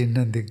ਆਪਣੇ ਕਿ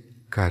ਇਹਨਾਂ ਦੇ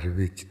ਘਰ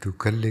ਵਿੱਚ ਤੂੰ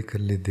ਇਕੱਲੇ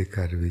ਇਕੱਲੇ ਦੇ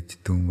ਘਰ ਵਿੱਚ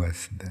ਤੂੰ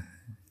ਵਸਦਾ.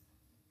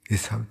 ਇਹ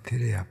ਸਭ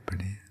ਤੇਰੇ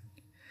ਆਪਣੇ ਹਨ.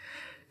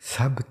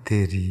 ਸਭ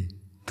ਤੇਰੀ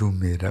ਤੂੰ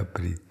ਮੇਰਾ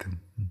ਪ੍ਰੀਤਮ.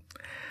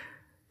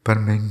 ਪਰ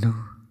ਮੈਨੂੰ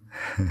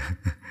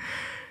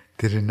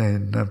ਤੇਰੇ ਨਾਲ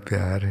ਇੰਨਾ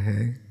ਪਿਆਰ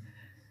ਹੈ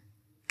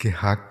ਕਿ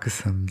ਹੱਕ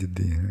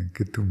ਸਮਝਦੀ ਹਾਂ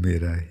ਕਿ ਤੂੰ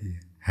ਮੇਰਾ ਹੀ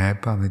ਹੈ.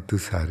 ਭਾਵੇਂ ਤੂੰ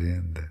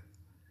ਸਾਰਿਆਂ ਦਾ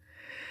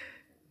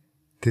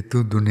ਤੇ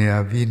ਤੂੰ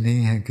ਦੁਨਿਆਵੀ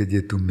ਨਹੀਂ ਹੈ ਕਿ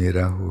ਜੇ ਤੂੰ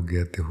ਮੇਰਾ ਹੋ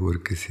ਗਿਆ ਤੇ ਹੋਰ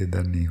ਕਿਸੇ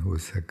ਦਾ ਨਹੀਂ ਹੋ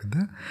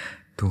ਸਕਦਾ.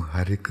 ਤੂੰ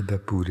ਹਰ ਇੱਕ ਦਾ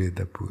ਪੂਰੇ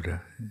ਦਾ ਪੂਰਾ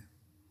ਹੈ.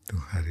 ਤੂੰ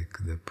ਹਰ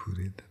ਇੱਕ ਦਾ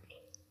ਪੂਰੇ ਦਾ.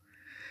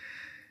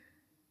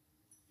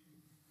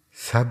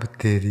 ਸਭ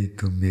ਤੇਰੀ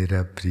ਤੂੰ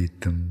ਮੇਰਾ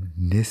ਪ੍ਰੀਤਮ.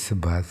 ਨਿਸ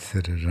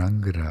ਬਾਸਰ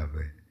ਰੰਗ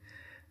ਰਾਵੇ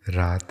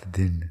ਰਾਤ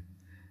ਦਿਨ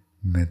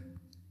ਮੈਂ.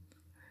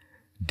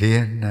 Day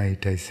and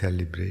night I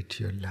celebrate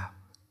your love.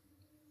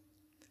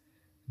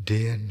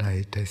 Day and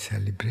night I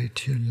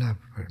celebrate your love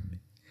for me.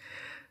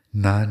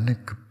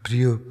 Nanak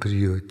priyo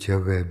priyo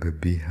chave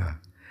babiha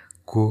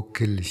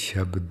kokil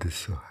shabd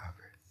suhave.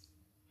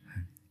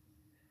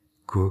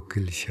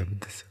 ਕੋਕਿਲ ਸ਼ਬਦ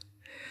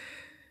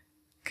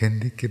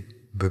ਕਹਿੰਦੀ ਕਿ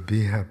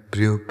ਬਬੀਹਾ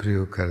ਪ੍ਰਿਓ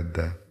ਪ੍ਰਿਓ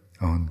ਕਰਦਾ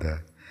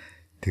ਆਉਂਦਾ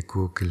ਤੇ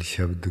ਕੋਕਿਲ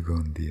ਸ਼ਬਦ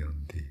ਗਾਉਂਦੀ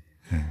ਆਉਂਦੀ.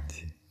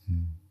 ਹਾਂਜੀ.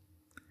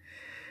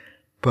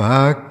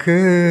 ਪਾਕ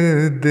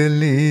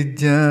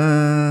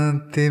ਦਲੀਜਾਂ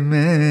ਤੇ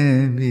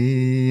ਮੈਂ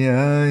ਵੀ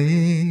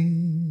ਆਈ.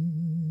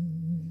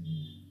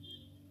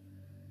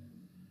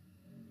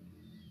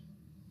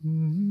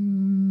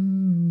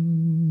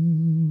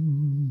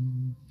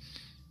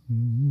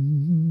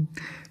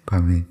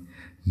 ਭਾਵੇਂ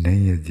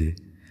ਨਹੀਂ ਅਜੇ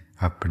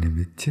ਆਪਣੇ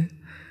ਵਿੱਚ,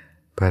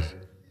 ਪਰ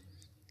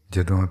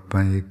ਜਦੋਂ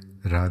ਆਪਾਂ ਇੱਕ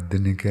ਰਾਤ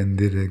ਦਿਨ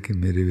ਕਹਿੰਦੇ ਰਹੇ ਕਿ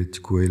ਮੇਰੇ ਵਿੱਚ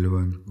ਕੋਇਲ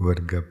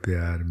ਵਰਗਾ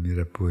ਪਿਆਰ,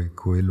 ਮੇਰਾ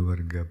ਕੋਇਲ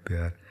ਵਰਗਾ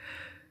ਪਿਆਰ,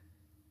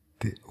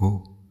 ਤੇ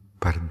ਉਹ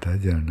ਭਰਦਾ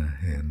ਜਾਣਾ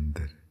ਹੈ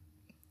ਅੰਦਰ.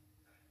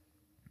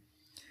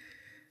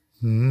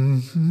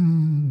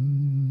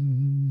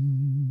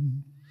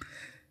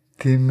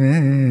 ਤੇ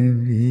ਮੈਂ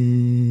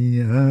ਵੀ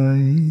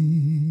ਆਈ.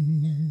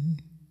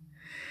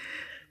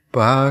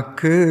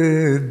 ਪਾਕ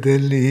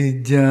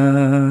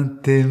ਦਲੀਜਾਂ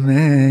ਤੇ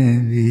ਮੈਂ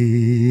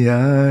ਵੀ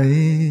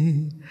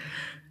ਆਈ.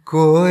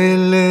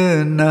 ਕੋਇਲ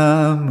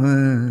ਨਾਮ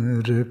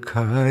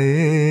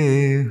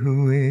ਰਖਾਏ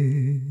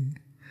ਹੋਏ.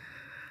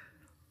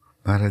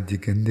 ਮਹਾਰਾਜ ਜੀ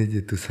ਕਹਿੰਦੇ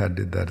ਜੇ ਤੂੰ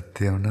ਸਾਡੇ ਦਰ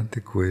ਤੇ ਆਉਣਾ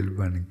ਤੇ ਕੋਇਲ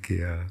ਬਣ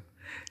ਕੇ ਆ.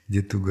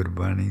 ਜੇ ਤੂੰ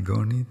ਗੁਰਬਾਣੀ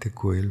ਗਾਉਣੀ ਤੇ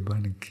ਕੋਇਲ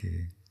ਬਣ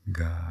ਕੇ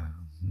ਗਾ.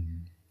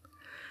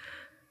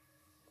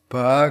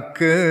 ਪਾਕ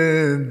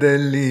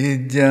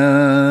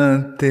ਦਲੀਜਾਂ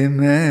ਤੇ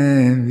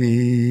ਮੈਂ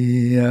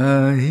ਵੀ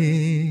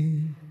ਆਈ.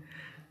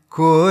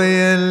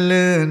 कोयल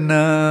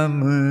नाम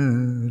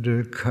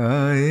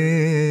रखाए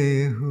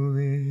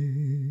हुए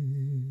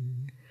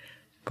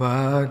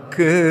पाक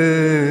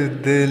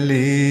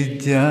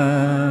दलीजा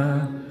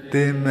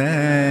ते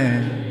मैं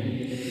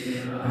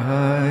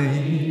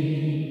आई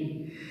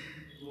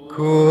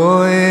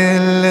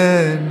कोयल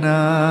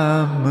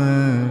नाम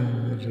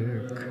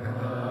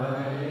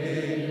रखाए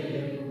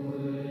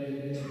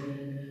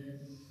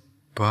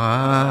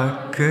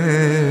पाक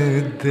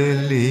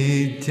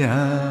दलीजा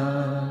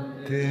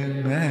ते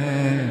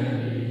मैं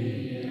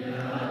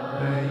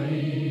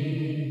आई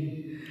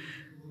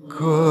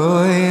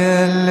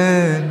कोयल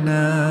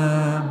नाम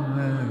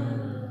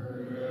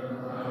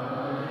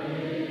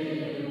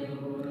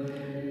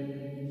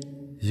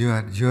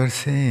You are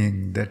saying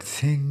that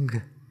sing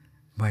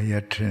my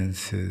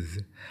utterances,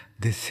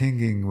 this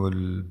singing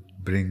will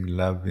bring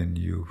love in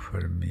you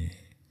for me.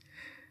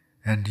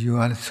 And you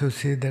also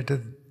say that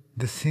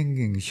the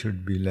singing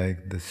should be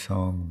like the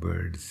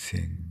songbird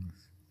sings.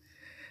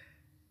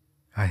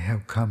 I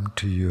have come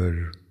to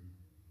your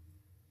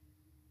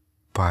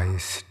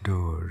pious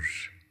doors.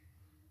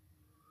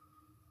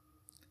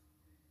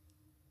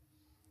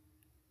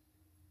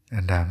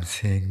 And I'm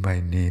saying my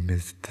name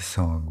is the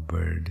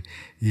songbird,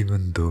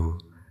 even though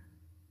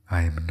I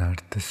am not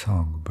the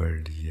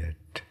songbird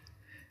yet.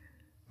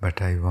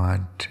 But I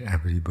want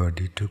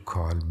everybody to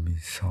call me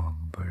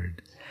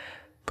songbird.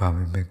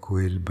 ਭਾਵੇਂ ਮੈਂ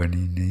ਕੋਇਲ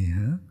ਬਣੀ ਨਹੀਂ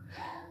ਹਾਂ,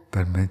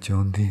 ਪਰ ਮੈਂ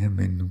ਚਾਹੁੰਦੀ ਹਾਂ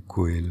ਮੈਨੂੰ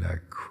ਕੋਇਲ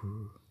ਆਖੋ।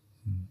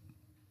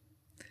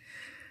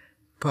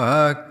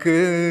 ਪਾਕ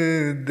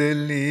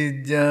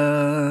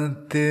ਦਲੀਜਾਂ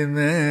ਤੇ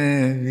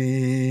ਮੈਂ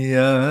ਵੀ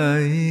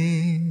ਆਈ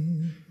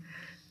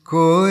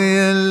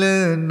कोयल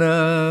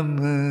नाम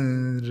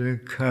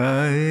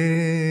रखाए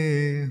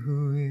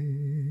हुए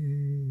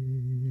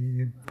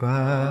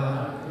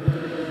पाक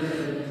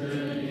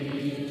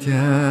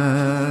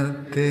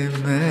जाते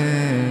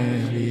मैं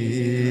भी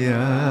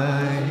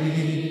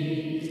आई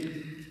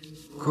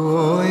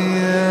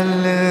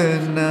कोयल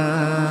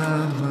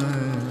नाम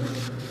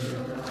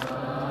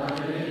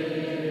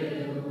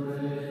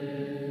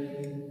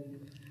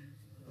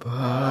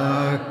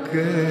पाक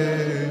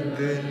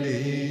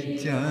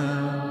दलीजा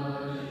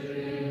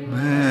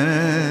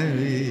मैं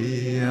भी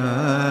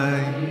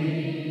आई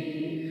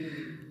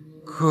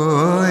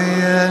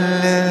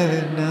कोयल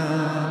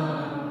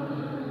नाम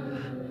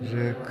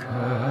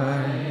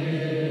रखाए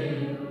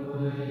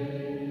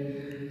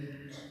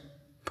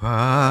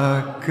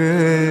पाक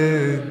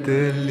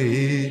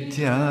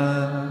दलीजा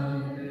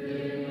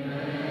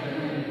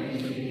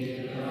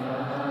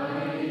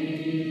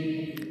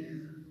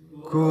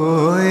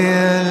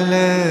कोयल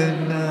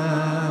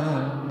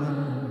नाम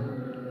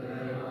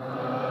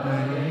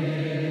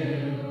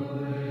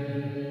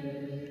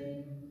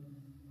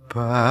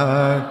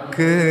पाक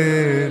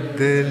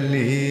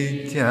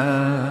दलीजा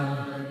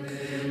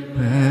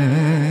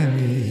मैं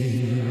भी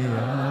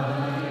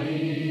आई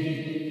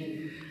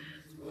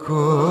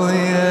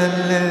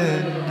कोयल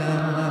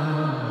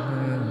नाम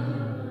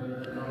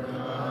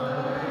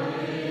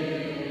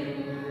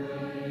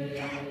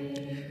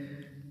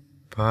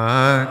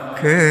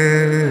पाक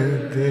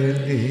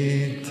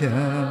दलीजा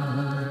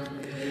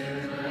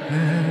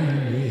मैं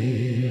भी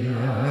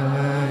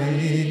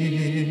आई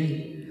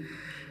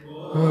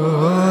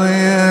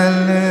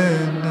कोयल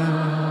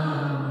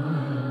नाम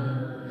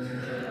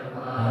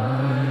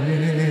आए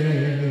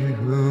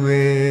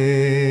हुए।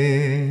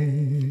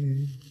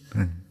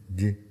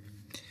 जी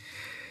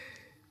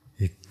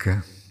एक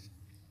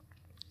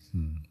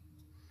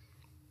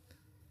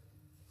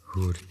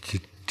ਹੋਰ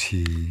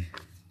ਚਿੱਠੀ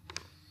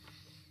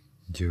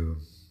ਜੋ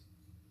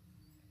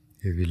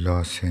ਇਹ ਵੀ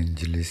ਲਾਸ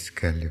ਐਂਜਲਿਸ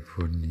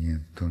ਕੈਲੀਫੋਰਨੀਆ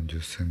ਤੋਂ ਜੋ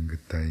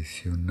ਸੰਗਤ ਆਈ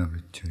ਸੀ ਉਹਨਾਂ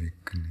ਵਿੱਚੋਂ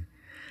ਇੱਕ ਨੇ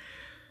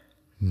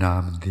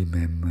ਨਾਮ ਦੀ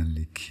ਮਹਿਮਾ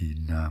ਲਿਖੀ।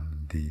 ਨਾਮ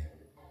ਦੀ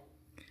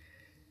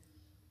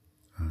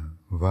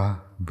ਵਾਹ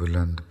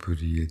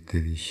ਬੁਲੰਦਪੁਰੀ ਹੈ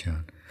ਤੇਰੀ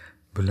ਸ਼ਾਨ।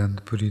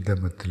 ਬੁਲੰਦਪੁਰੀ ਦਾ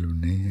ਮਤਲਬ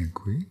ਨਹੀਂ ਹੈ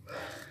ਕੋਈ,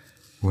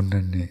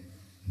 ਉਹਨਾਂ ਨੇ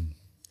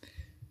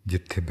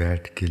ਜਿੱਥੇ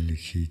ਬੈਠ ਕੇ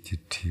ਲਿਖੀ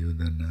ਚਿੱਠੀ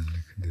ਉਹਦਾ ਨਾਂ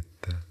ਲਿਖ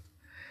ਦਿੱਤਾ।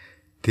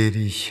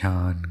 ਤੇਰੀ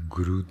ਸ਼ਾਨ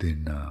ਗੁਰੂ ਦੇ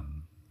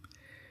ਨਾਮ,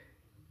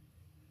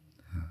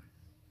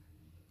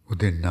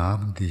 ਉਹਦੇ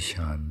ਨਾਮ ਦੀ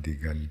ਸ਼ਾਨ ਦੀ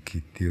ਗੱਲ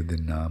ਕੀਤੀ, ਉਹਦੇ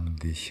ਨਾਮ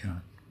ਦੀ ਸ਼ਾਨ।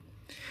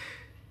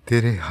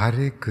 ਤੇਰੇ ਹਰ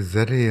ਇੱਕ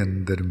ਜ਼ਰੇ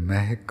ਅੰਦਰ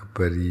ਮਹਿਕ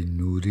ਭਰੀ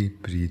ਨੂਰੀ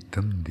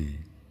ਪ੍ਰੀਤਮ ਦੀ,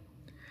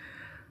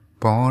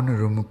 ਪੌਣ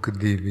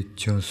ਰੁਮਕਦੀ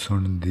ਵਿੱਚੋਂ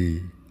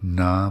ਸੁਣਦੀ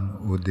ਨਾਮ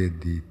ਉਹਦੇ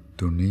ਦੀ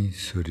ਧੁਨੀ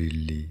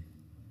ਸੁਰੀਲੀ।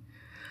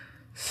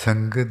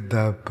 ਸੰਗਤ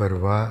ਦਾ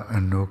ਪਰਵਾਹ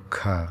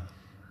ਅਨੋਖਾ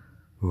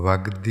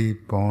ਵਗਦੀ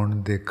ਪੌਣ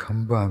ਦੇ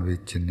ਖੰਭਾਂ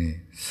ਵਿੱਚ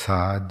ਨੇ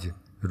ਸਾਜ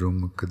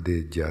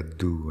ਰੁਮਕਦੇ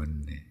ਜਾਦੂ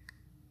ਵੰਨੇ।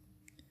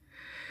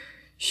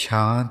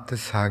 ਸ਼ਾਂਤ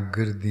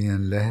ਸਾਗਰ ਦੀਆਂ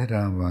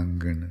ਲਹਿਰਾਂ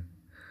ਵਾਂਗਣ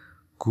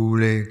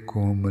ਕੂਲੇ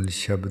ਕੋਮਲ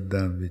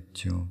ਸ਼ਬਦਾਂ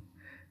ਵਿੱਚੋਂ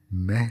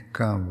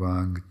ਮਹਿਕਾਂ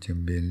ਵਾਂਗ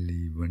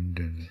ਚੰਬੇਲੀ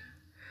ਵੰਡਣ।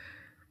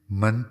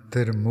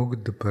 ਮੰਤਰ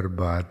ਮੁਗਧ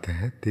ਪ੍ਰਭਾਤ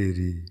ਹੈ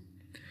ਤੇਰੀ,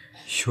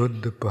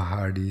 ਸ਼ੁੱਧ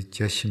ਪਹਾੜੀ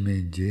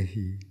ਚਸ਼ਮੇ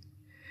ਜਿਹੀ।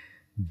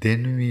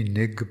 ਦਿਨ ਵੀ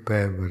ਨਿੱਘ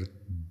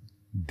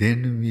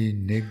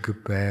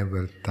ਪੈ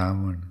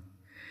ਵਰਤਾਵਣ,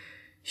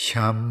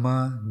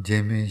 ਸ਼ਾਮਾਂ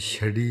ਜਿਵੇਂ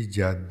ਛੜੀ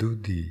ਜਾਦੂ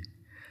ਦੀ,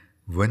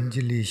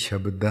 ਵੰਝਲੀ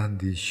ਸ਼ਬਦਾਂ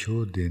ਦੀ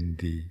ਸ਼ੋਅ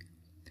ਦਿੰਦੀ,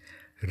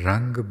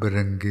 ਰੰਗ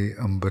ਬਰੰਗੇ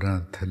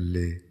ਅੰਬਰਾਂ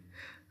ਥੱਲੇ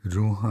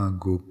ਰੂਹਾਂ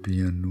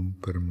ਗੋਪੀਆਂ ਨੂੰ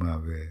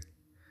ਪਰਮਾਵੇ।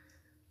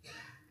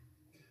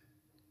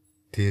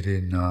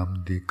 ਤੇਰੇ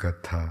ਨਾਮ ਦੀ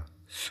ਕਥਾ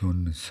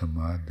ਸੁਣ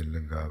ਸਮਾਧ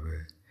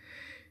ਲਗਾਵੇ।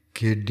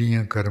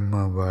 ਕੇਡੀਆਂ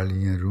ਕਰਮਾਂ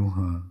ਵਾਲੀਆਂ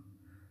ਰੂਹਾਂ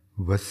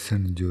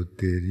ਵਸਣ ਜੋ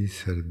ਤੇਰੀ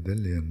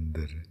ਸਰਦਲ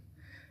ਅੰਦਰ,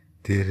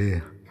 ਤੇਰੇ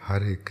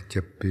ਹਰ ਇੱਕ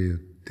ਚੱਪੇ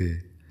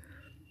ਉੱਤੇ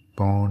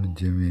ਪਾਉਣ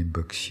ਜਿਵੇਂ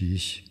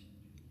ਬਖਸ਼ੀਸ਼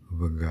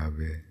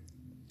ਵਗਾਵੇ।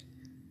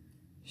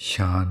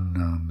 ਸ਼ਾਨ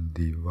ਨਾਮ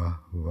ਦੀ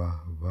ਵਾਹ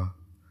ਵਾਹ ਵਾਹ,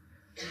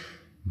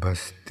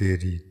 ਬਸ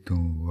ਤੇਰੀ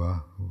ਤੂੰ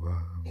ਵਾਹ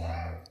ਵਾਹ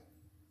ਵਾਹ।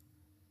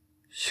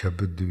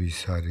 ਸ਼ਬਦ ਵੀ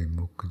ਸਾਰੇ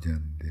ਮੁੱਕ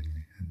ਜਾਂਦੇ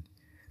ਨੇ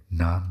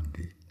ਨਾਮ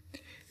ਦੀ।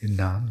 ਇਹ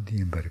ਨਾਮ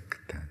ਦੀਆਂ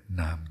ਬਰਕਤਾਂ,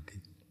 ਨਾਮ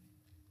ਦੀ।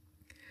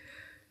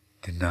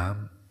 ਤੇ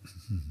ਨਾਮ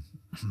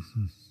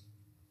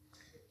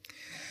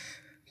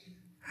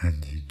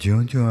ਹਾਂਜੀ,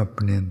 ਜਿਉਂ-ਜਿਉਂ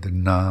ਆਪਣੇ ਅੰਦਰ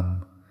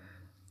ਨਾਮ,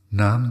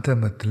 ਨਾਮ ਦਾ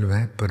ਮਤਲਬ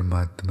ਹੈ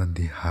ਪਰਮਾਤਮਾ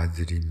ਦੀ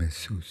ਹਾਜ਼ਰੀ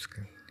ਮਹਿਸੂਸ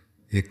ਕਰਨੀ।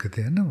 ਇੱਕ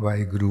ਤਾਂ ਹੈ ਨਾ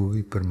ਵਾਹਿਗੁਰੂ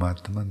ਵੀ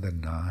ਪਰਮਾਤਮਾ ਦਾ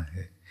ਨਾਂ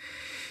ਹੈ।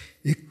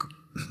 ਇੱਕ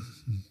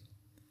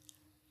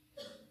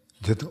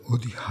ਜਦੋਂ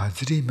ਉਹਦੀ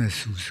ਹਾਜ਼ਰੀ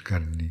ਮਹਿਸੂਸ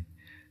ਕਰਨੀ,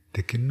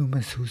 ਤੇ ਕਿਹਨੂੰ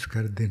ਮਹਿਸੂਸ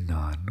ਕਰਦੇ?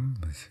 ਨਾਂ ਨੂੰ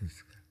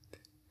ਮਹਿਸੂਸ ਕਰਦੇ।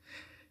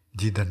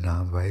 ਜਿਹਦਾ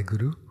ਨਾਮ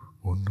ਵਾਹਿਗੁਰੂ,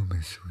 ਉਹਨੂੰ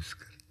ਮਹਿਸੂਸ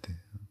ਕਰਦੇ।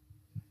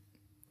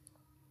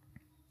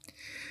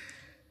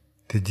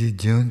 ਤੇ ਜੀ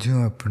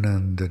ਜਿਉਂ-ਜਿਉਂ ਆਪਣਾ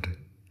ਅੰਦਰ,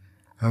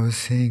 I was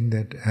saying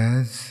that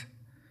as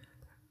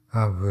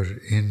our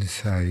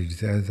insides,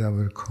 as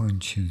our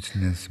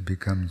consciousness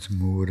becomes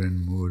more and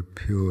more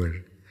pure,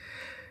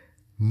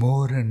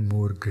 more and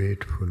more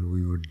grateful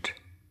we would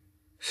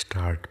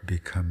start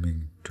becoming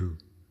to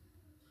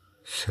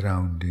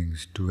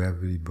surroundings, to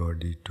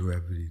everybody, to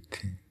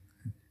everything,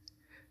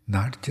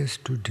 not just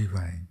to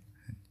divine.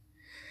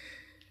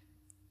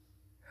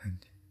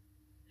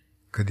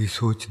 ਕਦੀ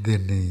ਸੋਚਦੇ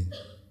ਨਹੀਂ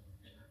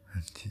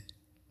ਹਾਂਜੀ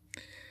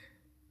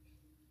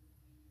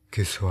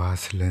ਕਿ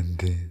ਸਵਾਸ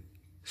ਲੈਂਦੇ,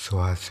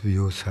 ਸਵਾਸ ਵੀ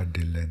ਉਹ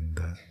ਸਾਡੇ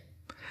ਲੈਂਦਾ,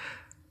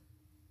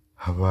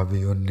 ਹਵਾ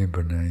ਵੀ ਉਹਨੇ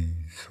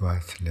ਬਣਾਈ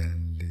ਸਵਾਸ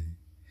ਲੈਣ ਲਈ।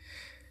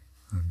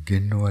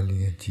 ਗਿਣਨ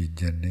ਵਾਲੀਆਂ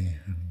ਚੀਜ਼ਾਂ ਨਹੀਂ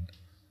ਹਨ।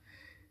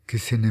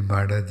 ਕਿਸੇ ਨੇ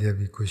ਮਾੜਾ ਜਿਹਾ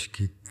ਵੀ ਕੁਛ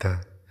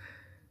ਕੀਤਾ,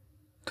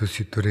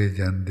 ਤੁਸੀਂ ਤੁਰੇ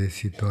ਜਾਂਦੇ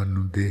ਸੀ,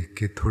 ਤੁਹਾਨੂੰ ਦੇਖ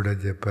ਕੇ ਥੋੜ੍ਹਾ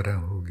ਜਿਹਾ ਪਰਾਂ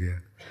ਹੋ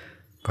ਗਿਆ,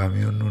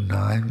 ਭਾਵੇਂ ਉਹਨੂੰ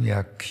ਨਾ ਵੀ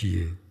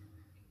ਆਖੀਏ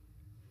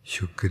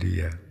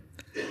ਸ਼ੁਕਰੀਆ,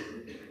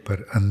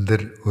 ਪਰ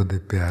ਅੰਦਰ ਉਹਦੇ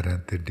ਪਿਆਰਾਂ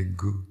 'ਤੇ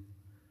ਡਿੱਗੂ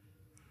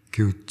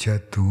ਕਿ ਉੱਚਾ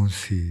ਤੂੰ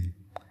ਸੀ,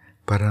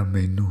 ਪਰਾਂ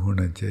ਮੈਨੂੰ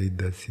ਹੋਣਾ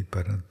ਚਾਹੀਦਾ ਸੀ,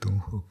 ਪਰਾਂ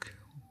ਤੂੰ ਹੋ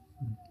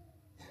ਗਿਆ।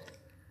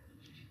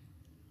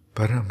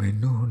 ਪਰਾਂ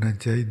ਮੈਨੂੰ ਹੋਣਾ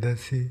ਚਾਹੀਦਾ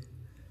ਸੀ,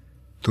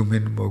 ਤੂੰ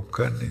ਮੈਨੂੰ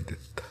ਮੌਕਾ ਨਹੀਂ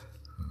ਦਿੱਤਾ।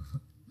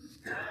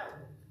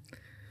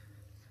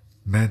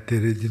 ਮੈਂ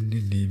ਤੇਰੇ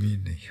ਜਿੰਨੀ ਨੀਵੀਂ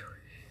ਨਹੀਂ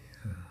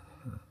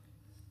ਹੋਈ।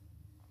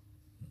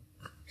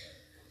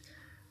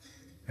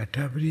 At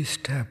every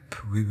step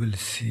we will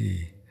see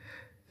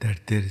that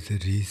there is a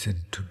reason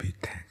to be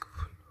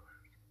thankful.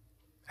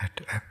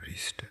 At every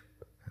step.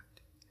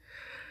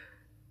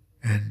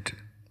 And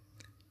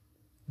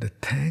the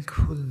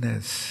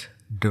thankfulness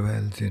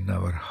dwells in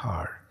our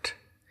heart.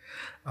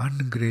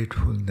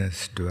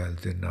 Ungratefulness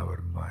dwells in our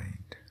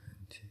mind.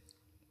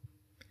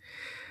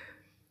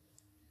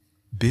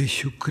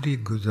 ਬੇਸ਼ੁਕਰੀ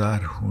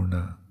ਗੁਜ਼ਾਰ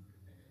ਹੋਣਾ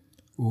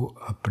ਉਹ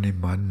ਆਪਣੇ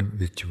ਮਨ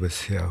ਵਿੱਚ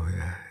ਵਸਿਆ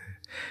ਹੋਇਆ ਹੈ।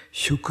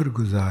 ਸ਼ੁਕਰ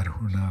ਗੁਜ਼ਾਰ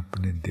ਹੋਣਾ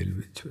ਆਪਣੇ ਦਿਲ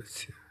ਵਿੱਚ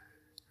ਵਸਿਆ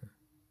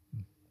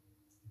ਹੈ,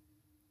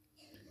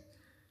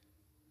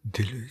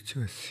 ਦਿਲ ਵਿੱਚ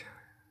ਵਸਿਆ ਹੈ।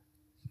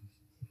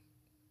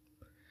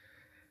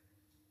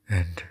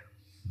 ਐਂਡ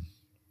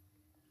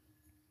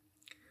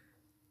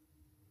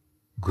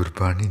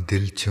ਗੁਰਬਾਣੀ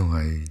ਦਿਲ 'ਚੋਂ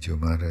ਆਈ, ਜੋ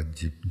ਮਹਾਰਾਜ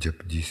ਜੀ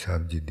ਜਪਜੀ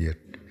ਸਾਹਿਬ ਜੀ ਦੀ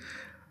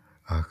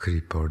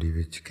ਆਖਰੀ ਪੌੜੀ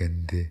ਵਿੱਚ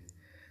ਕਹਿੰਦੇ,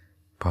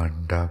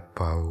 ਭਾਂਡਾ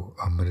ਪਾਓ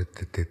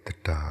ਅੰਮ੍ਰਿਤ ਤੇ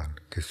ਤਟਾਲ,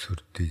 ਕਿ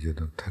ਸੁਰਤੀ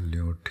ਜਦੋਂ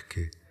ਥੱਲਿਓਂ ਉੱਠ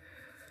ਕੇ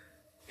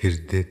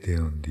ਹਿਰਦੇ 'ਤੇ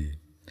ਆਉਂਦੀ,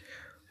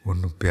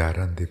 ਉਹਨੂੰ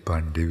ਪਿਆਰਾਂ ਦੇ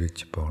ਭਾਂਡੇ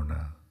ਵਿੱਚ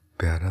ਪਾਉਣਾ।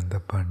 ਪਿਆਰਾਂ ਦਾ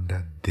ਭਾਂਡਾ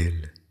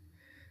ਦਿਲ।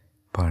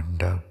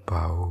 ਭਾਂਡਾ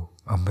ਪਾਓ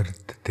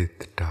ਅੰਮ੍ਰਿਤ ਤੇ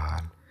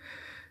ਤਟਾਲ,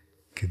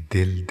 ਕਿ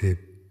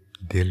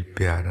ਦਿਲ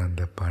ਪਿਆਰਾਂ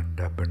ਦਾ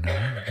ਭਾਂਡਾ ਬਣਾ,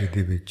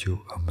 ਜਿਹਦੇ ਵਿੱਚ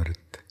ਉਹ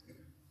ਅੰਮ੍ਰਿਤ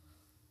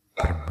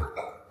ਬ੍ਰਹਮ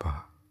ਪਾ।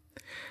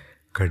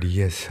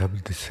 ਕੜੀਏ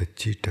ਸ਼ਬਦ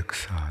ਸੱਚੀ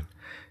ਟਕਸਾਲ,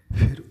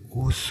 ਫਿਰ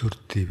ਉਸ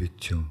ਸੁਰਤੀ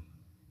ਵਿੱਚੋਂ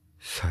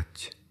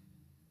ਸੱਚ,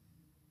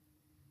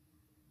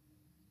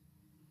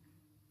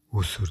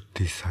 ਉਹ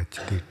ਸੁਰਤੀ ਸੱਚ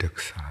ਦੀ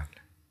ਟਕਸਾਲ,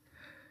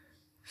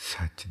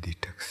 ਸੱਚ ਦੀ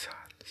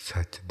ਟਕਸਾਲ,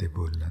 ਸੱਚ ਦੇ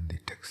ਬੋਲਾਂ ਦੀ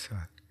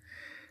ਟਕਸਾਲ।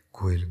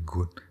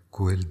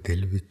 ਕੋਇਲ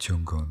ਦਿਲ ਵਿੱਚੋਂ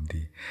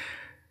ਗਾਉਂਦੀ।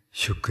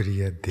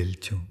 ਸ਼ੁਕਰੀਆ ਦਿਲ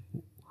 'ਚੋਂ,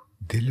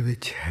 ਦਿਲ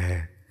ਵਿੱਚ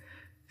ਹੈ,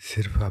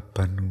 ਸਿਰਫ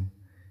ਆਪਾਂ ਨੂੰ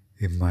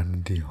ਇਹ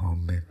ਮਨ ਦੀ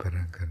ਹਉਮੈ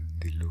ਪਰਾਂ ਕਰਨ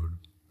ਦੀ ਲੋੜ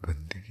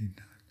ਬੰਦਗੀ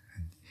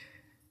ਨਾਲ।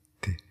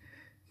 ਅਤੇ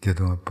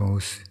ਜਦੋਂ ਆਪਾਂ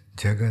ਉਸ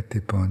ਜਗ੍ਹਾ 'ਤੇ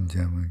ਪਹੁੰਚ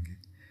ਜਾਵਾਂਗੇ,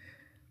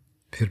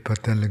 ਫਿਰ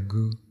ਪਤਾ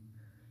ਲੱਗੂ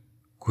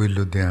ਕੋਈ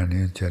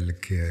ਲੁਧਿਆਣਿਓਂ ਚੱਲ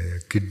ਕੇ ਆਇਆ।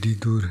 ਕਿੱਡੀ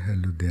ਦੂਰ ਹੈ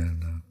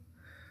ਲੁਧਿਆਣਾ।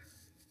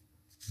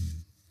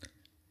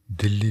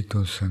 ਦਿੱਲੀ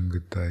ਤੋਂ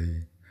ਸੰਗਤ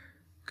ਆਈ,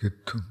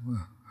 ਕਿੱਥੋਂ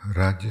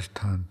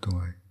ਰਾਜਸਥਾਨ ਤੋਂ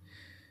ਆਈ,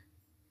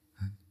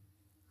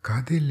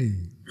 ਕਾਹਦੇ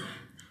ਲਈ?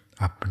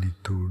 ਆਪਣੀ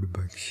ਧੂੜ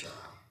ਬਖਸ਼ੀ।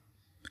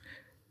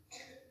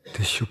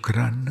 ਤੇ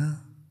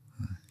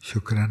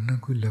ਸ਼ੁਕਰਾਨਾ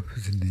ਕੋਈ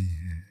ਲਫ਼ਜ਼ ਨਹੀਂ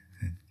ਹੈ,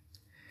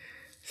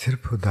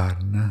 ਸਿਰਫ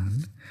ਉਦਾਹਰਨਾਂ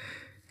ਹਨ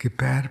ਕਿ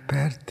ਪੈਰ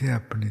ਪੈਰ ਤੇ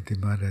ਆਪਣੇ ਤੇ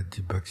ਮਹਾਰਾਜ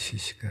ਜੀ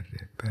ਬਖਸ਼ਿਸ਼ ਕਰ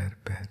ਰਹੇ, ਪੈਰ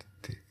ਪੈਰ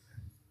ਤੇ।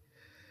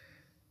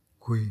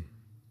 ਕੋਈ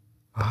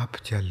ਆਪ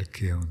ਚੱਲ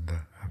ਕੇ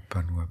ਆਉਂਦਾ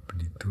ਆਪਾਂ ਨੂੰ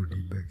ਆਪਣੀ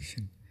ਧੂੜੀ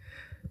ਬਖਸ਼ਣ।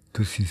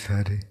 ਤੁਸੀਂ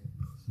ਸਾਰੇ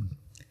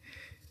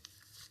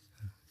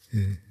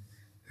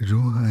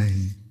ਰੂਹਾਂ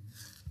ਹੀ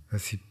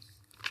ਅਸੀਂ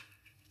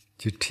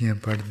ਚਿੱਠੀਆਂ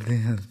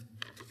ਪੜ੍ਹਦੇ ਹਾਂ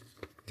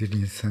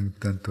ਜਿਹੜੀਆਂ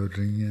ਸੰਗਤਾਂ ਤੁਰ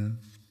ਰਹੀਆਂ।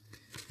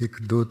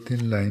 ਇੱਕ ਦੋ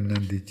ਤਿੰਨ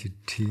ਲਾਈਨਾਂ ਦੀ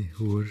ਚਿੱਠੀ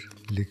ਹੋਰ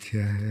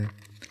ਲਿਖਿਆ ਹੈ।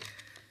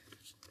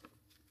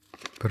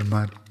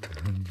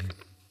 ਪਰਮਾਤਮਾ ਜੀ,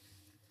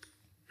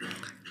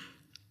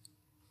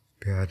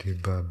 ਪਿਆਰੇ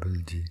ਬਾਬਲ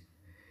ਜੀ,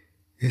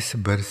 ਇਸ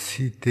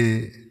ਬਰਸੀ ਤੇ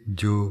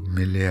ਜੋ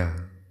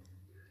ਮਿਲਿਆ,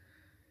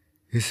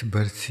 ਇਸ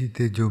ਬਰਸੀ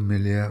ਤੇ ਜੋ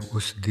ਮਿਲਿਆ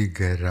ਉਸ ਦੀ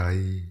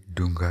ਗਹਿਰਾਈ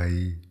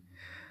ਡੂੰਘਾਈ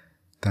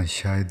ਤਾਂ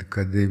ਸ਼ਾਇਦ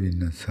ਕਦੇ ਵੀ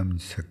ਨਾ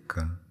ਸਮਝ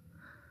ਸਕਾਂ,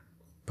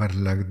 ਪਰ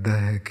ਲੱਗਦਾ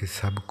ਹੈ ਕਿ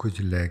ਸਭ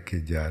ਕੁਝ ਲੈ ਕੇ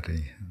ਜਾ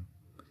ਰਹੇ ਹਾਂ।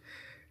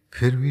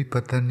 ਫਿਰ ਵੀ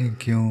ਪਤਾ ਨਹੀਂ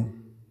ਕਿਉਂ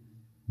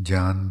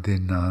ਜਾਨ ਦੇ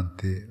ਨਾਂ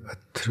ਤੇ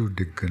ਅੱਥਰੂ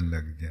ਡਿੱਗਣ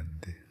ਲੱਗ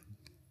ਜਾਂਦੇ।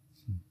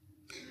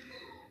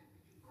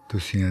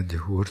 ਤੁਸੀਂ ਅੱਜ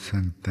ਹੋਰ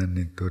ਸੰਗਤਾਂ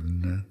ਨੇ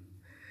ਤੁਰਨਾ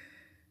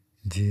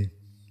ਜੀ।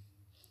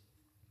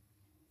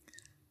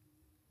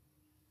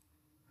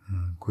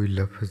 ਕੋਈ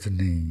ਲਫ਼ਜ਼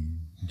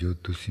ਨਹੀਂ ਜੋ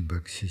ਤੁਸੀਂ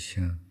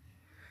ਬਖਸ਼ਿਸ਼ਾਂ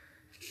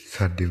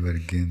ਸਾਡੇ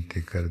ਵਰਗਿਆਂ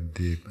ਤੇ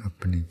ਕਰਦੇ,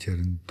 ਆਪਣੀ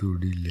ਚਰਨ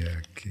ਧੂੜੀ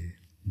ਲਿਆ ਕੇ।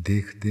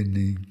 ਦੇਖਦੇ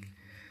ਨਹੀਂ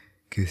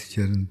ਕਿ ਇਸ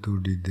ਚਰਨ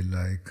ਧੂੜੀ ਦੇ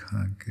ਲਾਇਕ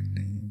ਹਾਂ ਕਿ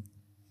ਨਹੀਂ।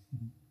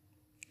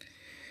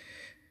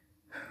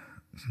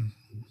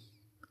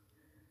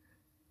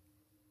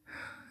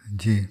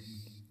 ਜੀ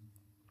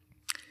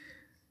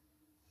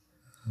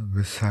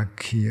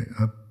ਵਿਸਾਖੀ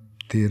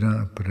 13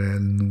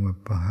 ਅਪ੍ਰੈਲ ਨੂੰ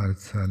ਆਪਾਂ ਹਰ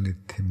ਸਾਲ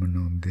ਇੱਥੇ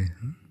ਮਨਾਉਂਦੇ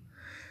ਹਾਂ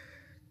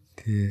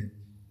ਤੇ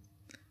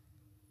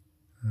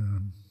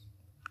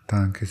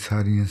ਤਾਂ ਕਿ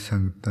ਸਾਰੀਆਂ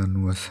ਸੰਗਤਾਂ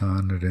ਨੂੰ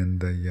ਆਸਾਨ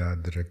ਰਹਿੰਦਾ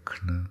ਯਾਦ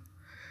ਰੱਖਣਾ।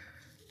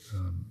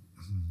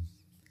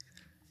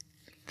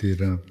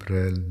 13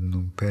 ਅਪ੍ਰੈਲ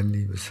ਨੂੰ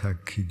ਪਹਿਲੀ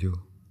ਵਿਸਾਖੀ ਜੋ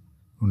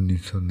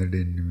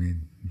 1999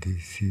 ਦੀ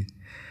ਸੀ,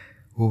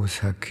 ਉਹ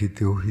ਵਿਸਾਖੀ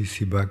ਤੇ ਉਹੀ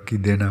ਸੀ। ਬਾਕੀ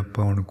ਦਿਨ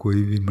ਆਪਾਂ ਹੁਣ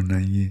ਕੋਈ ਵੀ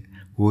ਮਨਾਈਏ,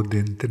 ਉਹ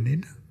ਦਿਨ ਤਾਂ ਨਹੀਂ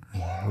ਨਾ,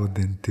 ਉਹ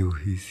ਦਿਨ ਤੇ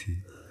ਉਹੀ ਸੀ।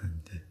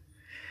 ਹਾਂਜੀ,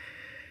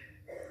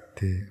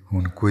 ਤੇ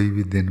ਹੁਣ ਕੋਈ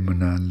ਵੀ ਦਿਨ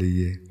ਮਨਾ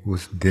ਲਈਏ,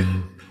 ਉਸ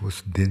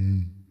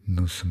ਦਿਨ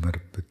ਨੂੰ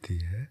ਸਮਰਪਿਤ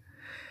ਹੀ ਹੈ।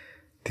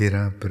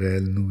 13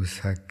 ਅਪ੍ਰੈਲ ਨੂੰ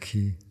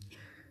ਵਿਸਾਖੀ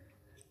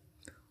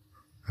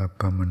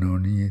ਆਪਾਂ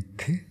ਮਨਾਉਣੀ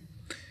ਇੱਥੇ,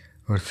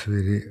 ਔਰ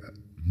ਸਵੇਰੇ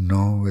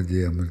 9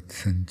 ਵਜੇ ਅੰਮ੍ਰਿਤ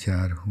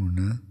ਸੰਚਾਰ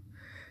ਹੋਣਾ।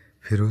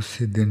 ਫਿਰ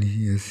ਉਸੇ ਦਿਨ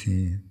ਹੀ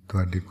ਅਸੀਂ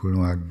ਤੁਹਾਡੇ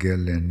ਕੋਲੋਂ ਆਗਿਆ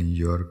ਲੈਣੀ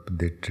ਯੂਰਪ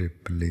ਦੇ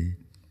ਟ੍ਰਿਪ ਲਈ।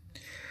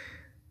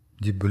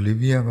 ਜੀ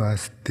ਬੋਲੀਵੀਆ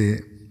ਵਾਸਤੇ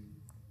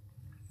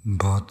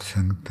ਬਹੁਤ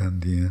ਸੰਗਤਾਂ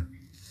ਦੀਆਂ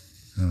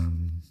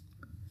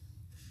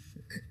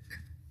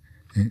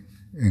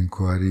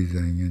ਇਨਕੁਆਇਰੀਜ਼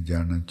ਆਈਆਂ,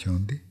 ਜਾਣਾ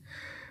ਚਾਹੁੰਦੇ।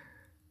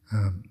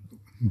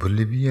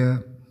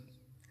 ਬੋਲੀਵੀਆ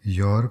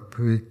ਯੂਰਪ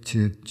ਵਿੱਚ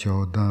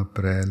 14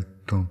 ਅਪ੍ਰੈਲ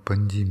ਤੋਂ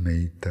 25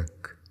 ਮਈ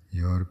ਤੱਕ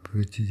ਯੂਰਪ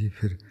ਵਿੱਚ ਜੀ।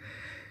 ਫਿਰ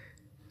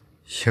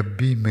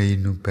 26 ਮਈ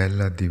ਨੂੰ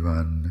ਪਹਿਲਾ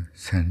ਦੀਵਾਨ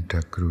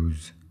ਸੈਂਟਾ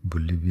ਕਰੂਜ਼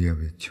ਬੋਲੀਵੀਆ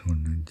ਵਿੱਚ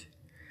ਹੋਣਾ ਜੀ।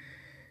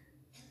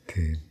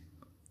 ਅਤੇ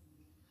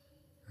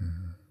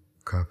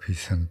ਕਾਫੀ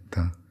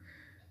ਸੰਗਤਾਂ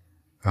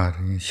ਆ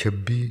ਰਹੀਆਂ।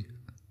 26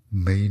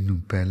 ਮਈ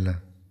ਨੂੰ ਪਹਿਲਾ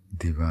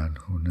ਦੀਵਾਨ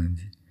ਹੋਣਾ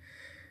ਜੀ।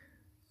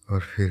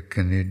 ਔਰ ਫਿਰ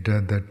ਕੈਨੇਡਾ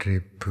ਦਾ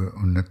ਟ੍ਰਿਪ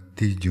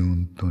 29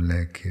 ਜੂਨ ਤੋਂ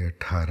ਲੈ ਕੇ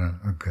 18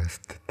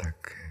 ਅਗਸਤ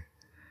ਤੱਕ ਹੈ।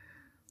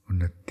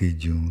 29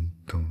 ਜੂਨ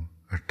ਤੋਂ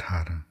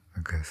 18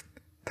 ਅਗਸਤ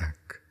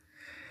ਤੱਕ।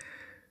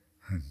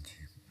 ਹਾਂਜੀ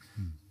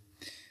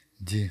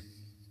ਜੀ,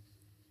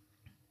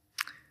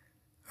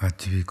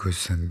 ਅੱਜ ਵੀ ਕੋਈ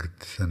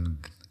ਸੰਗਤ ਸਾਨੂੰ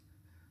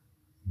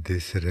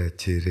ਦਿਸ ਰਹੇ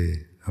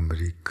ਚਿਹਰੇ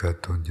ਅਮਰੀਕਾ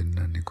ਤੋਂ,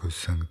 ਜਿਨ੍ਹਾਂ ਨੇ ਕੋਈ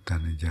ਸੰਗਤਾਂ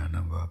ਨੇ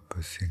ਜਾਣਾ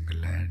ਵਾਪਸ,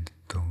 ਇੰਗਲੈਂਡ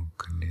ਤੋਂ,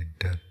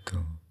 ਕੈਨੇਡਾ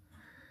ਤੋਂ,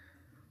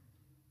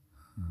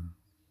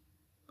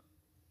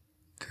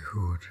 ਤੇ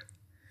ਹੋਰ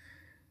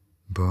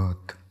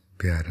ਬਹੁਤ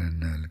ਪਿਆਰਾਂ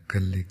ਨਾਲ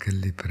ਕੱਲੀ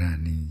ਕੱਲੀ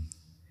ਪ੍ਰਾਣੀ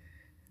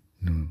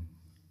ਨੂੰ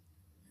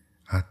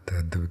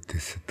ਅਦਭੁਤ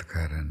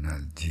ਸਤਿਕਾਰਾਂ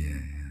ਨਾਲ ਜੀ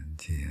ਆਇਆਂ,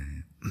 ਜੀ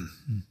ਆਇਆਂ।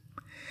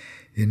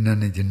 ਇਹਨਾਂ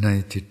ਨੇ ਜਿੰਨਾ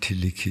ਇਹ ਚਿੱਠੀ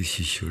ਲਿਖੀ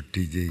ਸੀ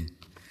ਛੋਟੀ ਜਿਹੀ,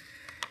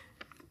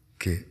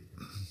 ਕਿ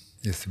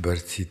ਇਸ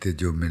ਬਰਸੀ ਤੇ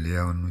ਜੋ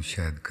ਮਿਲਿਆ ਉਹਨੂੰ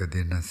ਸ਼ਾਇਦ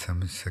ਕਦੇ ਨਾ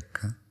ਸਮਝ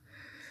ਸਕਾਂ,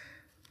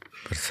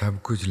 ਪਰ ਸਭ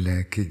ਕੁਝ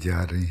ਲੈ ਕੇ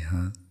ਜਾ ਰਹੇ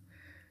ਹਾਂ।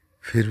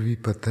 ਫਿਰ ਵੀ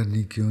ਪਤਾ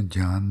ਨਹੀਂ ਕਿਉਂ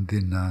ਜਾਨ ਦੇ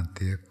ਨਾਂ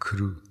ਤੇ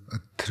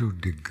ਅੱਥਰੂ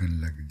ਡਿੱਗਣ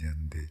ਲੱਗ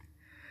ਜਾਂਦੇ।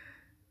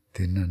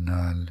 ਤੇ ਇਹਨਾਂ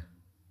ਨਾਲ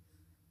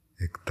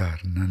ਇੱਕ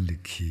ਧਾਰਨਾ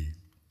ਲਿਖੀ,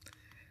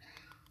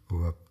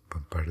 ਉਹ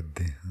ਆਪਾਂ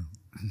ਪੜ੍ਹਦੇ ਹਾਂ।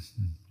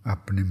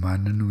 ਆਪਣੇ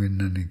ਮਨ ਨੂੰ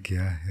ਇਹਨਾਂ ਨੇ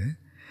ਕਿਹਾ ਹੈ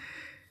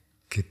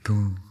ਕਿ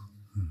ਤੂੰ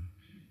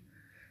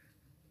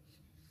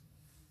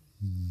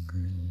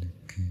ਗੱਲ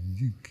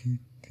ਕਿੰਝ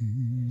ਕੀਤੀ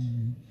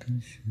ਤੂੰ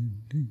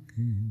ਛੱਡ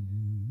ਕੇ।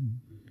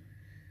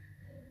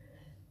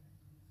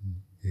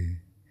 ਇਹ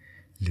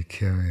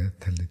ਲਿਖਿਆ ਹੋਇਆ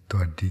ਥੱਲੇ,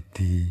 ਤੁਹਾਡੀ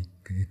ਧੀ,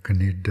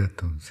 ਕੈਨੇਡਾ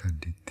ਤੋਂ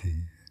ਸਾਡੀ ਧੀ।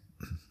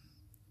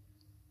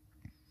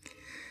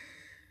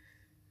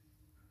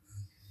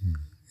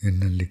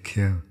 ਇਹਨਾਂ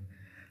ਲਿਖਿਆ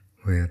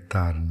ਹੋਇਆ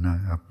ਧਾਰਨਾ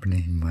ਆਪਣੇ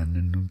ਹੀ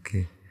ਮਨ ਨੂੰ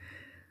ਕਿ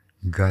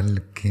ਗੱਲ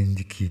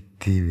ਕਿੰਜ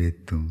ਕੀਤੀ ਵੇ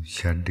ਤੂੰ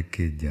ਛੱਡ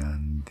ਕੇ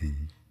ਜਾਣ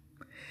ਦੀ,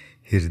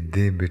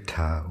 ਹਿਰਦੇ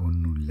ਬਿਠਾ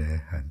ਉਹਨੂੰ ਲੈ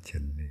ਹਾਂ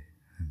ਚੱਲੇ।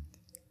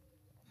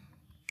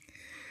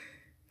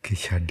 ਕਿ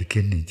ਛੱਡ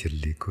ਕੇ ਨਹੀਂ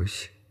ਚੱਲੇ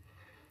ਕੁਛ,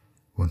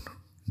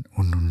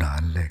 ਉਹਨੂੰ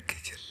ਨਾਲ ਲੈ ਕੇ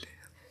ਚੱਲੇ।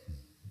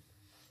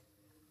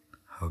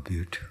 How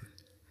beautiful,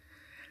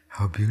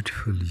 how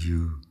beautiful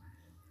you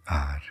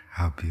are,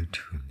 how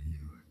beautiful you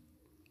are.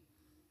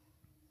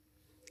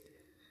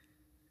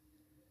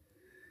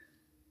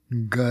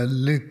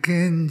 ਗੱਲ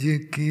ਕਿੰਜ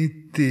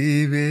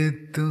ਕੀਤੀ ਵੇ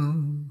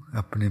ਤੂੰ,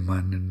 ਆਪਣੇ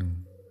ਮਨ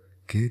ਨੂੰ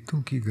ਕਿ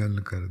ਤੂੰ ਕੀ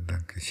ਗੱਲ ਕਰਦਾ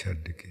ਕਿ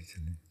ਛੱਡ ਕੇ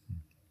ਚਲੇ।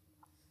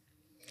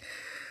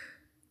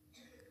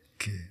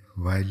 ਕਿ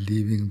while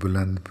leaving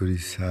Bulandpuri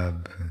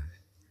Sahib,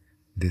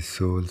 the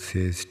soul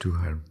says to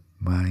her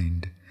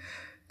mind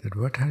that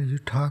what are you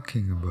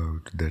talking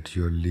about that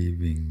you're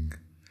leaving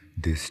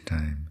this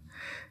time?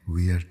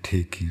 We are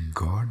taking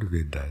God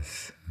with us.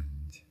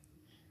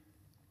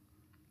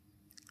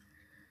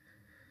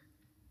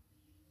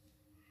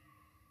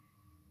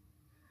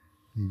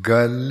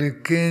 ਗੱਲ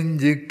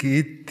ਕਿੰਜ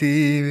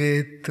ਕੀਤੀ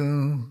ਵੇ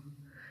ਤੂੰ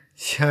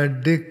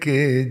ਛੱਡ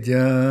ਕੇ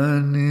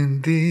ਜਾਣ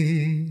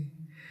ਦੀ,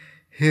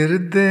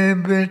 ਹਿਰਦੇ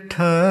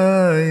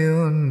ਬਿਠਾਏ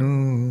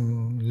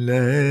ਉਹਨੂੰ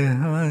ਲੈ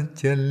ਹਾਂ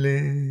ਚੱਲੇ।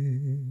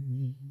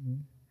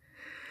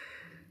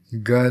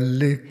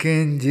 ਗੱਲ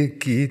ਕਿੰਜ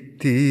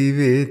ਕੀਤੀ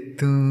ਵੇ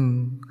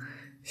ਤੂੰ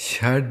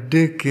ਛੱਡ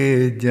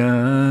ਕੇ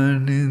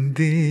ਜਾਣ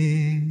ਦੀ,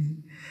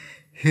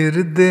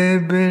 ਹਿਰਦੇ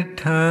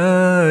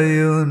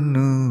ਬਿਠਾਏ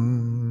ਉਹਨੂੰ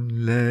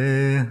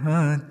ਲੈ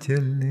ਹਾਂ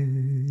ਚੱਲੇ।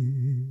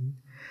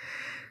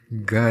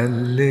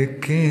 ਗੱਲ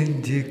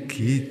ਕਿੰਜ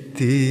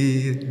ਕੀਤੀ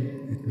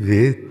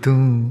ਵੇ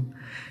ਤੂੰ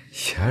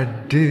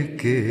ਛੱਡ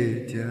ਕੇ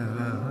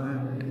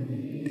ਜਾਣ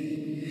ਦੀ,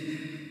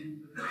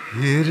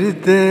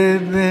 ਹਿਰਦੇ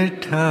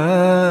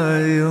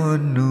ਬਿਠਾਏ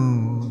ਉਹਨੂੰ।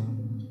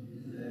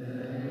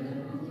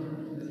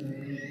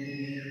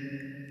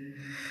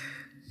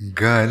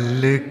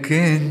 ਗੱਲ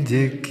ਕਿੰਜ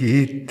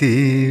ਕੀਤੀ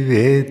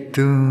ਵੇ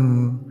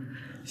ਤੂੰ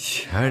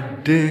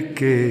ਛੱਡ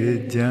ਕੇ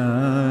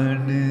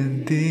ਜਾਣ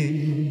ਦੀ,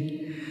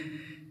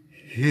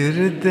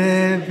 ਹਿਰਦੇ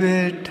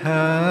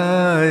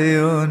ਬਿਠਾਏ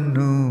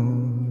ਉਹਨੂੰ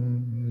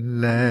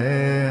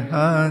ਲੈ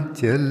ਹਾਂ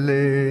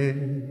ਚੱਲੇ।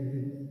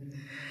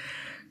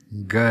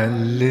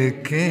 ਗੱਲ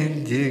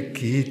ਕਿੰਜ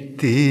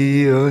ਕੀਤੀ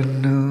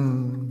ਉਹਨੂੰ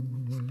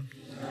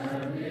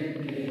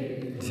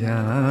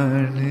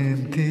ਜਾਣ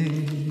ਦੀ,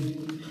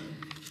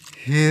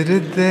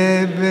 ਹਿਰਦੇ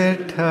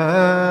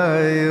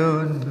ਬਿਠਾਏ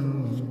ਉਹਨੂੰ।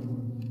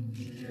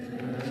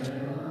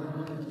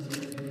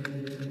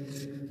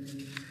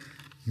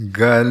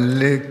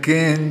 ਗੱਲ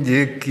ਕਿੰਜ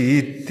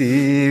ਕੀਤੀ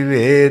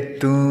ਵੇ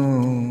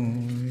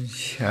ਤੂੰ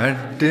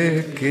ਛੱਡ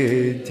ਕੇ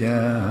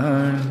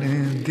ਜਾਣ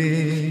ਦੀ,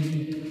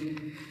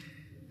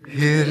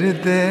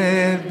 ਹਿਰਦੇ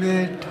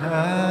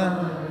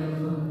ਬਿਠਾਏ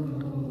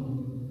ਉਹਨੂੰ।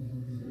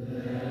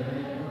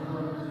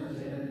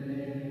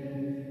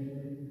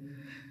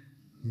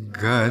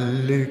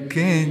 ਗੱਲ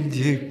ਕਿੰਜ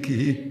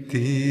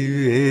ਕੀਤੀ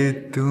ਵੇ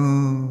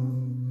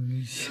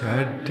ਤੂੰ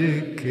ਛੱਡ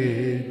ਕੇ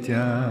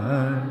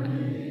ਜਾਣ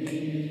ਦੀ,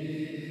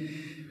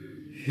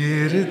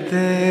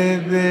 ਹਿਰਦੇ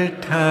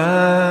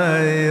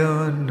ਬਿਠਾਏ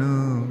ਉਹਨੂੰ।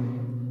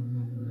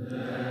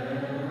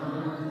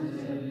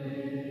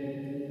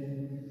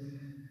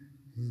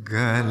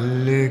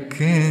 ਗੱਲ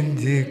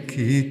ਕਿੰਜ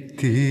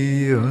ਕੀਤੀ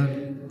ਉਹ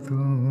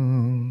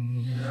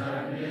ਤੂੰ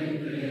ਜਾਣ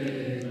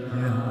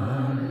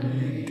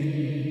ਦੀ,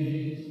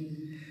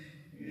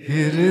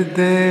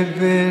 ਹਿਰਦੇ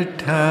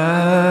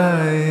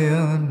ਬਿਠਾਏ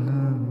ਉਹਨੂੰ।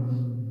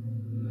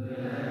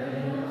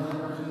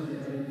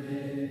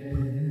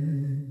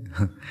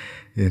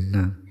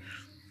 ਇਹਨਾਂ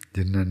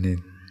ਜਿਨ੍ਹਾਂ ਨੇ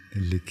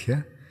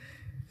ਲਿਖਿਆ,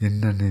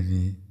 ਇਹਨਾਂ ਨੇ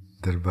ਵੀ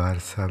ਦਰਬਾਰ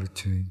ਸਾਹਿਬ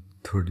 'ਚੋਂ ਹੀ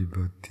ਥੋੜ੍ਹੀ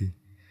ਬਹੁਤੀ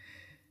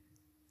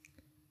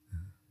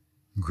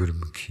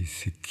ਗੁਰਮੁਖੀ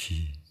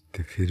ਸਿੱਖੀ।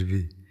 ਅਤੇ ਫਿਰ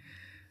ਵੀ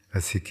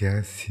ਅਸੀਂ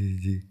ਕਿਹਾ ਸੀ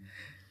ਜੀ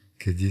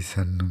ਕਿ ਜੀ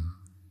ਸਾਨੂੰ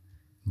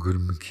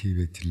ਗੁਰਮੁਖੀ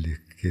ਵਿੱਚ ਲਿਖ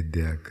ਕੇ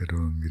ਦਿਆ ਕਰੋ,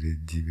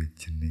 ਅੰਗਰੇਜ਼ੀ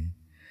ਵਿੱਚ ਨਹੀਂ।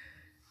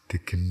 ਅਤੇ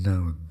ਕਿੰਨਾ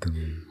ਉਦਮ,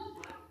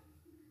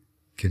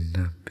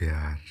 ਕਿੰਨਾ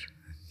ਪਿਆਰ,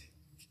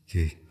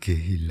 ਕਿ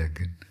ਹੀ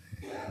ਲਗਨ।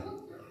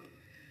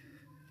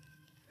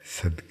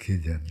 ਸਦਕੇ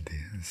ਜਾਂਦੇ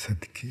ਹਾਂ,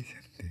 ਸਦਕੇ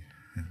ਜਾਂਦੇ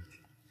ਹਾਂ।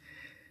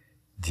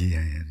 ਜੀ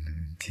ਆਇਆਂ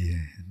ਨੂੰ, ਜੀ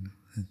ਆਇਆਂ ਨੂੰ।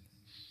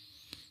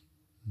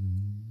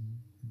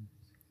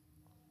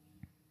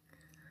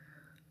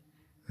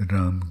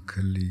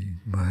 ਰਾਮਕਲੀ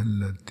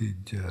ਮਹੱਲਾ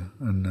ਤੀਜਾ।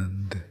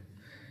 ਆਨੰਦ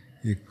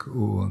ਇੱਕ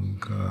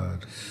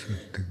ਓਅੰਕਾਰ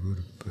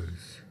ਸਤਿਗੁਰ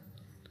ਪ੍ਰਸਾਦਿ।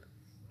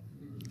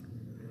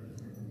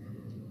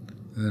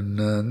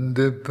 ਆਨੰਦ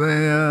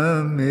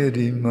ਪਿਆ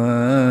ਮੇਰੀ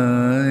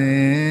ਮਾਏ,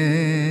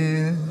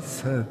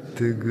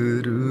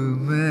 ਸਤਿਗੁਰੂ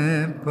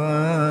ਮੈਂ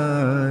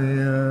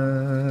ਪਾਇਆ।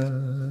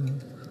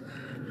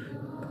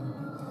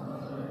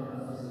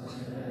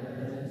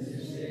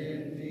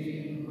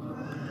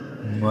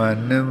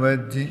 ਮਨ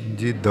ਵੱਜੀ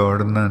ਜੀ,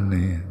 ਦੌੜਨਾ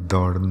ਨਹੀਂ,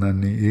 ਦੌੜਨਾ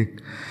ਨਹੀਂ।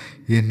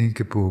 ਇਹ ਨਹੀਂ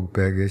ਕਿ ਭੋਗ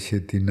ਪੈ ਗਿਆ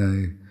ਛੇਤੀ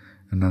ਨਾਲ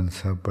ਆਨੰਦ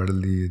ਸਾਹਿਬ ਪੜ੍ਹ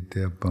ਲਈਏ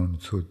ਅਤੇ ਆਪਾਂ ਹੁਣ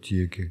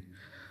ਸੋਚੀਏ ਕਿ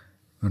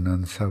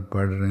ਆਨੰਦ ਸਾਹਿਬ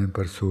ਪੜ੍ਹ ਰਹੇ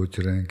ਪਰ ਸੋਚ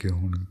ਰਹੇ ਕਿ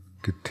ਹੁਣ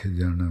ਕਿੱਥੇ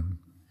ਜਾਣਾ,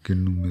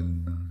 ਕਿਹਨੂੰ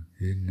ਮਿਲਣਾ।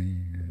 ਇਹ ਨਹੀਂ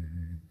ਹੈ,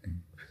 ਨਹੀਂ।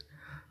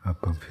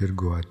 ਆਪਾਂ ਫਿਰ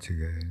ਗੁਆਚ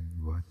ਗਏ।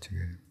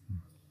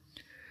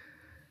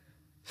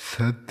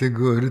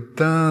 ਸਤਿਗੁਰ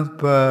ਤਾਂ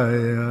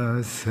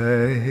ਪਾਇਆ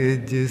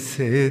ਸਹਿਜ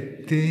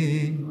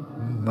ਸੇਤੀ,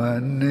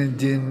 ਮਨ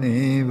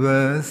ਜਿਨੀ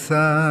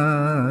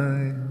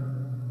ਵਸਾਇ।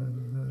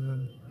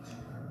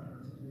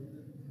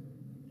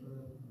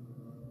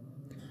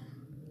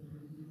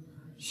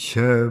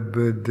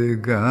 ਸ਼ਬਦ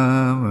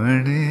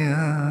ਗਾਵਣਿਆ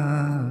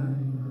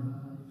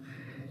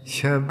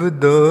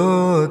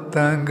ਸ਼ਬਦੋ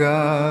ਤਾਂ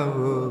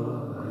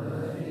ਗਾਵੋ,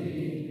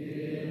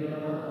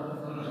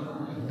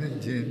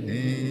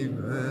 ਜਿਨੀ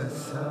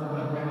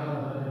ਵਸਾਇ।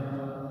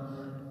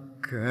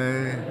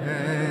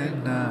 ਕਹਿ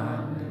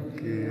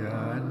ਨਾਨਕ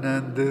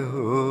ਆਨੰਦ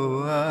ਹੋ